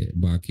पड़ेंगे।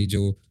 बाकी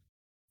जो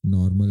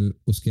नॉर्मल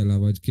उसके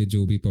अलावा के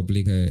जो भी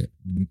पब्लिक है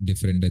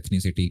डिफरेंट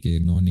एथनिसिटी के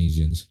नॉन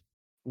एशियंस,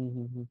 हुँ,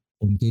 हुँ, हुँ।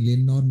 उनके लिए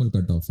नॉर्मल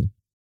कट ऑफ है।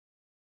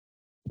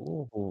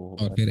 ओहो!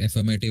 और फिर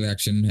एफर्मेटिव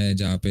एक्शन है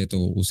जहाँ पे तो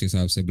उस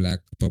हिसाब से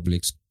ब्लैक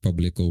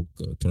पब्लिक को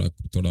थोड़ा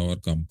थोड़ा और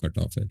कम कट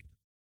ऑफ है।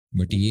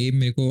 बट हुँ, ये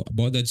मेरे को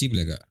बहुत अजीब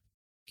लगा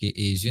कि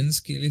एशियंस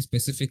के लिए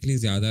स्पेसिफिकली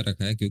ज्यादा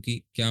रखा है,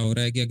 क्योंकि क्या हो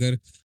रहा है कि अगर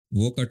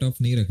वो कट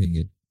ऑफ नहीं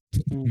रखेंगे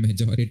तो हुँ,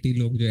 मेजोरिटी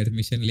लोग जो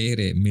एडमिशन ले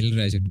रहे मिल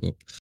रहा है जिनको,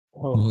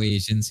 ओह! वो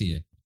एशियंस ही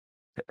है।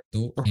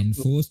 तो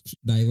एनफोर्स्ड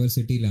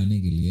डाइवर्सिटी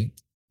लाने के लिए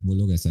वो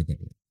लोग ऐसा कर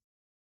रहे हैं।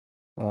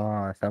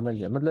 हाँ, समझ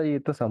गया। मतलब ये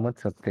तो समझ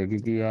सकते हैं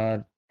क्योंकि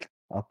यार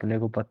अपने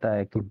को पता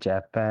है कि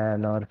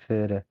जापान और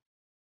फिर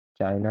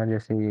चाइना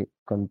जैसी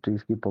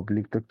कंट्रीज़ की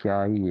पब्लिक तो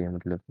क्या ही है,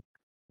 मतलब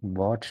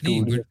बहुत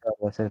नहीं बट स्टूडियस और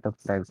वैसे सब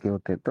टाइप के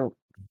होते हैं, तो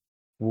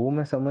वो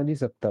मैं समझ ही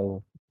सकता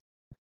हूँ।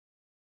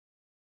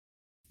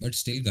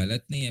 स्टिल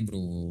गलत नहीं है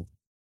ब्रो।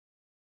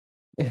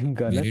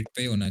 गलत।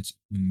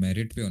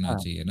 मेरिट पे होना हाँ।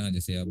 चाहिए ना।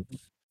 जैसे अब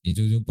ये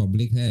जो जो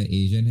पब्लिक है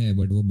एशियन है,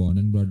 बट वो बॉर्न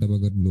एंड ब्रॉट अप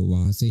अगर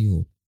वहां से ही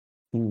हो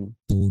हुँ,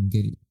 तो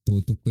उनके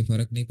तो कोई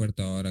फर्क नहीं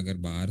पड़ता, और अगर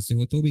बाहर से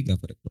हो तो भी क्या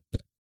फर्क पड़ता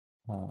है।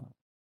 हाँ।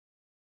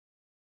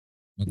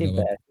 नहीं, मतलब अब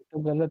वैसे तो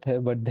गलत है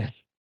बट देन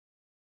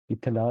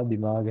इतना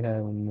दिमाग है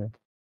उनमें,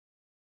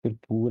 फिर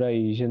पूरा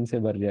एशियन से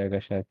भर जाएगा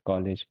शायद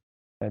कॉलेज,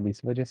 शायद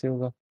इस वजह से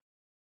होगा।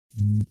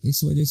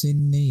 इस वजह से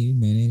नहीं,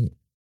 मैंने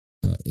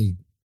एक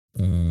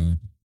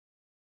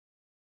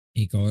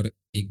एक और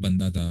एक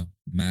बंदा था,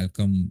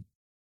 मैल्कम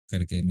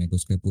करके, मेरे को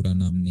उसका पूरा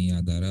नाम नहीं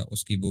याद आ रहा,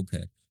 उसकी बुक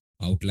है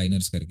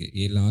आउटलाइनर्स करके।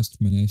 ये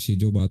लास्ट मैंने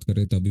शिजो बात कर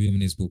रहे तभी भी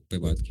हमने इस बुक पे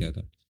बात किया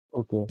था।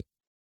 ओके।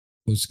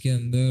 उसके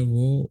अंदर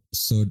वो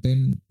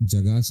सर्टेन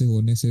जगह से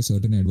होने से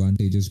सर्टेन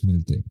एडवांटेजेस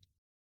मिलते हैं।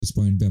 इस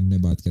पॉइंट पे हमने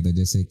बात किया था,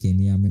 जैसे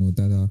केनिया में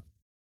होता था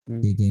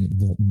हुँ, कि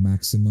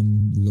मैक्सिमम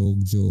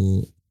लोग जो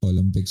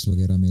ओलंपिक्स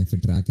वगैरह में या फिर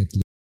ट्रैक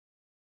एथलीट,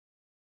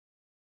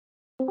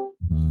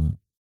 हाँ,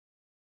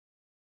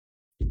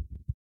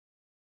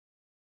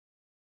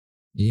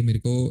 ये मेरे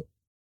को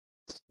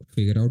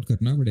फिगर आउट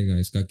करना पड़ेगा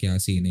इसका क्या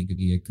सीन है,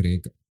 क्योंकि ये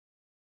क्रेक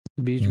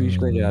बीच-बीच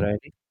में जा रहा है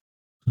नहीं?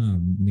 हाँ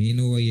मेन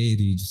हुआ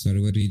ये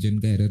सर्वर रीजन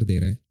का एरर दे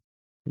रहा है।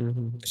 हुँ,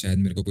 हुँ, तो शायद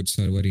मेरे को कुछ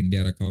सर्वर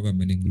इंडिया रखा होगा,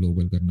 मैंने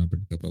ग्लोबल करना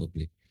पड़ेगा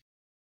प्रोबेबली।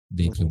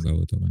 हुँ, देख हुँ। लूंगा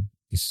वो तो मैं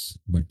इस,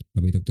 बट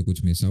अभी तक तो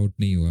कुछ मिस आउट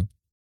नहीं हुआ।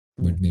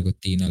 हुँ, बट मेरे हुँ। को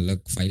 3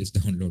 अलग फाइल्स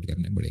डाउनलोड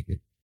करने पड़ेंगे।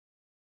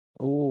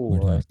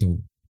 बट ओह! हाँ तो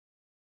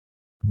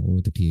वो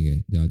तो ठीक है,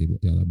 ज़्यादा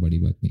ज़्यादा बड़ी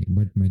बात नहीं।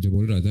 बट मैं जो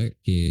बोल रहा था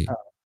कि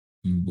हाँ।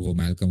 वो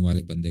मैल्कम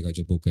वाले बंदे का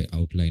जो बुक है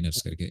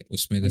आउटलाइनर्स करके,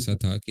 उसमें हुँ, जैसा हुँ,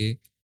 था कि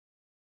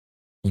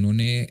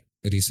उन्होंने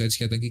रिसर्च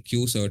किया था कि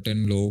क्यों सर्टन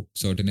लोग,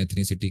 सर्टन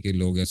एथनिसिटी के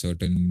लोग या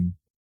सर्टन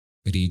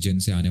रीजन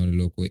से आने वाले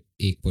लोग को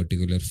एक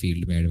पर्टिकुलर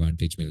फील्ड में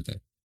एडवांटेज मिलता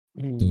है।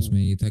 तो हुँ,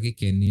 उसमें ये था कि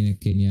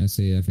केनिया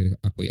से या फिर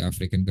कोई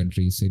अफ्रीकन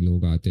कंट्री से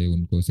लोग आते हैं,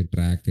 उनको से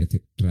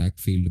ट्रैक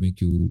फील्ड में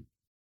क्यों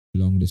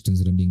लॉन्ग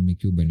डिस्टेंस रनिंग में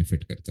क्यों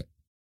बेनिफिट करता है।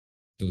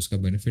 तो उसका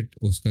बेनिफिट,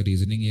 उसका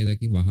रीजनिंग ये था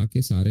कि वहाँ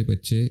के सारे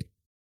बच्चे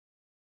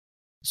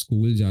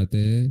स्कूल जाते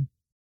हैं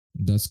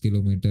 10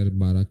 किलोमीटर,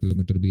 12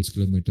 किलोमीटर, 20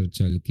 किलोमीटर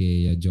चल के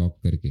या जॉब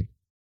करके।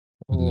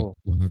 मतलब ओह!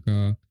 वहाँ का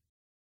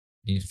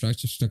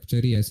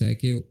इंफ्रास्ट्रक्चर ही ऐसा है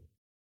कि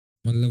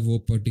मतलब वो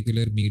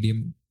पर्टिकुलर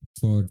मीडियम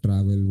फॉर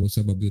ट्रैवल वो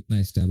सब अभी उतना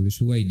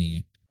एस्टेब्लिश हुआ ही नहीं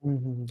है। हुँ,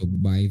 हुँ, हुँ। तो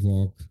बाई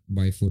वॉक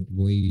बाई फुट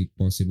वही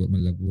पॉसिबल,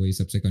 मतलब वही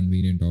सबसे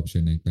कन्वीनियंट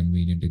ऑप्शन है,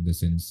 convenient in the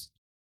sense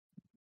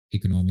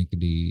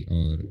economically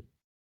और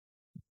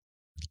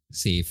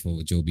सेफ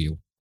हो जो भी हो।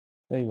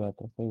 सही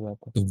बात है, सही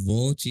बात है। तो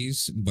वो चीज़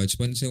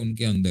बचपन से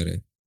उनके अंदर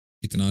है,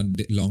 इतना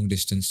लॉन्ग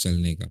डिस्टेंस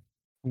चलने का।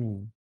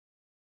 हुँ।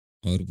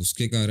 और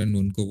उसके कारण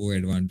उनको वो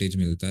एडवांटेज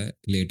मिलता है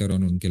लेटर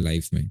ऑन उनके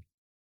लाइफ में।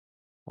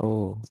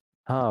 ओह!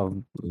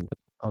 हाँ, तो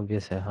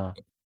ऑब्वियस है, हाँ।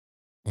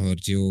 और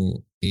जो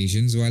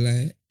एशियंस वाला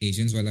है,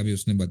 एशियंस वाला भी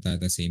उसने बताया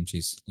था सेम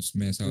चीज।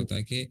 उसमें ऐसा हुँ, होता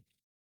है कि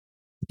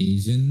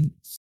एशियन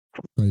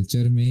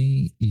कल्चर में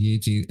ये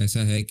चीज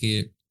ऐसा है कि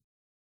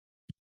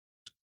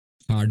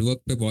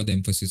हार्डवर्क पे बहुत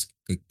एम्फोसिस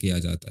किया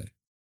जाता है।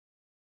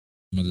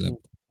 मतलब हुँ,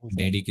 एग्ज़ैक्टली।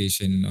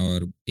 डेडिकेशन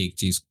और एक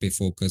चीज पे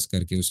फोकस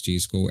करके उस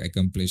चीज को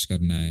एकम्प्लिश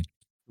करना है।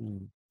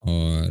 हुँ,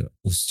 और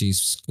उस चीज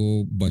को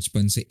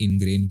बचपन से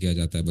इनग्रेन किया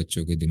जाता है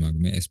बच्चों के दिमाग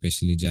में,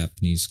 स्पेशली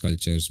जापानीज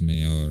कल्चर्स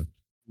में और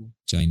हुँ,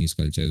 चाइनीज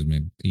कल्चर्स में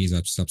ये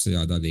सब सबसे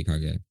ज्यादा देखा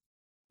गया है।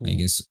 आई हुँ।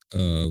 गेस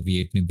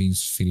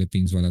वियतनामीज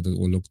फिलीपींस वाला तो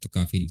वो लोग तो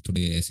काफी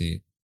थोड़े ऐसे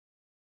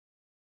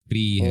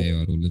फ्री है ओह!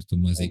 और वो लोग तो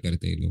मजे ओह!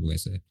 करते हैं लोग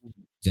वैसे। हुँ,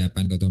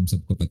 जापान का तो हम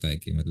सबको पता है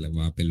कि मतलब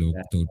वहाँ पे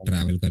लोग तो जापान।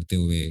 ट्रैवल करते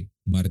हुए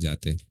मर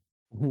जाते।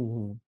 हुँ,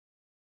 हुँ।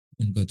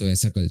 उनका तो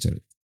ऐसा कल्चर,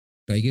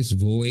 तो आई गेस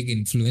वो एक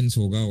इन्फ्लुएंस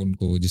होगा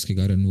उनको जिसके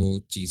कारण वो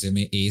चीजें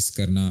में एस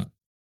करना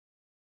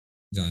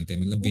जानते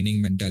हैं, मतलब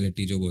विनिंग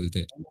मेंटालिटी जो बोलते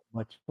हैं।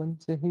 बचपन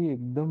से ही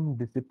एकदम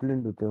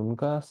डिसिप्लिन्ड होते हैं।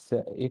 उनका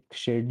एक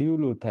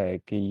शेड्यूल होता है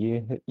कि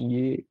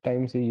ये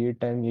टाइम से ये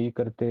टाइम यही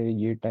करते हैं,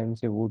 ये टाइम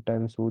से वो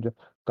टाइम सो जा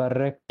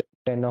करेक्ट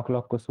 10 ओ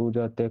क्लॉक को सो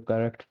जाते हैं,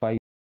 करेक्ट 5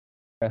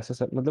 ऐसा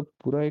सब मतलब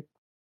पूरा एक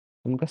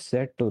उनका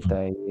सेट हाँ, होता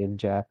है ये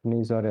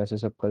जापानीज़ और ऐसे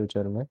सब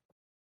कल्चर में।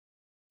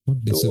 बहुत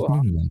तो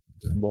हाँ, डिसिप्लिन लाइफ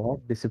होता है।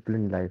 बहुत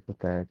डिसिप्लिन्ड लाइफ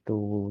होता है। तो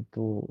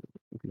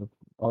मतलब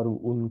और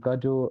उनका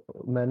जो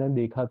मैंने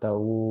देखा था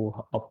वो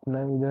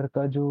अपना इधर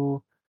का जो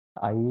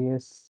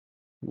आईएएस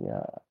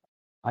या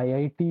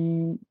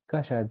आईआईटी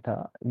का शायद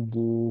था,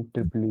 जो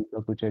ट्रिपल ई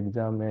का कुछ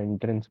एग्ज़ाम है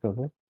एंट्रेंस का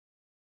कुछ,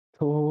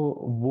 तो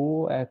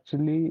वो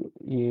एक्चुअली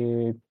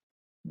ये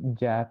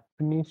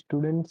जापानीज़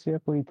स्टूडेंट्स या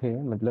कोई थे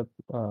मतलब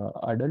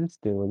एडल्ट्स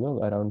थे वो लोग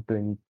अराउंड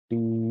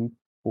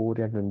 24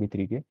 या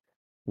 23 के।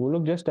 वो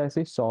लोग जस्ट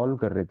ऐसे ही सॉल्व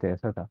कर रहे थे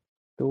ऐसा था।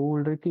 तो वो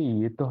बोल रहे कि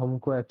ये तो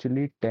हमको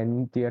एक्चुअली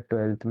 10th या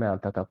 12th में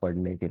आता था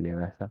पढ़ने के लिए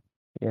वैसा,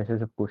 ऐसे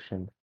सब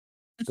क्वेश्चन।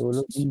 तो वो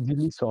लोग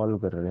ईज़िली सॉल्व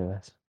कर रहे हैं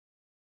वैसा।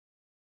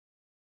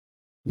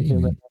 सही ये में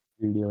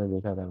मैंने वीडियो में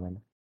देखा था मैंने।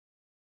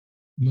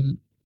 मतलब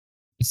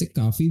ऐसे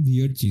काफी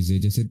वियर्ड चीजें,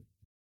 जैसे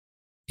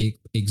एक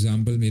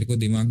एग्जांपल मेरे को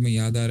दिमाग में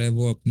याद आ रहा है,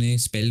 वो अपने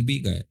स्पेल बी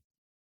का है।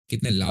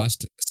 कितने हाँ,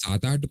 लास्ट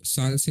 7-8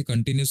 साल से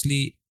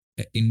कंटिन्यूसली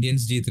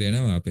इंडियंस जीत रहे हैं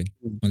ना वहाँ पे।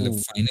 हुँ, मतलब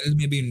हुँ, फाइनल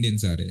में भी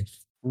इंडियंस आ रहे हैं।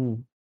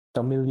 हुँ।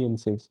 तमिलियन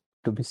से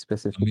to be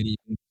specific. Tamil,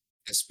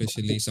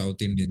 specially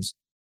south Indians.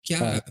 क्या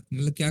हाँ,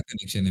 मतलब क्या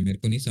कनेक्शन है मेरे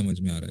को नहीं समझ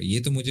में आ रहा, ये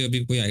तो मुझे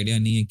अभी कोई आइडिया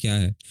नहीं है क्या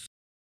है।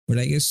 बट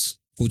आई गेस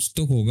कुछ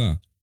तो होगा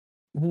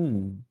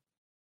हुँ,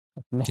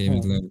 अपने कि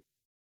मतलब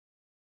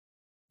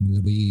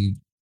भाई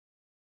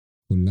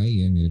खुला ही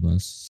है मेरे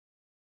पास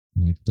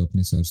नेट, तो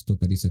अपने सर्च तो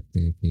कर ही सकते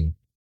हैं कि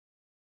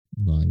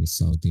Y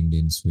south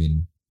Indians win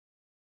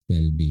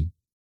spell B.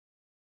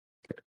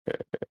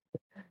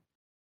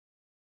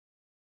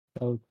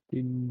 South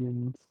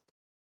Indians.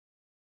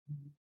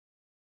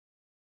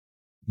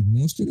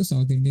 Mostly तो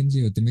साउथ इंडियंस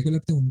ही होते हैं, मेरे को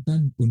लगता है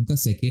उनका उनका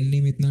सेकेंड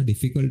नेम इतना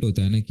डिफिकल्ट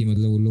होता है ना कि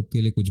मतलब वो लोग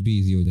के लिए कुछ भी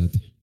इजी हो जाता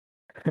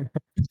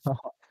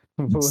हाँ,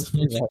 है। वो So,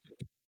 सही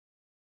बात।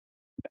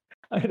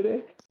 अरे!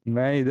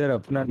 मैं इधर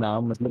अपना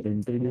नाम मतलब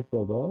इंट्रोड्यूस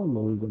कर रहा हूँ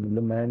लोगों को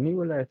मतलब मैं नहीं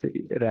बोला ऐसे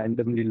ही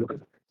रैंडमली लोग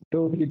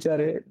तो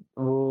बेचारे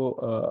वो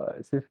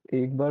सिर्फ़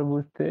एक बार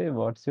पूछते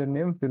व्हाट्स योर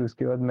नेम फिर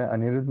उसके बाद मैं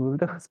अनिरुद्ध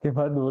बोलता उसके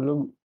बाद वो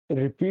लोग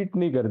रिपीट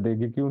नहीं करते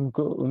क्योंकि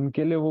उनको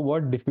उनके लिए वो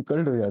बहुत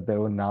डिफ़िकल्ट हो जाता है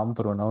वो नाम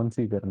प्रोनाउंस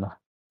ही करना।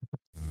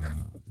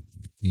 हाँ,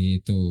 ये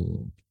तो,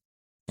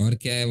 और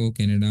क्या है, वो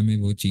कनाडा में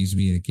वो चीज़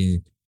भी है कि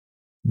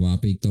वहाँ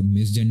पे एक तो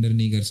मिसजेंडर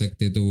नहीं कर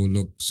सकते, तो वो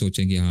लोग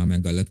सोचेंगे हाँ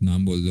मैं गलत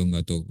नाम बोल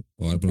दूंगा तो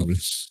और प्रॉब्लम।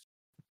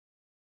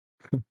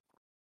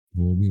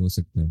 वो भी हो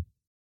सकता है।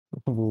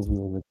 वो भी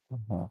हो सकता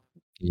है, हाँ।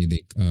 ये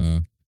देख,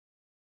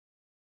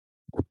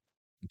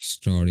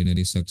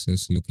 extraordinary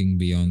success looking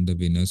beyond the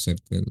winner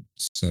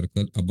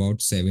circle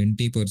about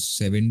 70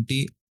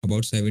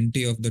 about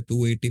 70 of the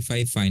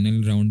 285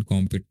 final round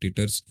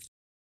competitors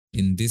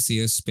in this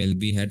year's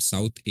Spelby had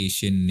South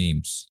Asian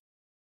names.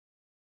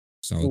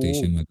 South oh!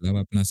 Asian मतलब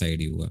अपना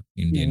साइड ही हुआ,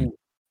 हुँ, इंडियन। हुँ।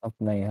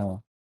 अपना ही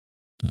हाँ।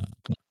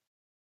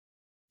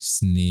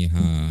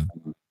 Sneha,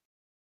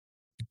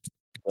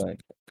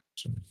 right.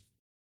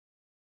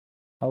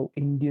 How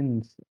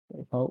Indians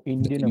how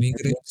the Indian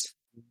immigrants.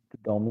 to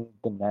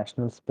dominate the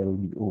national spell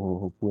bee. ओह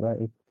हो! पूरा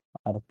एक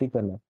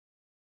article है।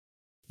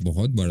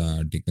 बहुत बड़ा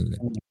आर्टिकल है।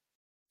 हुँ,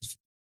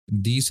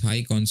 These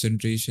high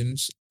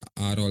concentrations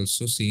are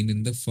also seen in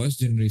the first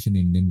generation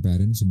Indian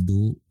parents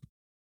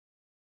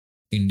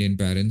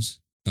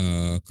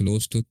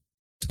close to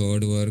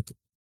third work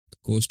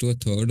close to a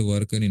third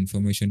work in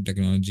information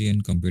technology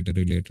and computer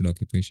related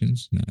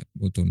occupations. ना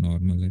वो तो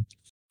normal है, हुँ,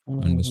 हुँ,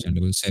 हुँ।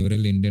 understandable.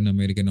 Several Indian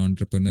American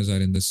entrepreneurs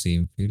are in the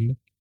same field.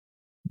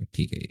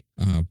 ठीक है,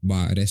 हाँ,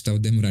 rest of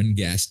them run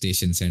gas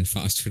stations and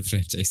fast food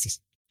franchises.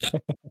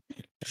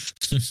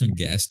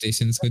 Gas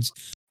stations कुछ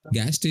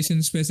gas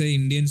stations पे से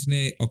इंडियंस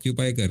ने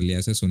ऑक्यूपाई कर लिया,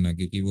 ऐसा सुना,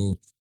 क्योंकि वो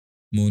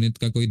मोनित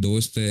का कोई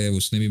दोस्त है,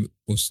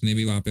 उसने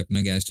भी वहां पे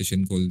अपना गैस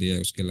स्टेशन खोल दिया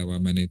है। उसके अलावा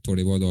मैंने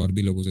थोड़े बहुत और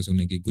भी लोगों से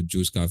सुने कि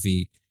गुज्जूस काफी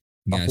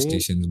गैस अबे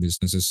स्टेशन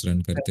बिजनेसेस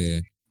रन करते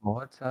हैं।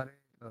 बहुत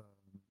सारे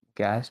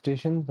गैस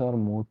स्टेशंस और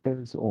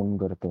मोटेल्स ओन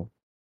करते हैं।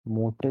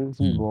 मोटेल्स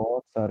भी हम्म।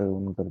 बहुत सारे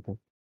ओन करते हैं,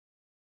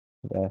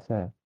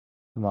 ऐसा है।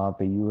 वहाँ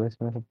पे यूएस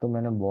में सब तो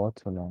मैंने बहुत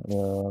सुना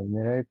है।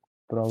 मेरा एक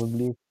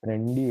प्रोबेबली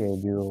फ्रेंड ही है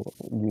जो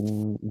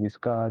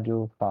जिसका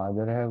जो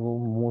फादर है वो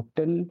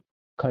मोटेल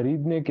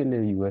खरीदने के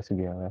लिए यूएस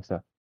गया वैसा।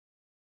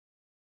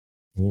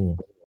 ओ,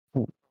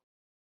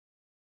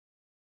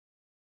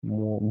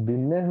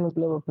 बिजनेस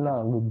मतलब अपना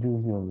गुज्जू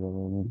ही होंगे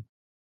वो भी।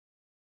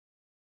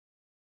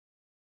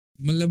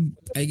 मतलब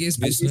आई गेस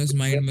भाई ये बिजनेस तो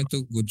माइंड में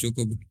तो गुज्जू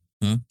को।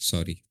 हाँ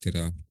सॉरी,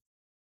 तेरा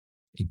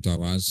एक तो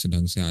आवाज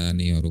ढंग से आया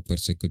नहीं, और ऊपर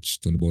से कुछ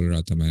तू बोल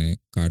रहा था, मैंने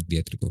काट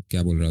दिया तेरे को,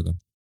 क्या बोल रहा था?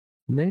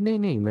 नहीं नहीं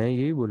नहीं, मैं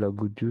यही बोला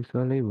गुज्जूस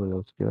वाला ही बोला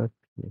उसके बाद।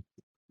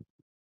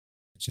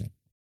 अच्छा।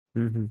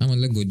 हम्म। हाँ,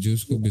 मतलब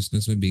गुज्जूस को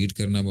बिजनेस में बीट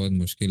करना बहुत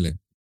मुश्किल है।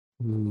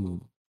 हम्म,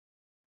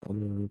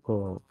 उनको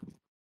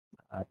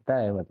आता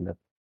है मतलब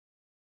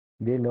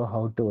they know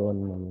how to earn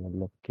money,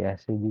 मतलब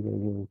कैसे भी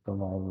करके वो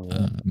कमाएंगे।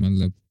 हाँ,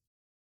 मतलब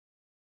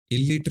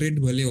इलिटरेट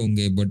भले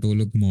होंगे, बट वो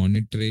लोग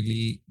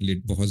मॉनेटरीली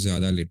बहुत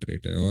ज्यादा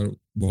लिटरेट है, और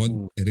बहुत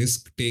हम्म।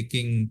 रिस्क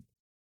टेकिंग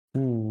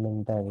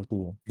मेंटालिटी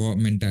है। बहुत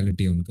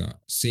मेंटालिटी है उनका।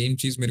 सेम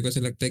चीज मेरे को ऐसा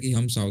लगता है कि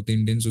हम साउथ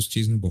इंडियंस उस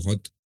चीज में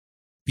बहुत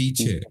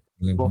पीछे है। पीछे,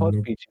 मतलब हम बहुत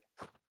लोग पीछे।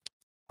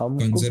 हमको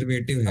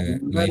कंजर्वेटिव है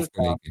नॉर्मल लाइफ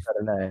को काम लेके।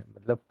 करना है,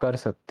 मतलब कर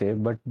सकते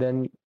हैं but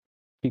then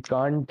we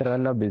can't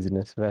run a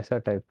business वैसा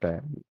टाइप का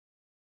है।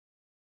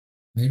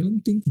 आई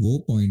डोंट थिंक वो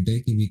पॉइंट है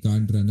कि we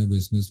can't run a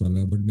business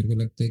वाला, बट मेरे को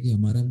लगता है कि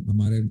हमारा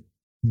हमारे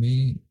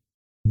में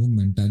वो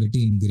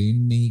मेंटालिटी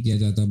इनग्रेन नहीं किया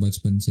जाता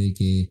बचपन से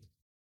कि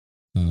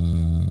आ,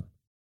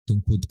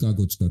 तुम खुद का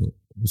कुछ करो।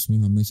 उसमें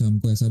हमेशा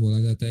हमको ऐसा बोला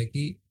जाता है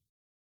कि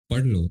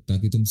पढ़ लो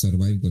ताकि तुम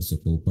सरवाइव कर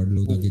सको, पढ़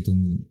लो ताकि हम्म,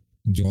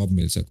 तुम जॉब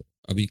मिल सको।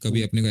 अभी कभी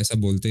हम्म, अपने को ऐसा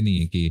बोलते नहीं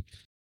है कि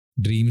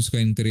ड्रीम्स को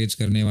एनकरेज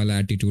करने वाला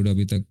एटीट्यूड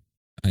अभी तक,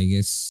 आई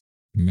गेस,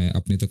 मैं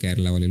अपने तो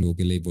केरला वाले लोगों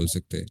के लिए ही बोल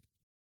सकते हैं।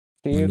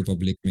 मल्लू सेफ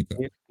पब्लिक में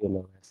सेफ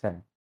खेलो वैसा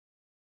है।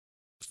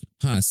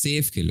 हाँ,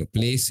 सेफ खेलो,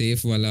 प्ले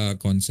सेफ वाला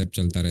कॉन्सेप्ट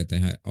चलता रहता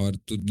है। और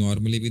तू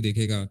नॉर्मली भी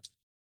देखेगा,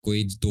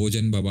 कोई दो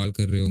जन बवाल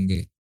कर रहे होंगे,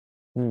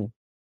 हम्म।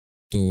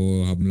 तो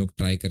हम लोग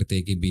ट्राई करते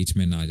हैं कि बीच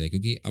में ना आ जाए,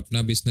 क्योंकि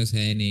अपना बिजनेस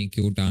है नहीं,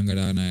 क्यों टांग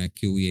अड़ाना है,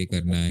 क्यों ये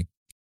करना है।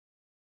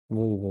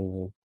 वही वही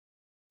वही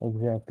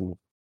एग्जैक्टली।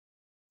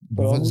 बहुत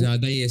प्रॉब्लम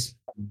ज्यादा ही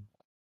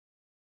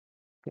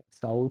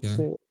साउथ क्या?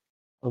 से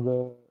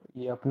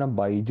अगर ये अपना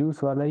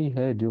बाईजूस वाला ही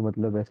है जो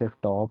मतलब ऐसे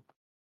टॉप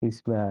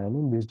इसमें आया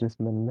ना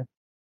बिजनेसमैन में।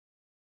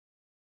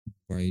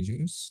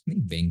 बाईजूस नहीं,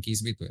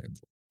 बैंकीज भी तो है।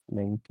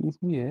 मेंकीस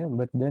भी है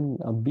बट देन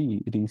अभी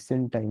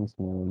रिसेंट टाइम्स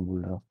में मैं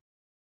बोल रहा हूँ।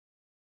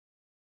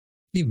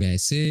 नहीं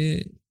वैसे,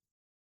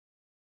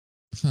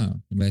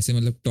 हाँ वैसे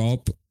मतलब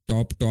top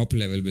top top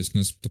level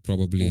business तो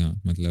प्रोबेबली,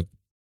 हाँ मतलब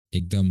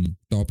एकदम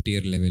टॉप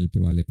टियर लेवल पे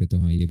वाले पे तो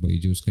हाँ, ये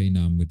बाईजूस का ही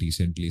नाम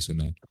रिसेंटली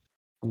सुना है।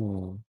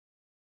 हम्म,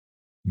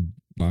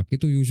 बाकी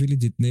तो यूजुअली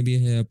जितने भी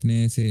है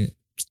अपने ऐसे,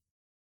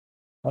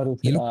 और ये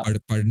उसे लोग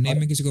पढ़ने और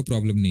में किसी को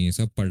प्रॉब्लम नहीं है,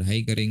 सब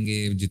पढ़ाई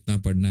करेंगे, जितना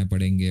पढ़ना है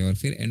पढ़ेंगे, और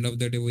फिर एंड ऑफ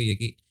द डे वही है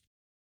कि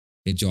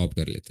ये जॉब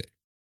कर लेते हैं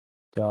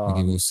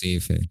क्योंकि जॉब वो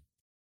सेफ है।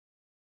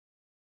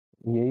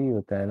 यही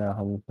होता है ना,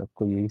 हम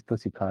सबको यही तो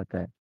सिखाता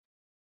है।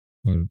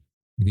 और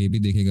ये भी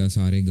देखेगा,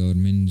 सारे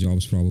गवर्नमेंट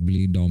जॉब्स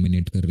प्रोबेबली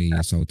डोमिनेट कर रही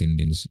है साउथ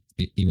इंडियंस।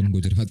 इवन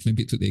गुजरात में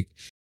भी तो देख,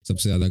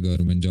 सबसे ज्यादा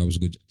government jobs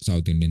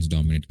South Indians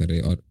dominate कर रहे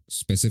हैं, और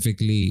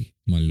स्पेसिफिकली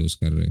मल्लूस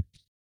कर रहे हैं।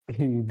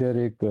 इधर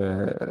एक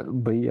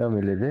भैया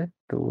मिले थे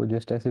तो वो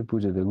जस्ट ऐसे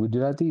पूछे थे,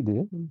 गुजराती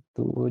थे।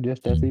 तो वो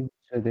जस्ट ऐसे हम्म। ही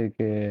पूछ रहे थे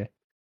कि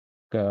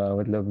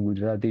मतलब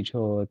गुजराती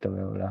छो, तो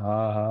मैं बोला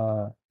हाँ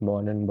हाँ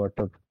बॉर्न एंड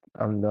बॉटअप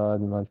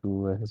अहमदाबाद में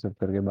छू, ऐसे सब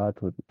करके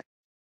बात होती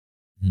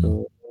थी। तो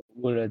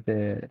हम्म। बोल रहे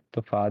थे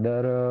तो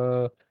फादर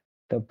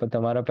तब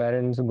तुम्हारा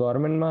पेरेंट्स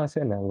गवर्नमेंट में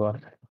हंसे ना,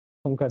 गवर्नमेंट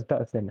हम करता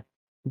हंसे ना,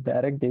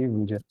 डायरेक्ट यही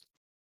पूछा।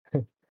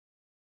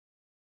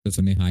 तो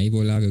तूने हाँ ही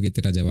बोला, क्योंकि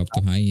तेरा जवाब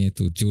तो हाँ ही है,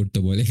 तू झूठ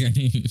तो बोलेगा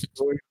नहीं।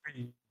 कोई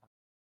भी।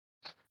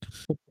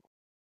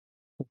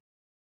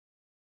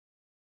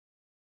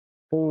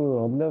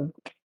 तो मतलब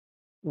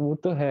वो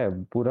तो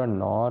है पूरा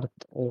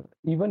नॉर्थ,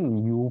 इवन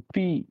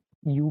यूपी,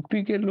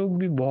 यूपी के लोग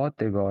भी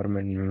बहुत है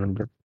गवर्नमेंट में,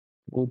 मतलब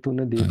वो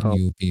तूने हाँ, देखा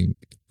होगा। यूपी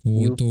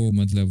वो तो यूपी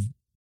मतलब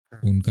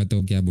उनका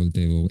तो क्या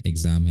बोलते हैं, वो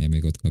एग्जाम है,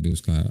 मेरे को तो कभी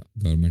उसका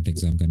गवर्नमेंट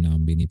एग्जाम का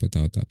नाम भी नहीं पता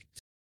होता।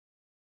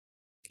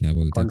 क्या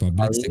बोलते हैं, कौन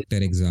पब्लिक आई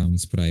sector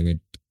exams,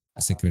 private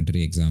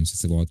secretary exams,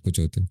 ऐसे बहुत कुछ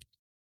होते हैं।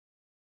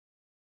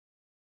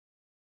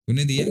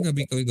 तूने दिया है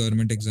कभी कोई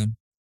गवर्नमेंट एग्जाम?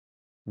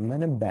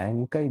 मैंने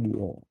बैंक का ही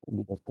दिया है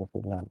अभी तक तो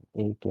फिलहाल,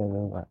 1 या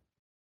 2 बार,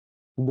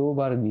 2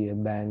 बार दिए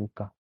बैंक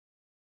का,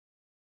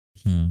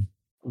 हाँ।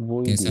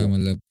 वो ही कैसा दिया।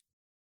 मतलब,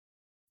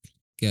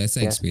 कैसा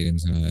कैसे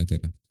एक्सपीरियंस रहा है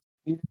तेरा?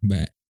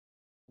 बै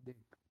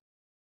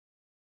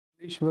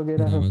इंग्लिश वगैरह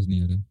तेरा सब। आवाज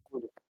नहीं आ रहा।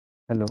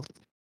 हेलो।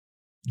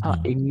 हाँ,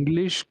 हाँ।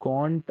 इंग्लिश,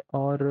 क्वांट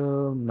और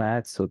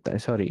मैथ्स होता है,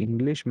 सॉरी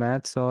इंग्लिश,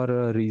 मैथ्स और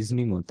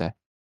रीजनिंग होता है,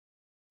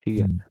 ठीक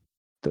है। हम्म।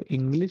 तो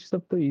इंग्लिश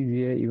सब तो इजी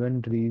है,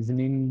 इवन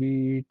रीजनिंग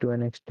भी टू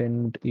एन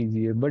एक्सटेंट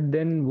इजी है, बट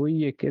देन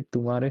वही है कि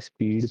तुम्हारे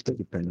स्पीड पे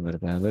डिपेंड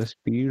करता है। अगर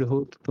स्पीड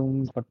हो तो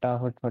तुम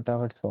फटाफट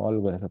फटाफट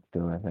सॉल्व कर सकते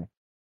हो ऐसे,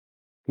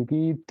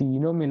 क्योंकि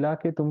तीनों मिला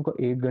के तुमको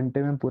 1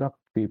 घंटे में पूरा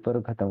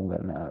पेपर खत्म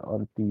करना है,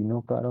 और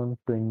तीनों का अराउंड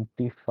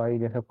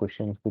 25 ऐसा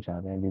क्वेश्चन कुछ आ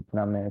गए,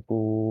 जितना मेरे को,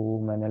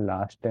 मैंने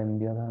लास्ट टाइम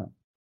दिया था ना,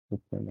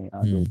 उतने में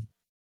याद हो। हम्म।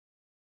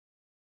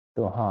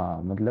 तो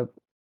हाँ मतलब,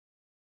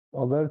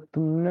 अगर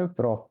तुमने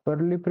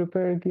प्रॉपरली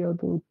प्रिपेयर किया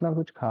तो उतना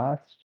कुछ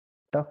खास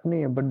टफ नहीं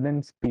है, बट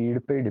देन स्पीड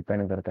पे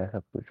डिपेंड करता है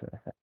सब कुछ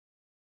वैसा।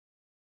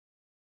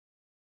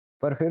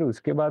 पर फिर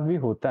उसके बाद भी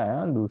होता है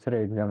हाँ, दूसरे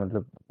एग्जाम,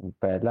 मतलब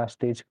पहला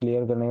स्टेज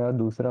क्लियर करने के बाद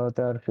दूसरा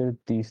होता है, और फिर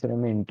तीसरे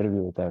में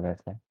इंटरव्यू होता है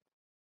वैसे।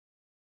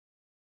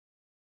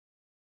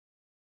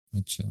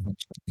 अच्छा।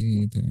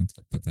 ये तो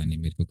मतलब पता नहीं,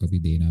 मेरे को कभी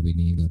देना भी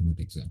नहीं है गवर्नमेंट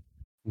एग्जाम।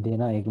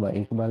 देना एक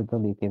बार तो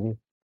देके भी।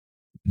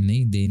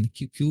 नहीं देना,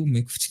 क्यों क्यों,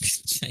 मेरे को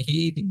कुछ चाहिए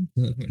ही नहीं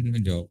गवर्नमेंट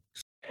में जॉब।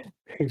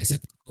 ऐसा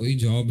कोई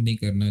जॉब नहीं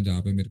करना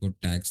जहाँ पे मेरे को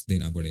टैक्स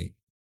देना पड़े।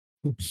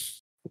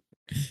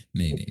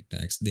 नहीं नहीं,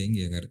 टैक्स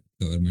देंगे अगर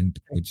गवर्नमेंट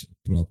कुछ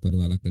प्रॉपर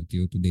वाला करती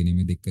हो तो देने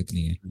में दिक्कत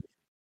नहीं है,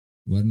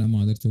 वरना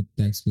मादर तो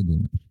टैक्स क्यों दूं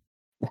मैं।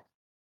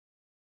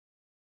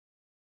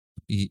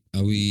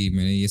 अभी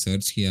मैंने ये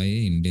सर्च किया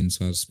है इंडियन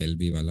फॉर स्पेल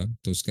बी वाला,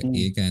 तो उसका हम्म,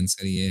 एक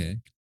आंसर ये है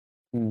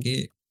हम्म,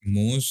 कि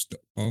मोस्ट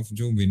ऑफ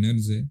जो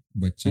विनर्स है,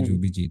 बच्चे जो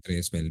हम्म, भी जीत रहे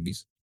हैं spell bee,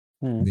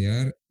 hmm, they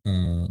are,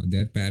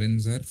 their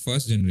parents are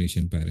first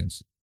generation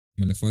parents,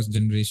 मतलब first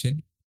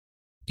generation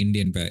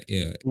Indian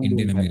Indian Indian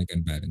parent.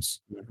 American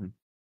parents.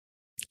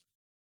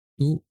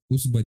 तो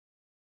उस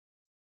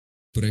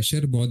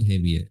प्रेशर बहुत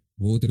हैवी है,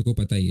 वो तेरे को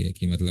पता ही है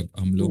कि मतलब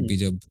हम लोग भी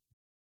जब,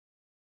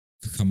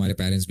 हमारे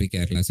पेरेंट्स भी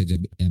केरला से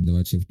जब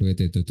अहमदाबाद शिफ्ट हुए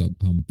थे तो तब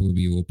हमको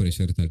भी वो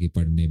प्रेशर था कि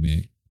पढ़ने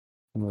में,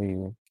 वही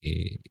वही।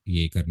 कि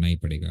ये करना ही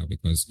पड़ेगा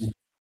बिकॉज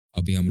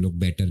अभी हम लोग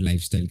बेटर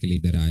लाइफस्टाइल के लिए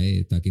इधर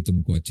आए ताकि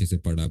तुमको अच्छे से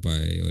पढ़ा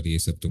पाए और ये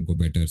सब तुमको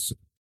बेटर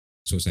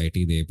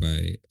सोसाइटी दे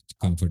पाए,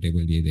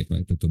 कंफर्टेबल ये दे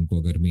पाए, तो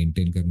तुमको अगर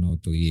मेंटेन करना हो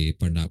तो ये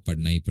पढ़ना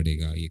पढ़ना ही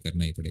पड़ेगा, ये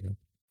करना ही पड़ेगा।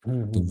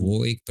 हम्म, तो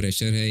वो एक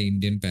प्रेशर है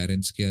इंडियन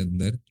पेरेंट्स के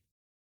अंदर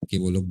कि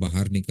वो लोग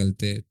बाहर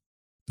निकलते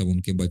तब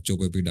उनके बच्चों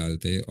को भी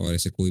डालते, और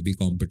ऐसे कोई भी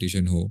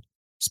कंपटीशन हो,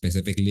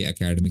 स्पेसिफिकली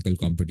एकेडमिकल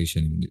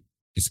कंपटीशन,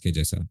 इसके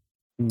जैसा,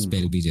 हम्म,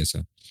 स्पेल बी जैसा,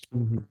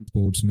 हम्म,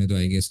 स्पोर्ट्स में तो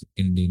आई गेस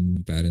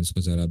इंडियन पेरेंट्स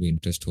को ज़रा भी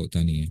इंटरेस्ट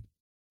होता नहीं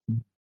है।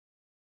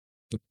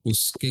 तो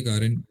उसके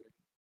कारण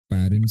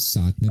पेरेंट्स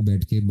साथ में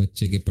बैठ के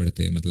बच्चे के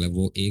पढ़ते हैं, मतलब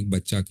वो एक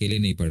बच्चा अकेले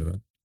नहीं पढ़ रहा,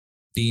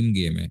 टीम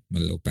गेम है,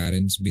 मतलब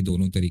पेरेंट्स भी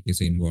दोनों तरीके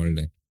से इन्वॉल्व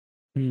है।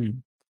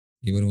 हम्म,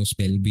 इवन वो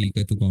स्पेल बी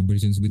का तो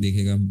कॉम्पिटिशन्स भी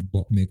देखेगा,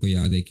 मेरे को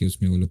याद है कि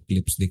उसमें वो लोग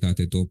क्लिप्स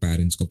दिखाते तो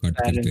पेरेंट्स को कट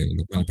करते हैं, वो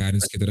लोग पेरेंट्स।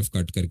 पेरेंट्स की तरफ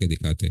कट करके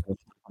दिखाते,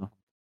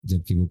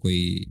 जबकि वो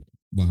कोई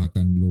वहाँ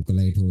का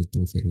लोकलाइट हो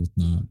तो फिर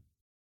उतना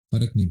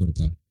फर्क नहीं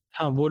पड़ता।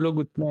 हाँ, वो लोग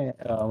उतने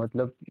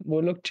मतलब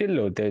वो लोग चिल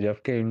होते हैं,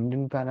 जबकि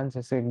इंडियन पेरेंट्स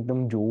ऐसे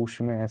एकदम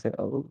जोश में ऐसे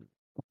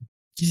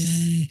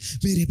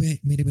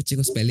मेरे बच्चे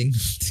को स्पेलिंग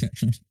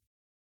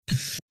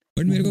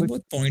बट मेरे को बट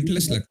बहुत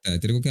पॉइंटलेस लगता है,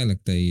 तेरे को क्या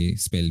लगता है ये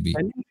स्पेल बी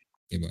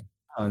के बाद?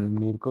 हाँ,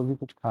 मेरे को भी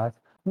कुछ खास,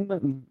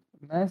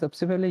 मैं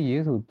सबसे पहले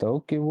ये सोचता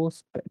हूँ कि वो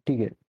ठीक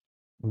है,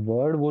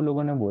 वर्ड वो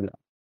लोगों ने बोला,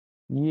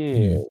 ये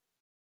हम्म।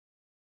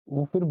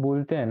 वो फिर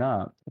बोलते हैं ना,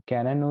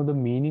 can I know the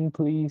meaning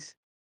please,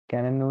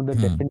 can I know the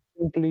हाँ।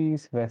 डेफिनेशन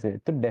प्लीज, वैसे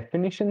तो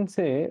डेफिनेशन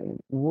से,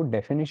 वो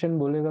डेफिनेशन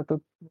बोलेगा तो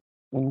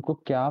उनको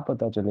क्या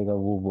पता चलेगा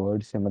वो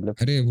वर्ड से, मतलब।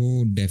 अरे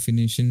वो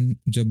डेफिनेशन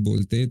जब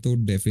बोलते हैं तो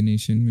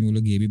डेफिनेशन में वो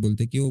लोग ये भी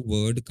बोलते हैं कि वो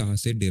वर्ड कहाँ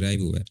से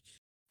डिराइव हुआ है।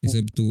 ये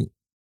सब तो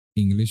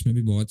इंग्लिश में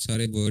भी बहुत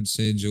सारे वर्ड्स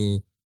है जो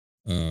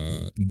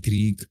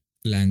ग्रीक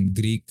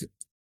ग्रीक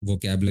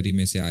वोकेबलरी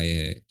में से आए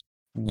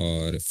हैं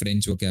और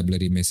फ्रेंच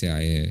वोकेबलरी में से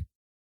आए हैं।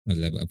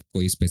 मतलब अब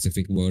कोई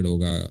स्पेसिफिक वर्ड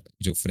होगा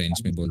जो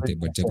फ्रेंच में बोलते हैं,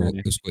 बट जब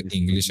वो उसको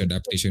इंग्लिश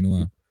अडेप्टेशन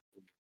हुआ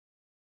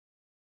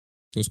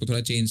तो उसको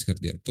थोड़ा चेंज कर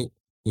दिया, तो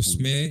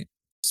उसमें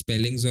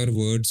स्पेलिंग्स और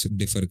वर्ड्स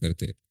डिफर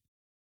करते हैं।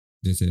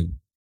 जैसे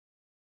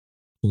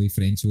कोई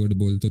फ्रेंच वर्ड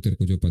बोल तो तेरे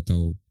को जो पता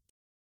हो।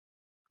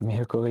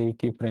 मेरे को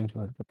एक ही फ्रेंच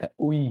वर्ड पता है,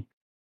 उई।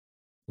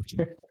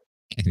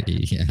 अरे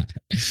यार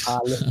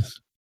आले।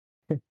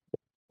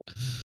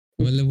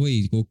 मतलब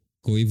वही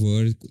कोई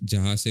वर्ड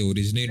जहाँ से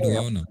ओरिजिनेट हुआ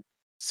हो ना, उस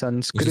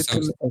संस्कृत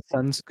हिसाब से।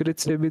 संस्कृत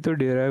से भी तो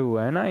डिराइव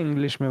हुआ है ना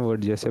इंग्लिश में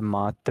वर्ड, जैसे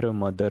मात्र,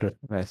 मदर,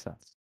 वैसा।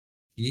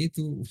 ये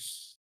तो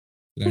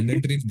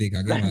लंदन ट्रिप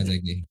देखा क्या वहां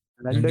जाके?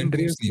 लंदन लंदन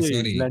ट्रिप्स ड्रीम्स नहीं, की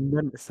सॉरी।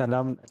 लंदन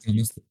सलाम,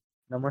 नमस्ते।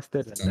 नमस्ते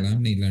लंदन।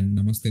 सलाम नहीं,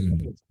 नमस्ते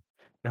लंदन।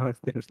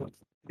 नमस्ते,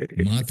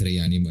 नमस्ते। मात्र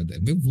यानी मदर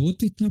मैं वो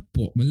तो इतना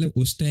मतलब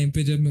उस टाइम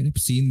पे जब मैंने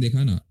सीन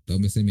देखा ना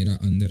तब ऐसे मेरा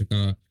अंदर का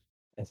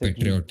ऐसे कि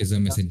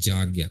पेट्रियोटिज्म ऐसे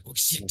जाग गया oh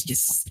shit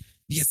yes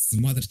yes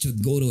mother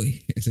चोद गो रोए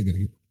ऐसे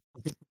करके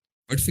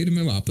बट फिर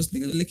मैं वापस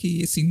निकला कि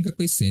ये सीन का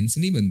कोई सेंस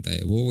नहीं बनता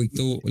है वो एक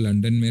तो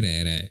लंदन में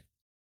रह रहा है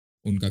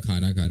उनका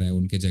खाना खा रहा है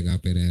उनके जगह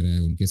पे रह रहा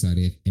है उनके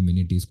सारे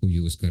एम्यूनिटीज को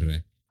यूज कर रहा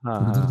है हाँ,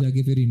 फिर उधर हाँ।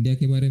 जाके फिर इंडिया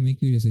के बारे में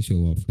क्यों जैसे शो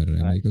ऑफ कर रहा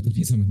है हाँ, मेरे को तो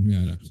नहीं समझ में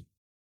आ रहा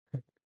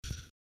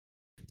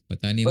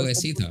पता नहीं पर वो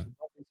ऐसे ही वो था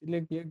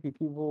इसलिए किया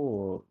क्योंकि वो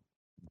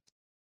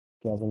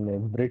क्या बोलते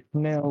हैं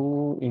ब्रिटेन ने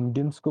वो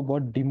इंडियंस को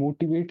बहुत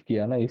डिमोटिवेट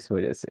किया ना इस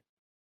वजह से।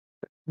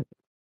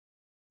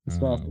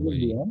 इसमें हाँ आपको वही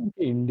दिया है ना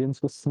कि इंडियंस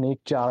को स्नेक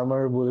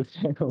चार्मर बोलते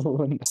हैं वो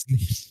बंदा।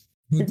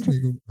 वो तो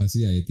मेरे को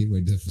हंसी आई थी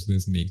बट जब उसने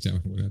स्नेक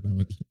चाप बोला था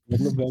मतलब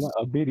मतलब मैंने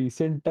अभी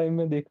रिसेंट टाइम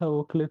में देखा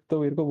वो क्लिप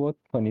तो मेरे को बहुत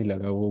फनी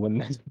लगा वो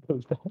बंदा जो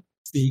बोलता है।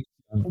 स्नेक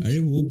अरे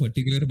वो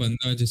पर्टिकुलर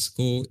बंदा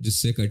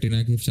जिससे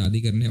कटरीना की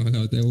शादी करने वाला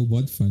होता है वो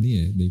बहुत फनी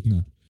है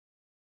देखना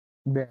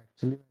मैं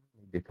एक्चुअली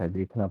नहीं देखा,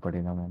 देखना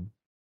पड़ेगा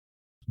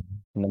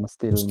मैंने।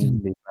 नमस्ते उसके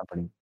रोमियो देखना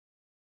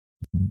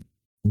पड़ेगा।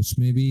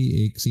 उसमें भी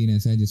एक सीन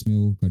ऐसा है जिसमें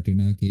वो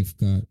कटरीना कैफ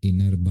का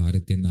इनर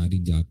भारतीय नारी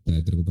जागता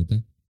है तेरे को पता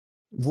है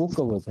वो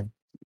कब होता है?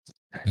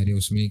 अरे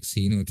उसमें एक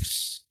सीन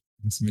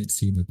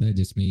होता है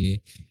जिसमें ये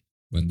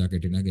बंदा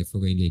कटरीना कैफ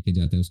को कहीं लेके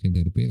जाता है उसके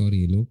घर पे और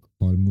ये लोग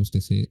ऑलमोस्ट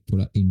ऐसे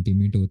थोड़ा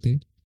इंटीमेट होते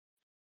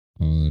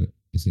और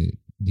ऐसे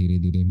धीरे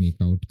धीरे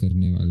मेकआउट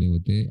करने वाले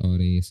होते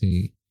और ऐसे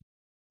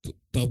तो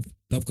तब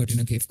तब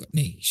कटरीना कैफ का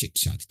नहीं शिट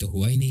शादी तो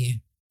हुआ ही नहीं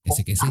है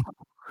ऐसे कैसे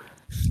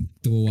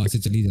तो वो वहां से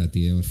चली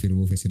जाती है और फिर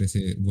वो फिर ऐसे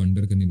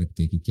वंडर करने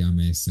लगती है कि क्या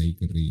मैं सही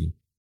कर रही हूँ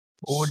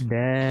ओ क्योंकि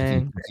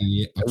डैंग। क्योंकि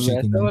ये अक्षय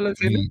वैसा कुमार वाला ने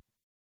सीन है? कभी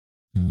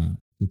हाँ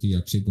क्योंकि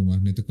अक्षय कुमार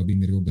ने तो कभी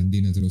मेरे को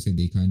गंदी नजरों से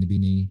देखा भी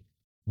नहीं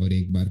और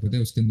एक बार पता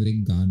है उसके अंदर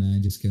एक गाना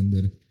है जिसके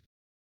अंदर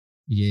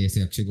ये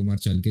ऐसे अक्षय कुमार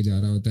चल के जा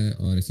रहा होता है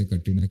और ऐसे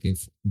कटरीना के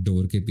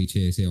डोर के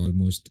पीछे ऐसे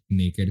ऑलमोस्ट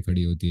नेकेड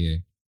खड़ी होती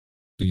है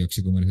तो ये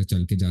अक्षय कुमार ऐसे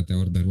चल के जाता है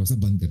और दरवाजा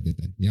बंद कर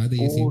देता है याद है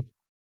ये ओ, सीन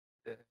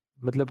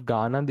मतलब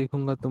गाना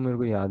देखूंगा तो मेरे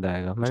को याद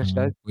आएगा, मैंने हाँ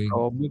शायद कोई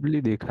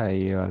प्रॉबेबली देखा है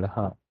ये वाला।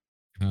 हाँ।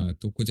 हाँ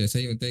तो कुछ ऐसा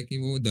ही होता है कि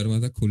वो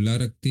दरवाजा खुला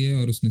रखती है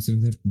और उसने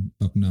सिर्फ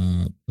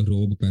अपना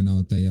रोब पहना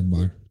होता है या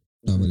बाट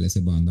हम्म, टॉवल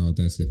ऐसे बांधा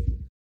होता है ऐसे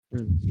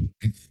हम्म।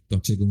 तो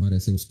अक्षय कुमार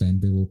ऐसे उस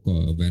टाइम पे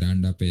वो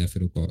वेरांडा पे या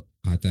फिर वो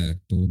आता है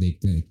तो वो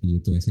देखता है कि ये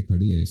तो ऐसे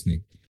खड़ी है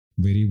इसने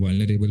वेरी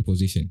वल्नरेबल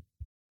पोजीशन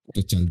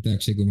तो चलता है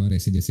अक्षय कुमार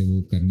ऐसे जैसे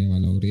वो करने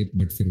वाला हो रेप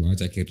बट फिर वहां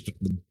जाके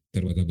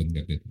दरवाजा बंद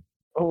कर देता है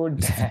ओ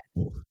जैसे फिर डैंग।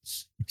 ओ,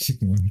 अक्षय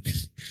कुमार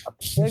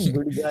अक्षय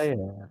गुड गाय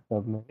है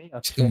सब में, नहीं अक्षय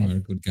अक्षय है। कुमार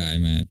गुड गाय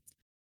मैन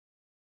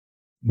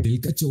दिल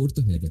का चोर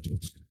तो है बचो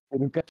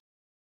उनका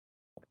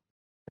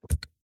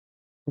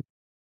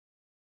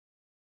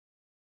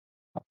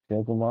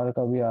अक्षय कुमार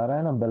का भी आ रहा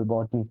है ना बेल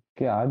बॉटम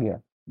के आ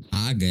गया।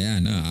 आ गया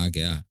ना आ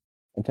गया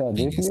अच्छा आई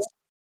देख लिया। गेस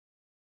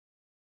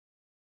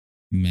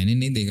मैंने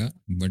नहीं देखा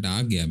बट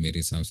आ गया मेरे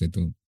हिसाब से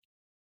तो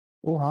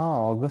ओ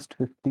हाँ, अगस्त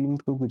 15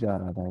 को कुछ आ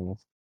रहा था ये।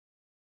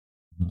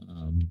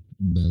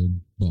 Bell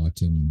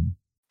bottom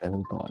bell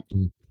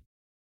bottom. तो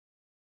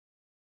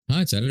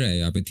हाँ चल रहा है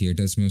यहाँ पे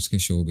थिएटर्स में उसके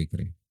शो बिक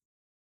रहे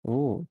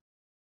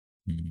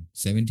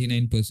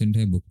 79%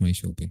 है बुक माई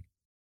शो पे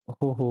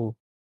ओ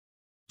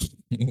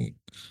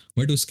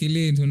बट उसके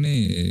लिए इन्होंने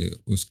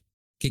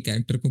उसके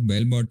कैरेक्टर को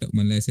बेल बॉटम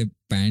मतलब ऐसे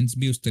पैंट्स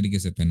भी उस तरीके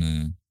से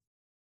पहनाया है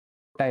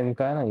टाइम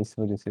का है ना इस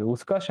वजह से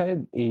उसका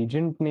शायद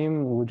एजेंट नेम,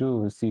 वो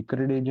जो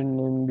सीक्रेट एजेंट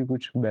नेम भी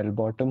कुछ बेल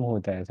बॉटम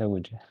होता है ऐसा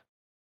कुछ है।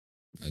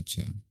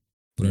 अच्छा हम्म।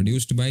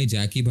 प्रोड्यूस्ड बाय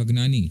जैकी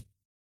भगनानी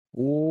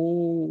वो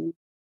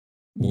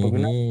ओहो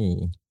बगना।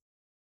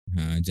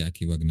 हाँ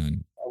जैकी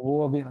भगनानी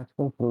वो अभी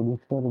आजकल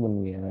प्रोड्यूसर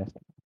बन गया है वैसे।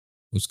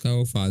 उसका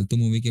वो फालतू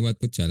मूवी के बाद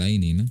कुछ चला ही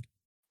नहीं ना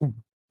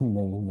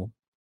नहीं नहीं।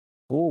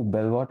 ओ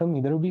बेल बॉटम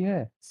इधर भी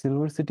है,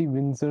 सिल्वर सिटी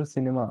विंसर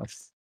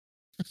सिनेमास।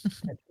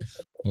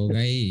 होगा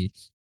ही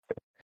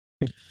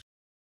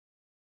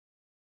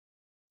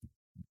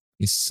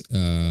इस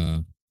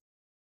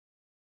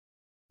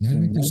यार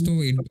मैं कुछ तो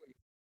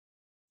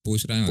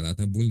पूछ रहा वाला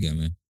था भूल गया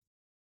मैं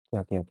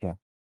क्या क्या क्या?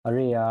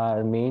 अरे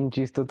यार मेन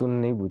चीज तो तूने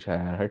नहीं पूछा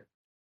यार, हट।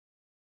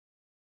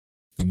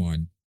 कम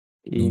ऑन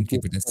डोंट एक ही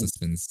कीप इट एज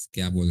सस्पेंस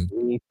क्या बोल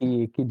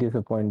एक ही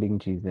डिसअपॉइंटिंग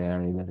चीज है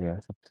यार इधर यार,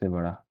 सबसे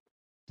बड़ा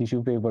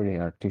टिश्यू पेपर है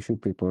यार, टिश्यू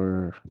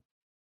पेपर।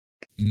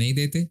 नहीं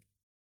देते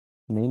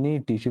नहीं नहीं,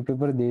 टिश्यू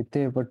पेपर देते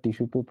हैं पर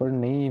टिश्यू पेपर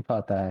नहीं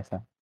पाता है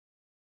ऐसा।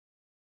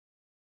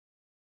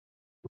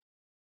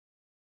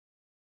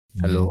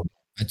 मैं हेलो।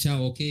 अच्छा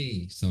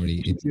okay sorry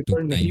tissue it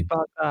paper टुक नहीं टाइम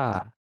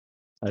पाता।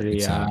 अरे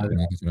अच्छा यार।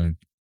 मैं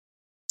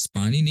कुछ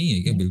पानी नहीं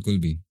है क्या बिल्कुल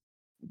भी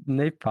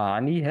नहीं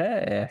पानी है,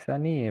 ऐसा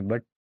नहीं है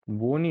बट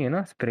वो नहीं है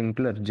ना,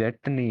 स्प्रिंकलर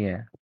जेट नहीं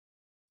है।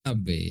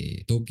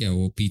 अबे तो क्या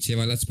वो पीछे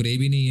वाला स्प्रे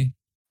भी नहीं है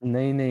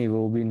नहीं नहीं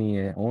वो भी नहीं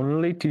है,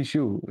 ओनली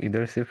टिश्यू।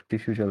 इधर सिर्फ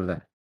टिश्यू चल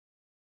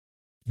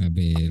रहा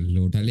अबे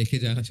लोटा लेके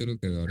जाना शुरू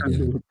कर और क्या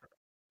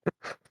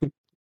है।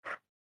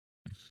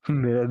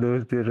 मेरा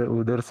दोस्त उधर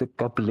उधर से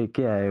कप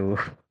लेके आए वो।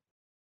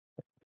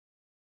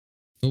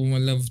 तो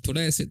मतलब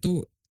थोड़ा ऐसे तो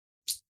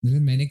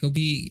मतलब मैंने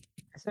कभी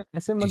ऐसे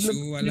ऐसे टिश्यू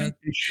मतलब वाला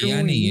तूने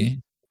किया नहीं है।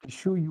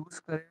 टिश्यू यूज़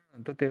करेगा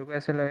ना तो तेरे को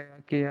ऐसा लगेगा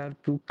कि यार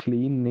तू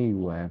क्लीन नहीं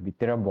हुआ है अभी,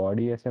 तेरा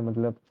बॉडी ऐसे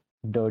मतलब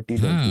डर्टी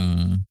डर्टी।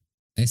 हाँ,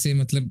 ऐसे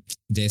मतलब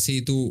जैसे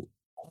ही तू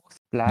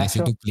स्प्लैश जैसे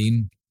ऑफ तू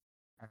क्लीन।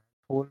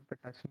 होल पे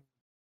टच नहीं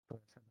तो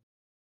ऐसा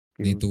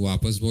कि नहीं, तू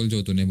वापस बोल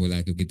जो तूने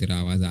बोला, क्योंकि तेरा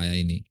आवाज आया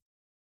ही नहीं।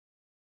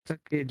 तक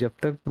कि जब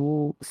तक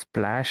वो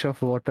splash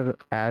of water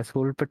S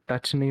whole पे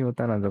टच नहीं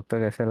होता ना तब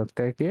तक ऐसा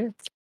लगता है कि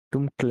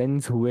तुम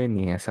क्लेंस हुए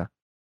नहीं ऐसा।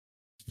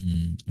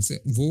 ऐसे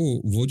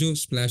वो जो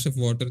स्प्लैश ऑफ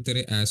वाटर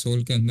तेरे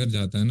एसोल के अंदर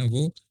जाता है ना,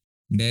 वो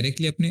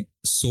डायरेक्टली अपने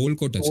सोल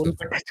को टच होल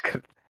पे करता है। टच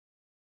करता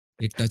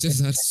इट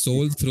टचेस आवर है।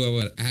 Soul through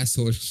our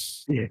asshole.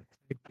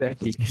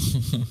 Exactly.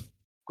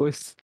 कोई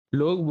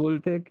लोग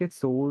बोलते हैं कि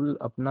सोल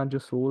अपना जो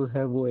सोल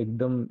है वो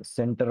एकदम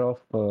सेंटर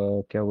ऑफ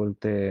क्या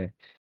बोलते हैं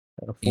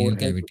एनल फोरहेड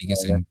कैविटी के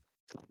होता है। सेंटर।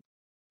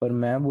 पर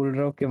मैं बोल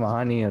रहा हूँ कि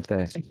वहां नहीं होता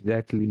है,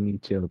 एग्जैक्टली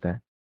नीचे होता है।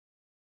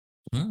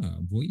 हाँ,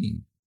 वही।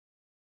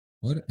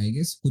 और आई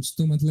गेस कुछ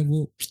तो मतलब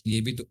वो,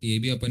 ये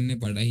भी अपन ने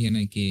पढ़ा ही है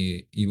ना कि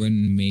इवन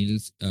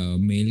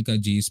मेल का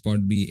जी स्पॉट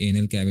भी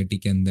एनल कैविटी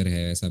के अंदर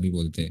है, ऐसा भी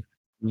बोलते हैं।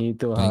 ये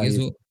तो तो आई हाँ गेस ये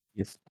वो,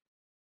 यस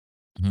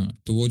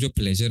हाँ, तो वो जो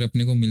प्लेजर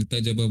अपने को मिलता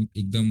है जब हम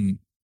एकदम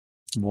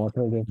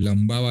वाटर।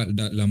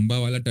 लंबा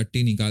वाला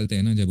टट्टी निकालते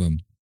हैं ना जब हम,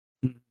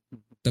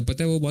 तब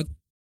पता है वो बहुत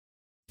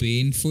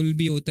पेनफुल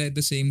भी होता है, एट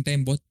द सेम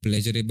टाइम बहुत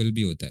प्लेजरेबल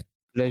भी होता है।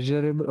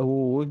 प्लेजरेबल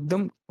वो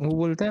एकदम वो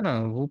बोलते हैं ना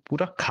वो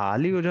पूरा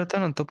खाली हो जाता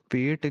है ना तो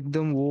पेट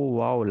एकदम वो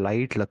वाओ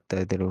लाइट लगता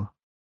है तेरे को।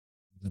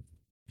 मतलब,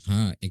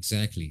 हाँ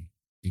एग्जैक्टली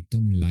exactly,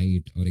 एकदम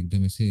लाइट और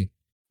एकदम ऐसे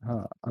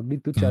हाँ अभी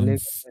तू काम। चलेगा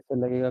तो ऐसे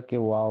लगेगा कि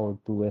वाओ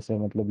तू ऐसे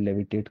मतलब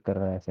लेविटेट कर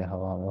रहा है ऐसे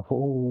हवा में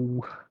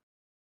हो।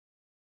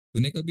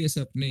 तूने कभी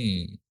ऐसे अपने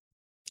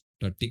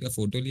टट्टी का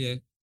फोटो लिया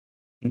है?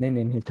 नहीं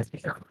नहीं नहीं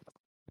चलेगा।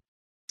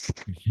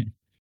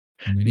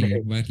 मैंने नहीं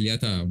एक बार लिया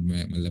था।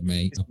 मैं मतलब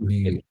मैं इस अपने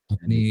मुश्किल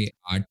अपने नहीं।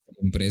 आर्ट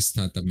इम्प्रेस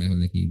था, तब मैं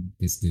बोला कि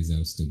this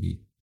deserves to B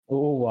oh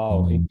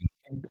wow on.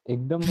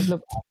 एकदम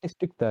मतलब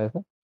आर्टिस्टिक था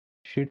ऐसा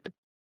शिट।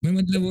 मैं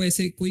मतलब वो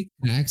ऐसे कोई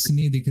क्रैक्स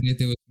नहीं दिख रहे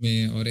थे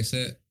उसमें, और ऐसा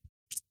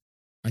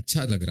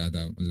अच्छा लग रहा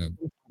था, मतलब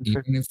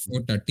इवन इफ वो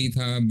टट्टी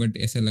था बट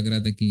ऐसा लग रहा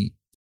था कि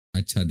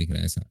अच्छा दिख रहा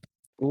है, ऐसा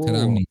ओ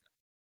खराब नहीं था।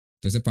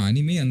 तो ऐसे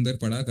पानी में ही अंदर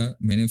पड़ा था,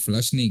 मैंने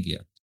फ्लश नहीं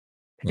किया,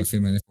 और फिर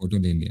मैंने फोटो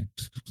ले लिया।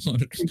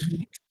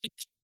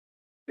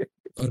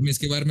 और मैं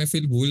इसके बारे में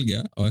फिर भूल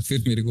गया, और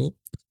फिर मेरे को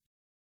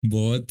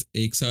बहुत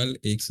एक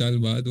साल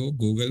बाद वो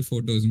गूगल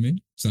फोटोज में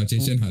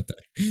सजेशन आता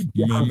है,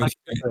 क्या बात मेमोरी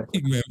कर रहा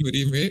में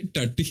मेमोरी में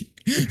टट्टी।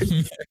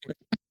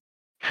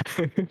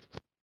 है।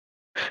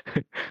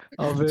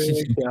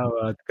 अबे क्या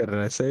बात कर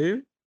रहा है सही।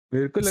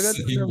 मेरे को लगा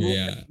सही तूने में वो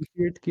यार।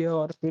 एप्रिशिएट किया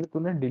और फिर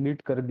तूने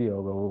डिलीट कर दिया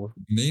होगा वो।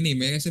 नहीं नहीं,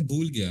 मैं ऐसे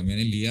भूल गया,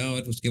 मैंने लिया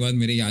और उसके बाद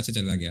मेरे यहाँ से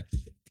चला गया।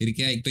 फिर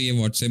क्या, एक तो ये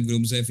व्हाट्सएप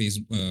ग्रुप्स है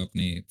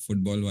अपने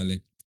फुटबॉल वाले,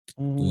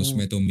 तो हम्म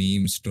उसमें तो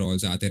मीम्स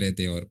ट्रॉल्स आते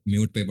रहते हैं, और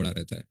म्यूट पे पड़ा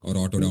रहता है, और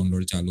ऑटो हम्म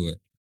डाउनलोड चालू है।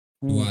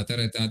 तो वो हम्म आता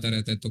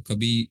रहता है, तो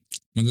कभी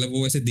मतलब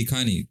वो ऐसे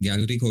दिखा नहीं,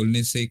 गैलरी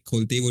खोलने से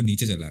खोलते ही वो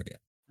नीचे चला गया।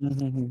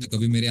 हम्म। तो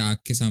कभी मेरे आँख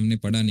के सामने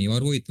पड़ा नहीं,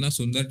 और वो इतना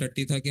सुंदर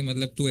टट्टी था कि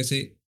मतलब तू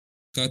ऐसे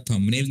का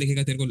थंबनेल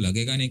देखेगा, तेरे को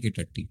लगेगा नहीं कि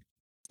टट्टी,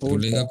 तेरे वो को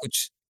लगेगा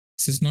कुछ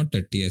दिस इज नॉट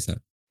टट्टी ऐसा।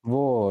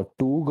 वो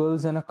to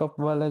girls and a cup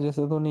वाला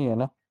जैसे तो नहीं है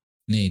ना।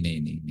 नहीं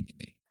नहीं नहीं नहीं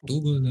नहीं, तू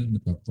बोल रहा है, मैं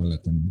कब बोला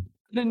तुमने?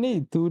 अरे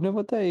नहीं तूने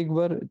पता है एक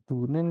बार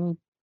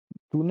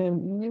तूने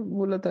ये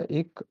बोला था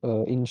एक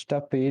इंस्टा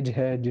पेज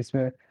है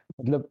जिसमें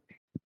मतलब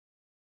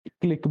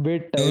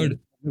क्लिकबेट टाइप थर्ड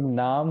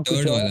नाम कुछ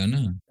थर्ड और। वाला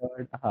ना।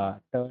 टर्ड हाँ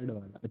टर्ड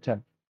वाला अच्छा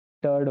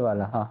टर्ड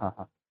वाला हाँ हाँ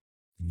हाँ।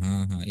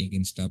 हाँ हाँ, एक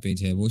इंस्टा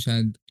पेज है वो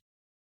शायद।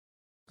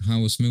 हाँ,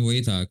 उसमें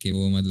वही था कि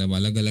वो मतलब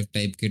अलग अलग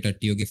टाइप के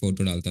टट्टियों की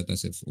फोटो डालता था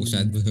सिर्फ, वो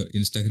शायद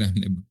इंस्टाग्राम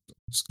ने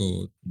उसको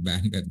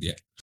बैन कर दिया।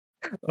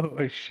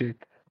 ओह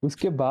शिट।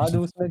 उसके बाद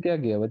उसने क्या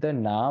किया बता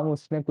नाम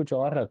उसने कुछ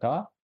और रखा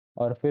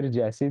और फिर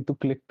जैसे ही तू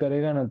क्लिक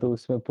करेगा ना तो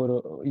उसमें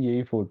पूरा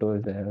यही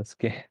फोटोज है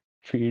उसके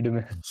फीड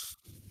में।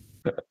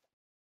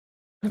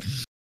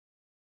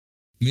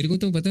 मेरे को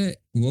तो पता है,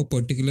 वो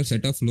पर्टिकुलर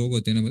सेट ऑफ लोग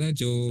होते हैं ना, पता है,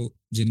 जो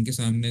जिनके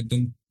सामने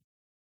तुम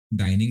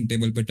डाइनिंग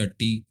टेबल पे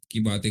टट्टी की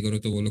बातें करो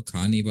तो वो लोग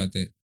खा नहीं पाते।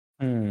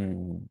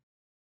 हम्म।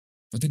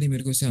 पता नहीं,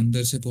 मेरे को इससे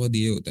अंदर से बहुत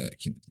ये होता है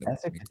कि मतलब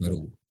ऐसे मैं कैसे।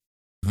 करूँ।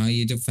 हाँ,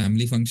 ये जब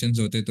फैमिली फंक्शंस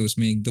होते हैं तो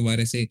उसमें एक दो बार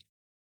ऐसे,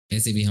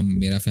 ऐसे भी हम,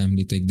 मेरा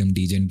फैमिली तो एकदम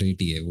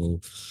डिजेनरेट ही है वो।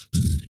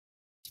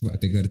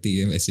 बातें करती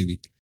है वैसे भी।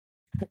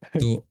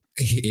 तो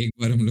एक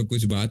बार हम लोग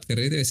कुछ बात कर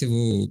रहे थे ऐसे,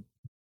 वो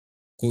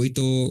कोई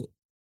तो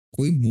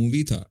कोई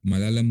मूवी था,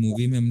 मलयालम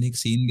मूवी में हमने एक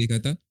सीन देखा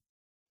था,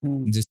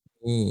 हम्म, जिसमें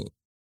वो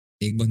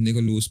एक बंदे को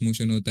लूज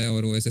मोशन होता है,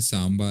 और वो ऐसे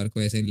सांबार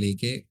को ऐसे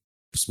लेके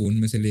स्पून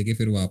में से लेके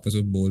फिर वापस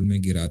उस बोल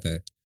में गिराता है,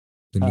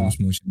 तो हाँ लूज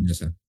मोशन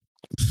जैसा।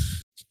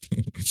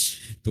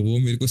 तो वो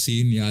मेरे को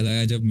सीन याद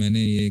आया जब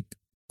मैंने ये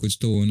कुछ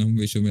तो ओनम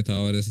विशु में था,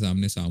 और ऐसे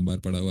सामने सांबार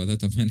पड़ा हुआ था,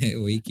 तो मैंने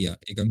वही किया।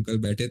 एक अंकल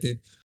बैठे थे,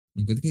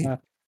 हाँ।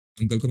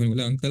 अंकल को मैंने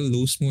बोला, uncle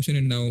loose motion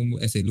in now,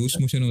 ऐसे लूज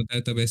मोशन होता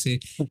है तब ऐसे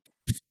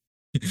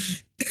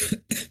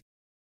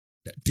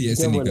टट्टी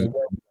ऐसे क्या बोले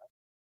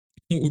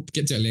निकल, उठ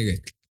के चले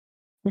गए।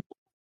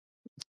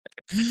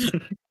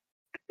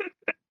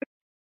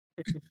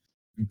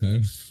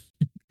 हर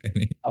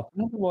अरे,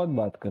 अपने तो बहुत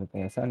बात करते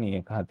हैं, ऐसा नहीं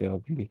है खाते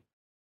वक़्त भी।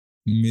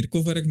 मेरे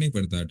को फर्क नहीं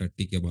पड़ता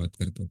टट्टी के बात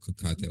करते हो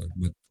खाते वक्त,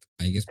 बट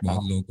आई गेस बहुत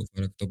हाँ, लोगों को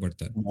फर्क तो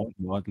पड़ता है। बहुत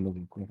बहुत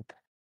लोगों को होता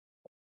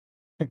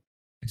है।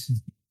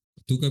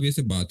 तू कभी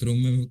ऐसे बाथरूम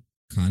में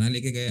खाना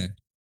लेके गया है?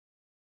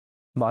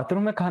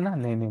 बाथरूम में खाना?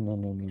 नहीं, नहीं, नहीं,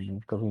 नहीं, नहीं, नहीं,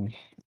 कभी नहीं।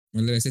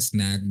 मतलब ऐसे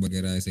स्नैक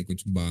वगैरह ऐसे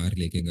कुछ बाहर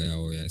लेके गया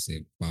हो, या ऐसे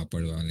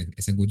पापड़ वाले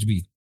ऐसा कुछ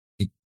भी?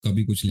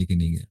 कभी कुछ लेके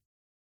नहीं गया?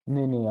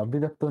 नहीं, नहीं, अभी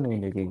तक तो नहीं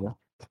लेके गया।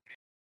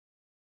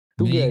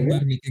 तू मैं गया है एक क्या?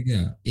 बार लेके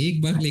गया,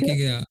 एक बार अच्छा। लेके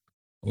गया,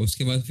 और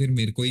उसके बाद फिर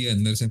मेरे को ही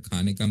अंदर से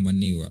खाने का मन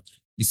नहीं हुआ।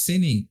 इससे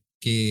नहीं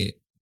कि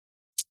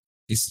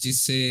इस चीज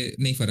से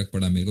नहीं फर्क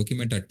पड़ा मेरे को कि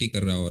मैं टट्टी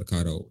कर रहा हूँ और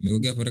खा रहा हूँ, मेरे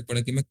को क्या फर्क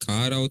पड़ा कि मैं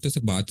खा रहा हूँ तो ऐसे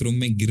बाथरूम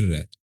में गिर रहा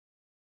है।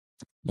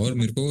 और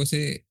मेरे को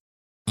ऐसे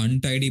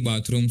अनटाइडी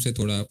बाथरूम से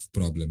थोड़ा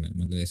प्रॉब्लम है,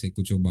 मतलब ऐसे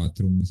कुछ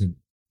बाथरूम में से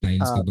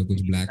टाइल्स के हाँ, ऊपर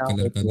कुछ ब्लैक हाँ,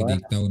 कलर वो का भी तो है।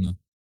 दिखता हो ना,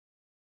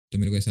 तो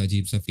मेरे को ऐसा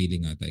अजीब सा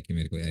फीलिंग आता है कि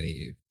मेरे को यार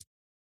ये,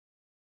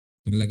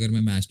 मतलब अगर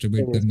मैं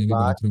मैस्टरबेट फिर करने भी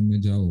बाहर बाथरूम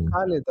में जाऊँ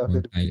खा लेता और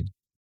फिर। टाइल,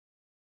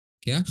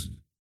 क्या?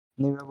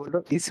 नहीं, मैं बोल रहा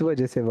हूँ इस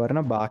वजह से,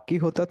 वरना बाकी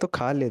होता तो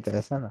खा लेता,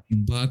 ऐसा ना।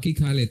 बाकी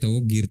खा लेता,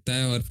 वो गिरता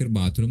है और फिर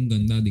बाथरूम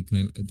गंदा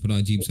दिखने, थोड़ा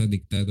अजीब सा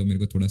दिखता है, तो मेरे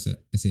को थोड़ा सा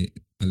ऐसे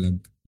अलग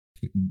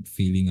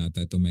फीलिंग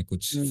आता है, तो मैं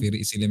कुछ हुँ। फिर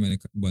इसीलिए मैंने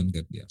बंद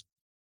कर दिया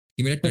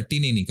कि मेरा टट्टी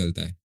नहीं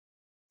निकलता है।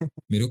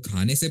 मेरे को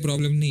खाने से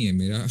प्रॉब्लम नहीं है,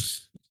 मेरा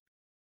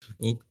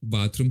वो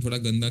बाथरूम थोड़ा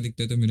गंदा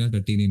दिखता है तो मेरा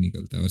टट्टी नहीं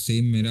निकलता। और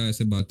सेम मेरा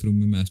ऐसे बाथरूम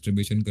में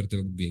मैस्टरबेशन करते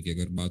वक्त भी है कि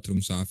अगर बाथरूम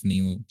साफ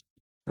नहीं हो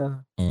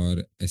हाँ।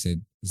 और ऐसे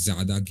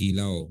ज्यादा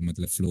गीला हो,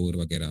 मतलब फ्लोर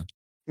वगैरह,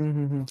 हुँ,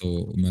 हुँ, हुँ।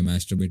 तो मैं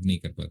मैस्टरबेट नहीं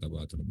कर पाता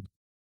बाथरूम में।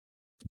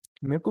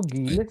 मेरे को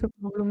गीले से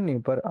प्रॉब्लम नहीं,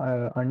 पर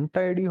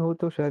अनटाइडी हो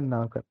तो शायद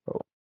ना कर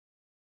पाऊँ।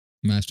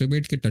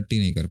 मैस्टरबेट के टट्टी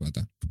नहीं कर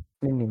पाता?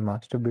 नहीं, नहीं,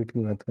 मास्टरबेट की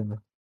बात कर रहा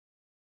हूँ।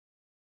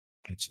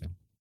 अच्छा।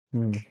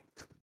 हुँ।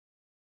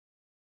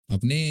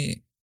 अपने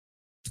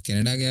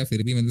कनाडा गया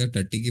फिर भी मतलब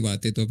टट्टी की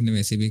बातें तो अपने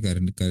वैसे भी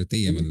करते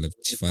ही है, हुँ, मतलब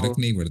तो फर्क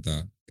नहीं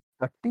पड़ता।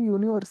 खट्टी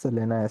यूनिवर्सल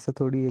है ना, ऐसा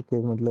थोड़ी है कि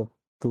मतलब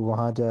तू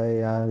वहाँ जाए,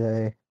 यहाँ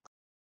जाए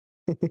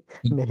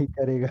तो, नहीं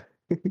करेगा।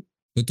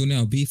 तो तूने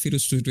अभी फिर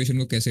उस सिचुएशन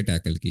को कैसे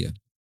टैकल किया?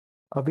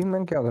 अभी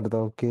मैं क्या करता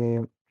हूँ कि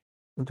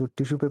जो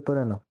टिश्यू पेपर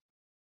है ना,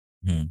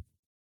 हाँ।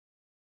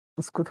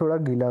 उसको थोड़ा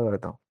गीला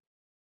करता हूँ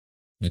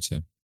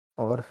अच्छा।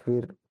 और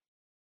फिर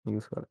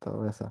यूज़ करता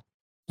हूँ वैसा।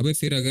 अबे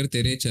फिर अगर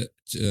तेरे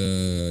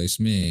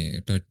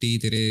इसमें टट्टी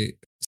तेरे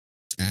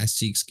एस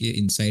चीक्स के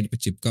इनसाइड पे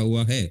चिपका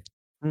हुआ है,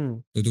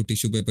 हुँ। तो तू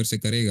टिश्यू पेपर से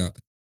करेगा,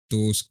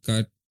 तो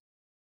उसका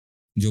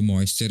जो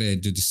मॉइस्चर है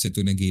जो जिससे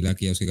तूने गीला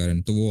किया उसके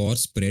कारण, तो वो और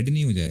स्प्रेड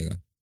नहीं हो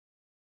जाएगा?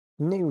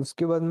 नहीं,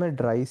 उसके बाद मैं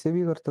ड्राई से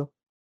भी करता हूँ।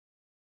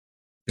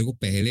 तेरे को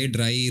पहले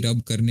ड्राई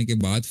रब करने के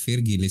बाद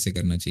फिर गीले से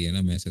करना चाहिए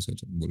ना, मैं ऐसे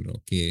सोच बोल रहा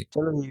हूँ कि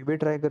चलो ये भी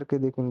ट्राई करके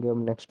देखेंगे,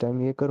 अब नेक्स्ट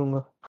टाइम ये करूँगा।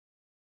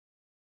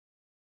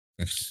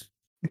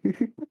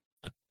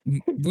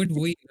 बट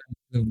वही है ना,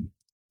 मतलब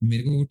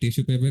मेरे को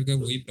टिश्यू पेपर का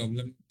वही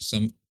प्रॉब्लम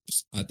सम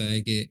आता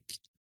है कि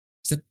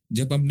सब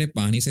जब अपने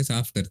पानी से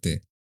साफ करते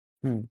हैं,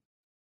 हुँ,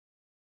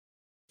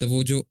 तब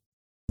वो जो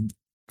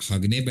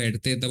हगने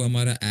बैठते हैं तब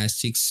हमारा एस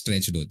चीक्स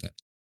स्ट्रेच्ड होता है।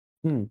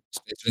 हुँ,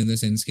 स्ट्रेच्ड इन द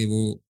सेंस कि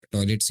वो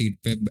टॉयलेट सीट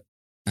पे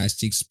एस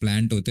चीक्स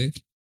प्लांट होते,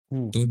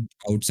 हुँ, तो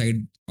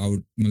आउटसाइड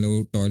आउट मतलब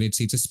वो टॉयलेट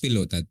सीट से स्पिल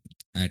होता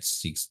है एस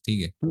चीक्स,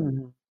 ठीक है? हुँ,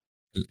 हुँ,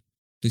 तो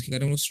इसके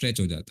कारण वो स्ट्रेच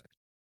हो जाता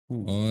हुँ,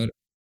 है, और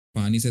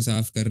पानी से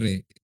साफ कर रहे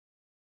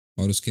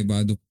और उसके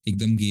बाद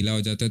एकदम गीला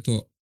हो जाता है,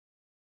 तो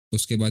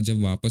उसके बाद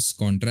जब वापस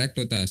कॉन्ट्रैक्ट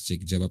होता है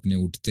आस्तिक, जब अपने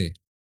उठते,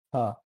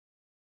 हाँ,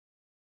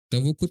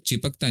 तब वो कुछ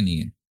चिपकता नहीं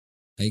है।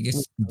 आई हुँ, गेस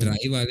हुँ,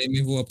 ड्राई वाले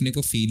में वो अपने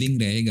को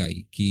फीलिंग रहेगा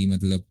ही कि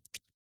मतलब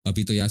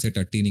अभी तो यहाँ से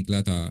टट्टी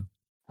निकला था,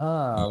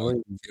 हाँ, और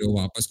वही। फिर वो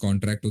वापस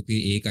कॉन्ट्रैक्ट होकर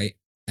एक आई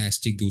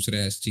एस्टिक दूसरे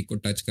एस्टिक को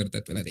टच करता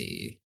है, तो अरे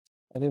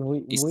अरे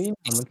वही वही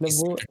ना, मतलब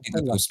वो इससे टट्टी ऐसा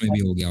था तो उसमें लगता भी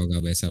है। हो गया होगा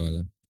वैसा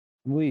वाला।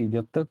 वही,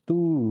 जब तक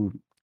तू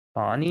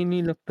पानी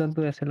नहीं लगता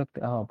तो ऐसा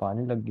लगता है हाँ,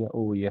 पानी लग गया,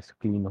 ओह यस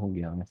क्लीन हो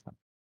गया वैसा।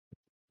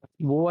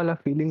 वो वाला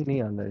फीलिंग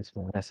नहीं आता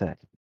इसमें, ऐसा है।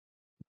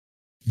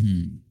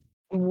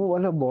 हम्म। वो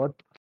वाला बहुत,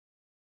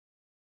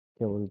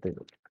 क्या बोलते हैं,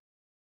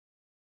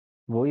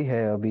 वही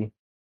है अभी,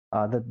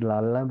 आदत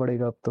डालना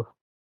पड़ेगा अब तो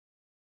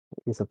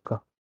ये सब का।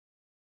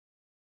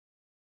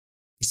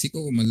 किसी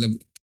को मतलब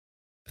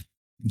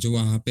जो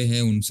वहां पे है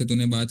उनसे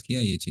तूने बात किया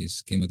ये चीज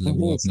कि मतलब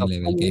वो नहीं, अपने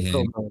लेवल के है?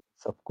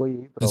 सबको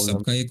यही तो प्रॉब्लम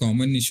सबका ये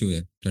कॉमन इशू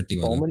है टट्टी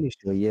वाला? कॉमन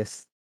इश्यू है, यस।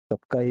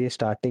 सबका ये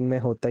स्टार्टिंग में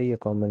होता ही है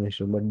common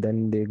issue, but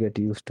then they get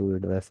used to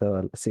it, वैसा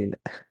वाला सीन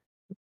है।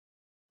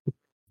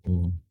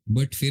 ओ,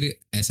 बट फिर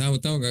ऐसा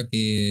होता होगा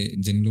कि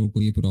जिन लोगों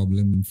को ये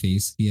प्रॉब्लम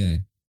फेस किया है,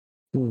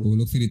 हुँ, तो वो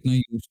लोग फिर इतना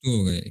यूज टू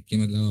हो गए कि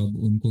मतलब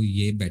अब उनको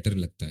ये बेटर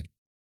लगता है।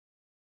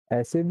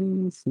 ऐसे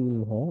भी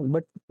सीन है,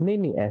 बट नहीं,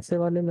 नहीं, ऐसे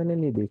वाले मैंने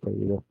नहीं देखे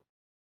इधर।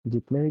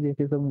 जितने भी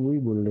देखे सब वही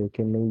बोल रहे हैं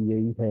कि नहीं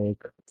यही है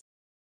एक,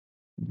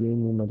 यही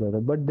नहीं मजा आता।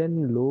 बट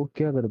देन लोग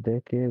क्या करते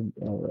हैं कि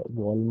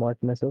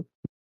वॉलमार्ट में सब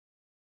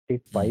एक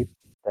हम्म। पाइप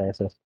है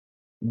ऐसा,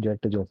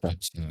 जेट जैसा।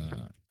 अच्छा,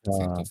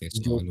 तो हाँ, फिर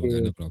जो सॉल्व हो गया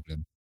कि ना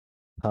प्रॉब्लम।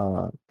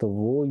 हाँ, तो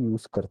वो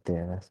यूज़ करते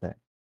हैं वैसा है।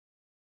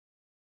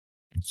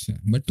 अच्छा,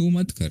 बट तू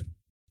मत कर,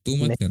 तू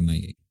मत नहीं, करना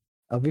ये।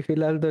 अभी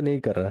फिलहाल तो नहीं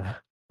कर रहा।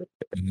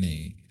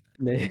 नहीं,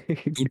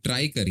 नहीं। तू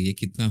ट्राई करिए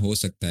कितना हो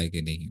सकता है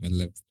कि नहीं,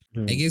 मतलब आई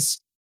हम्म।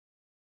 गेस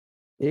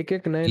एक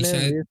एक नए कि नए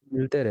शायद, वेज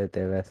मिलते रहते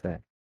हैं, वैसा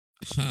है।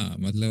 हाँ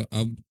मतलब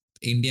अब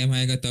इंडिया में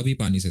आएगा तभी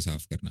पानी से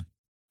साफ करना।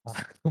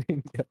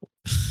 इंडिया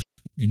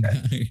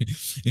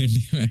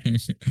इंडिया में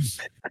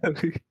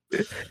अभी।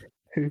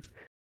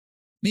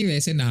 नहीं,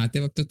 वैसे नहाते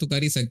वक्त तो तू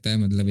कर ही सकता है,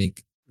 मतलब एक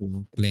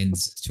हम्म,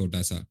 क्लेंस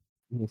छोटा सा।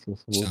 यस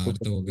यस, वो तो शावर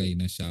तो होगा करेंगे। ही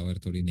ना, शावर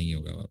थोड़ी नहीं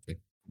होगा वहाँ पे।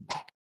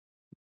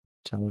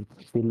 अच्छा,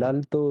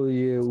 फिलहाल तो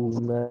ये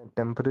मैं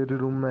टेम्परेरी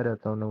रूम में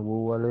रहता हूँ ना,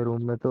 वो वाले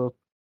रूम में तो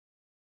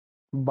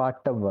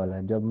बाथटब वाला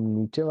है, जब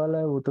नीचे वाला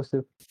है वो तो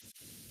सिर्फ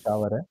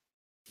शावर है,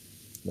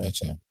 वैसा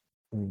अच्छा, है।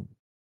 हम्म।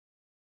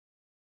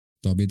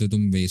 तो अभी तो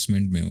तुम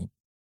बेसमेंट में हो।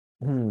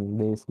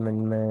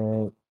 बेसमेंट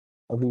में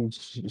अभी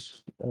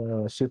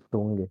शिफ्ट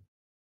होंगे।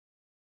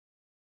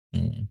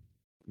 हम्म।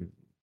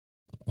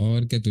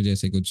 और क्या तुझे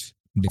ऐसे कुछ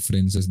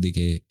डिफरेंसेस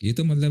दिखे? ये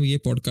तो मतलब ये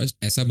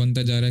पॉडकास्ट ऐसा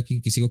बनता जा रहा है कि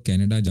किसी को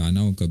कनाडा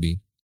जाना हो कभी,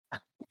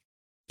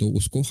 तो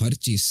उसको हर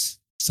चीज,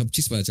 सब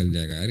चीज पता चल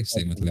जाएगा यार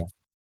इससे, मतलब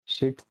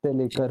शिट से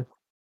लेकर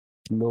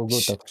लोगों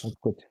तक सब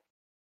कुछ।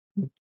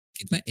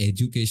 कितना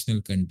एजुकेशनल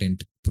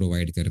कंटेंट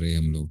प्रोवाइड कर रहे हैं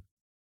हम लोग।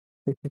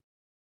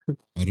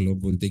 और लोग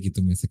बोलते हैं कि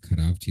तुम ऐसे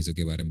खराब चीजों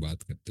के बारे में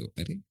बात करते हो।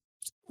 अरे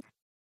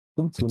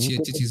तुम सुन अच्छी के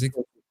अच्छी तो चीजें।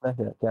 कितना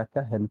क्या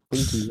क्या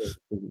हेल्पफुल चीज है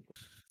इसके लिए।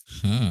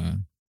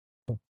 हाँ,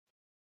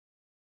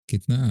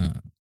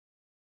 कितना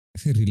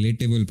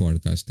रिलेटेबल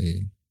पॉडकास्ट है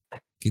ये।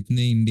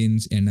 कितने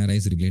इंडियंस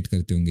एनआरआईज रिलेट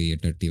करते होंगे ये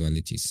टट्टी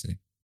वाली चीज से।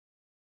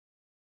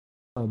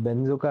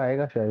 बेंजो का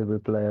आएगा शायद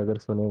रिप्लाई, अगर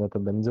सुनेगा तो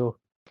बेंजो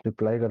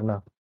रिप्लाई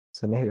करना,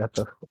 सुनेगा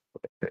तो।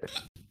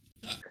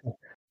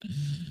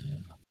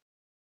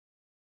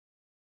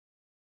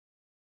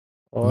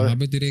 और वहां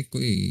पे तेरे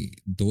कोई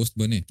दोस्त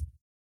बने,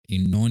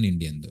 इन नॉन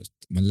इंडियन दोस्त,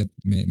 मतलब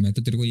मैं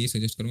तो तेरे को ये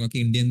सजेस्ट करूंगा कि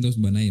इंडियन दोस्त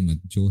बना ही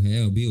मत, जो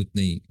है अभी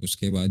उतने ही,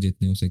 उसके बाद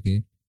जितने हो सके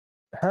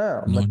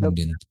हाँ नॉन मतलब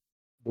इंडियन।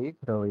 देख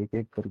रहा हूँ एक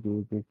एक करके,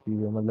 एक एक चीज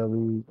है, मतलब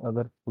अभी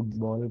अगर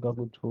फुटबॉल का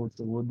कुछ हो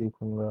तो वो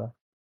देखूंगा,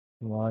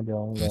 वहां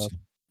जाऊंगा। अच्छा,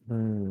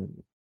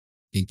 हम्म।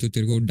 एक तो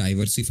तेरे को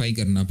डाइवर्सिफाई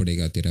करना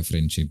पड़ेगा तेरा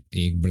फ्रेंडशिप,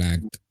 एक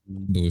ब्लैक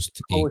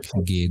दोस्त, ओह एक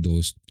शिट। गे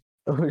दोस्त,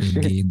 ओह एक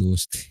शिट। गे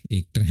दोस्त,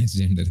 एक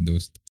ट्रांसजेंडर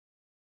दोस्त।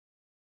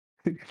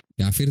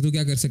 या फिर तू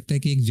क्या कर सकता है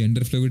कि एक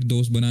जेंडर फ्लूइड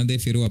दोस्त बना दे,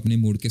 फिर वो अपने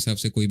मूड के हिसाब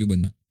से कोई भी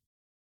बनना,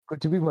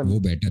 कुछ भी मन। वो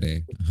बेटर है।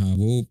 हाँ,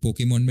 वो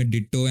पोकेमोन में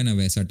डिट्टो है ना,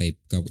 वैसा टाइप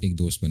का एक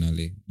दोस्त बना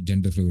ले,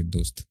 जेंडर फ्लूइड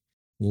दोस्त,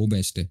 वो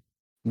बेस्ट है।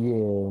 ये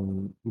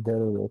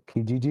इधर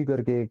खिजीजी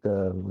करके एक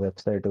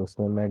वेबसाइट है,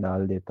 उसमें मैं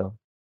डाल देता हूँ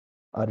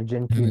क्या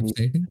अर्जेंटली नीड।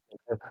 वेबसाइट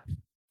है?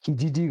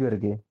 खिजीजी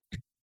करके।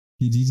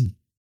 जी जी।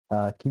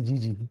 हाँ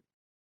खिजीजी।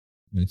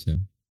 अच्छा,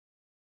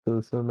 तो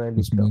उसमें मैं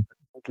लिखता हूँ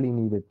उसमें urgently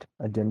needed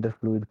a gender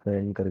fluid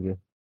friend करके।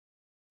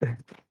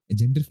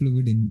 Gender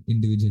fluid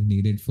individual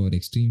needed for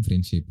extreme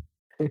friendship.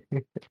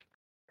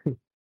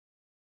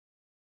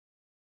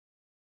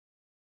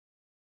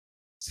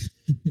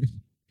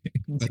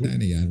 पता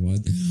नहीं यार,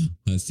 बहुत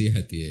हंसी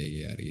आती है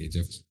ये यार, ये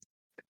जब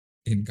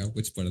इनका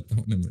कुछ पढ़ता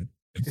हूँ ना मैं,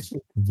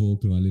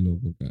 वोक वाले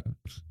लोगों का।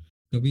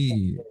 कभी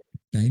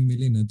टाइम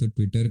मिले ना तो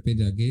ट्विटर पे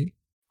जाके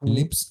हम्म,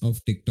 लिप्स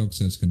ऑफ टिकटॉक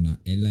सर्च करना,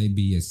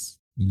 LIBS,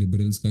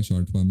 लिबरल्स का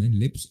शॉर्ट फॉर्म है,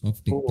 लिप्स ऑफ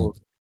ओ टिकटॉक।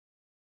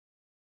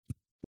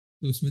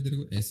 तो उसमें तेरे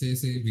को ऐसे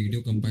ऐसे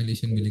वीडियो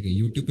कंपाइलेशन मिलेगा,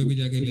 यूट्यूब पे भी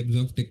जाके लिप्स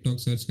ऑफ टिकटॉक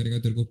सर्च करेगा,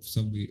 तेरे को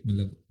सब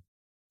मतलब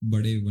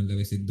बड़े, मतलब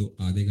ऐसे दो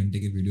आधे घंटे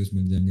के वीडियोस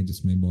मिल जाएंगे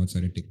जिसमें बहुत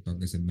सारे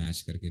टिकटॉक ऐसे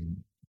मैच करके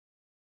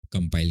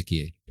कंपाइल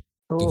किए।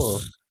 ओ तो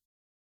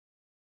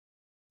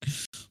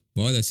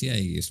बहुत हंसी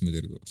आएगी इसमें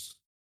तेरे को,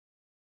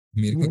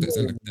 मेरे को तो ऐसा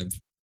ये लगता है।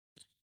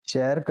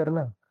 शेयर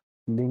करना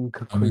लिंक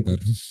हाँ मैं कोई।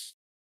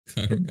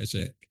 करूँगा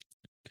शायद।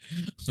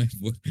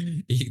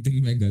 एक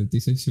दिन मैं गलती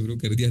से शुरू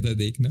कर दिया था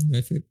देखना,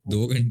 मैं फिर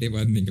 2 घंटे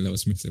बाद निकला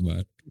उसमें से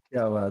बाहर।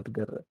 क्या बात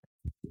कर रहा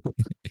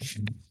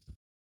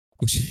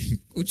कुछ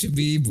कुछ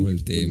भी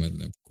बोलते हैं, है।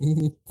 मतलब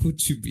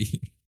कुछ भी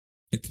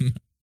इतना।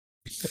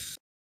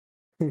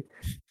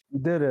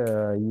 इधर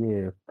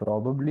ये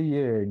प्रोबेबली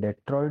ये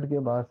डेट्रॉइट के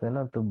पास है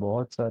ना, तो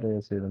बहुत सारे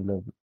ऐसे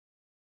मतलब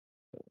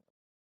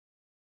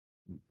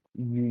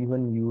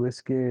इवन यूएस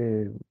के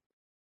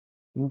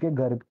इनके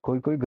घर कोई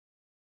कोई घर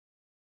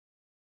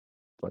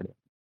पड़े,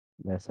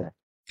 वैसा है।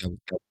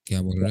 क्या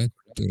क्या बोल रहा है?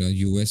 तेरा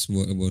यूएस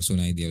वो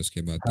सुनाई दिया,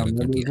 उसके बाद हाँ तेरा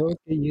मैं कट बोल गया रहा हूँ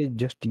आवाज। कि ये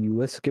जस्ट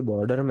यूएस के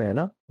बॉर्डर में है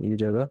ना ये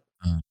जगह,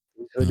 हाँ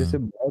इस वजह से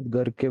हाँ। बहुत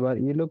घर के बाहर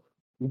ये लोग,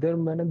 इधर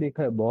मैंने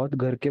देखा है बहुत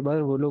घर के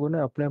बाहर वो लोगों ने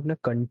अपने अपने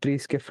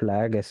कंट्रीज के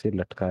फ्लैग ऐसे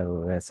लटकाए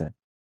हुए हैं, ऐसा है।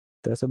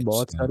 तो ऐसे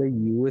बहुत अच्छा, सारे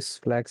यूएस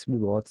फ्लैग्स भी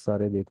बहुत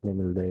सारे देखने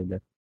मिल रहे हैं इधर,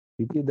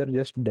 क्योंकि इधर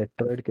जस्ट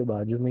डेट्रॉइट के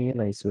बाजू में ही है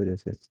ना, इस वजह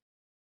से।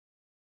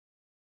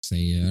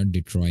 सही है यार,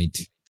 डिट्रॉइट।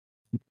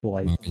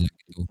 वाइट। वहां पे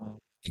जाके तो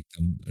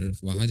एकदम,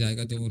 वहां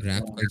जाएगा तो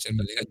रैप कल्चर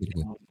मिलेगा तेरे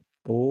को।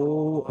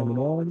 ओ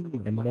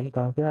एमिनेम, एमिनेम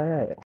कहाँ से आया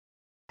है?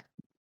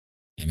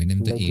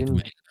 Eminem the eight legend.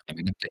 Mile.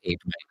 Eminem the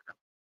eight mile.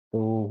 तो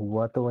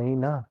हुआ तो वही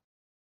ना,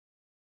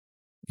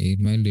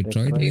 8 माइल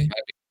डिट्रॉइट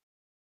डेट्रॉइट।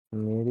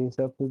 में। मेरे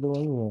हिसाब से तो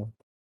वही है।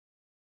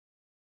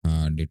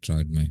 हाँ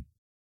डिट्रॉइट में।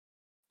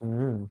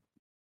 हम्म।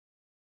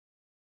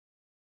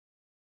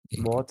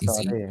 बहुत इज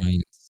सारे 8 हैं।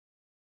 माइल्स।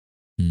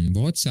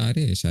 बहुत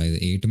सारे हैं शायद,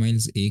 8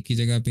 माइल्स एक ही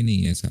जगह पे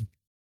नहीं है ऐसा,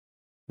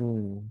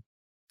 हुँ।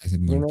 ऐसे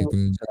नहीं मैंने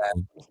मल्टीपल।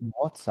 रैपिड्स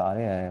बहुत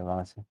सारे आए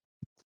वहाँ से।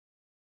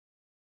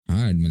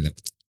 हाँ मतलब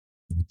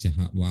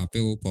जहाँ वहाँ पे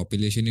वो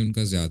पॉपुलेशन ही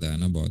उनका ज्यादा है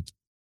ना बहुत।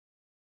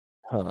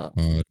 हाँ।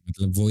 और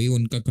मतलब वही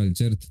उनका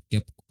कल्चर, क्या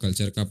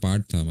कल्चर का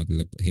पार्ट था,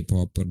 मतलब हिप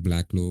हॉप और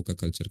ब्लैक लोगों का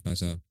कल्चर का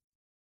सा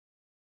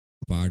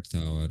पार्ट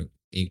था। और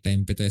एक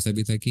टाइम पे तो ऐसा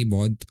भी था कि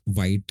बहुत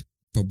वाइट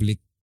पब्लिक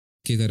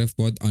की तरफ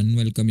बहुत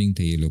अनवेलकमिंग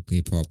थे ये लोग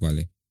हिप हॉप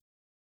वाले,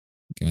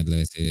 कि मतलब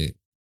ऐसे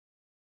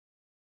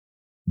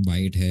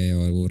वाइट है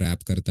और वो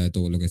रैप करता है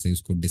तो वो लोग ऐसे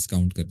उसको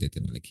डिस्काउंट कर देते,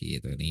 मतलब कि ये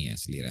तो नहीं है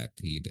असली रैप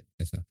थी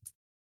ऐसा।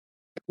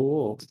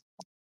 ओह!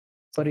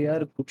 पर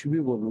यार कुछ भी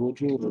बोलो, वो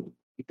जो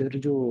इधर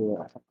जो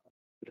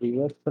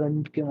रिवर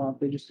फ्रंट के वहाँ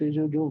पे जिससे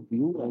जो जो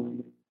व्यू है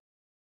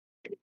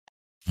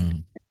हाँ,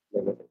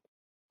 तेरा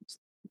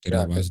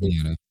क्या आवाज कहते नहीं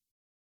आ रहा।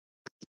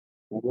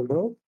 वो बोल रहा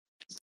हूँ,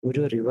 वो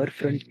जो रिवर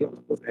फ्रंट के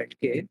वहाँ पे बैठ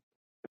के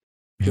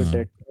जो हाँ,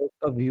 डेट्रॉइट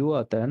का व्यू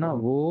आता है ना,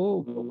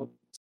 वो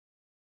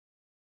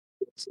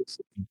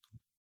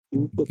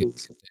व्यू को देख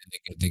सकते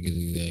कहते कहते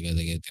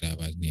कहते कहते तेरा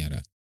आवाज नहीं आ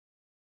रहा।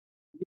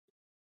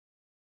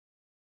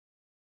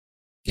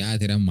 क्या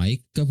तेरा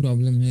माइक का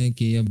प्रॉब्लम है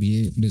कि अब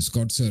ये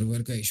डिस्कॉर्ड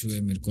सर्वर का इशू है,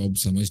 मेरे को अब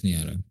समझ नहीं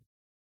आ रहा।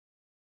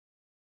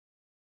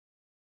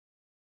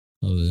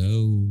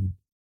 हेलो।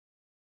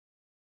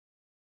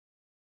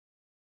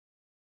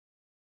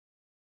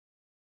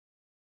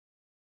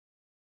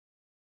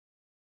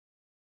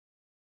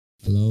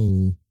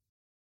 हेलो।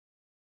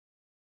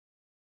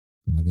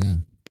 आ गया।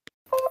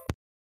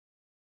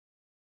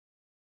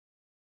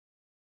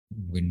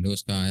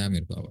 विंडोज का आया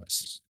मेरे को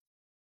आवाज।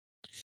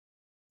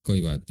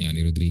 कोई बात नहीं,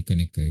 अनिरुद्ध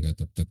रिकनेक्ट करेगा,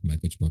 तब तक मैं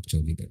कुछ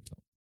बकचोदी करता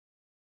हूँ।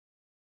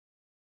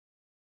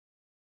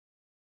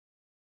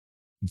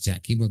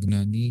 जैकी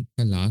बगनानी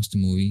का लास्ट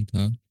मूवी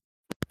था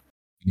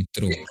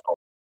मित्रों।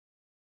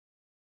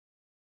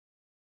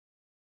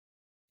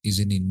 Is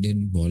an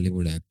Indian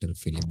Bollywood actor,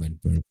 film and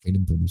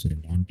film producer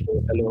and hello,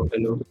 entrepreneur.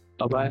 Hello,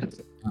 अब आया?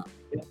 हाँ,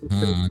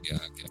 हाँ, आ गया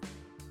आ गया।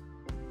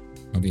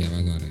 अभी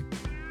आवाज आ रहा है,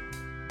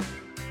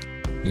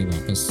 अभी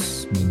वापस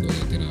बंद हो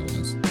गया तेरा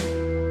आवाज।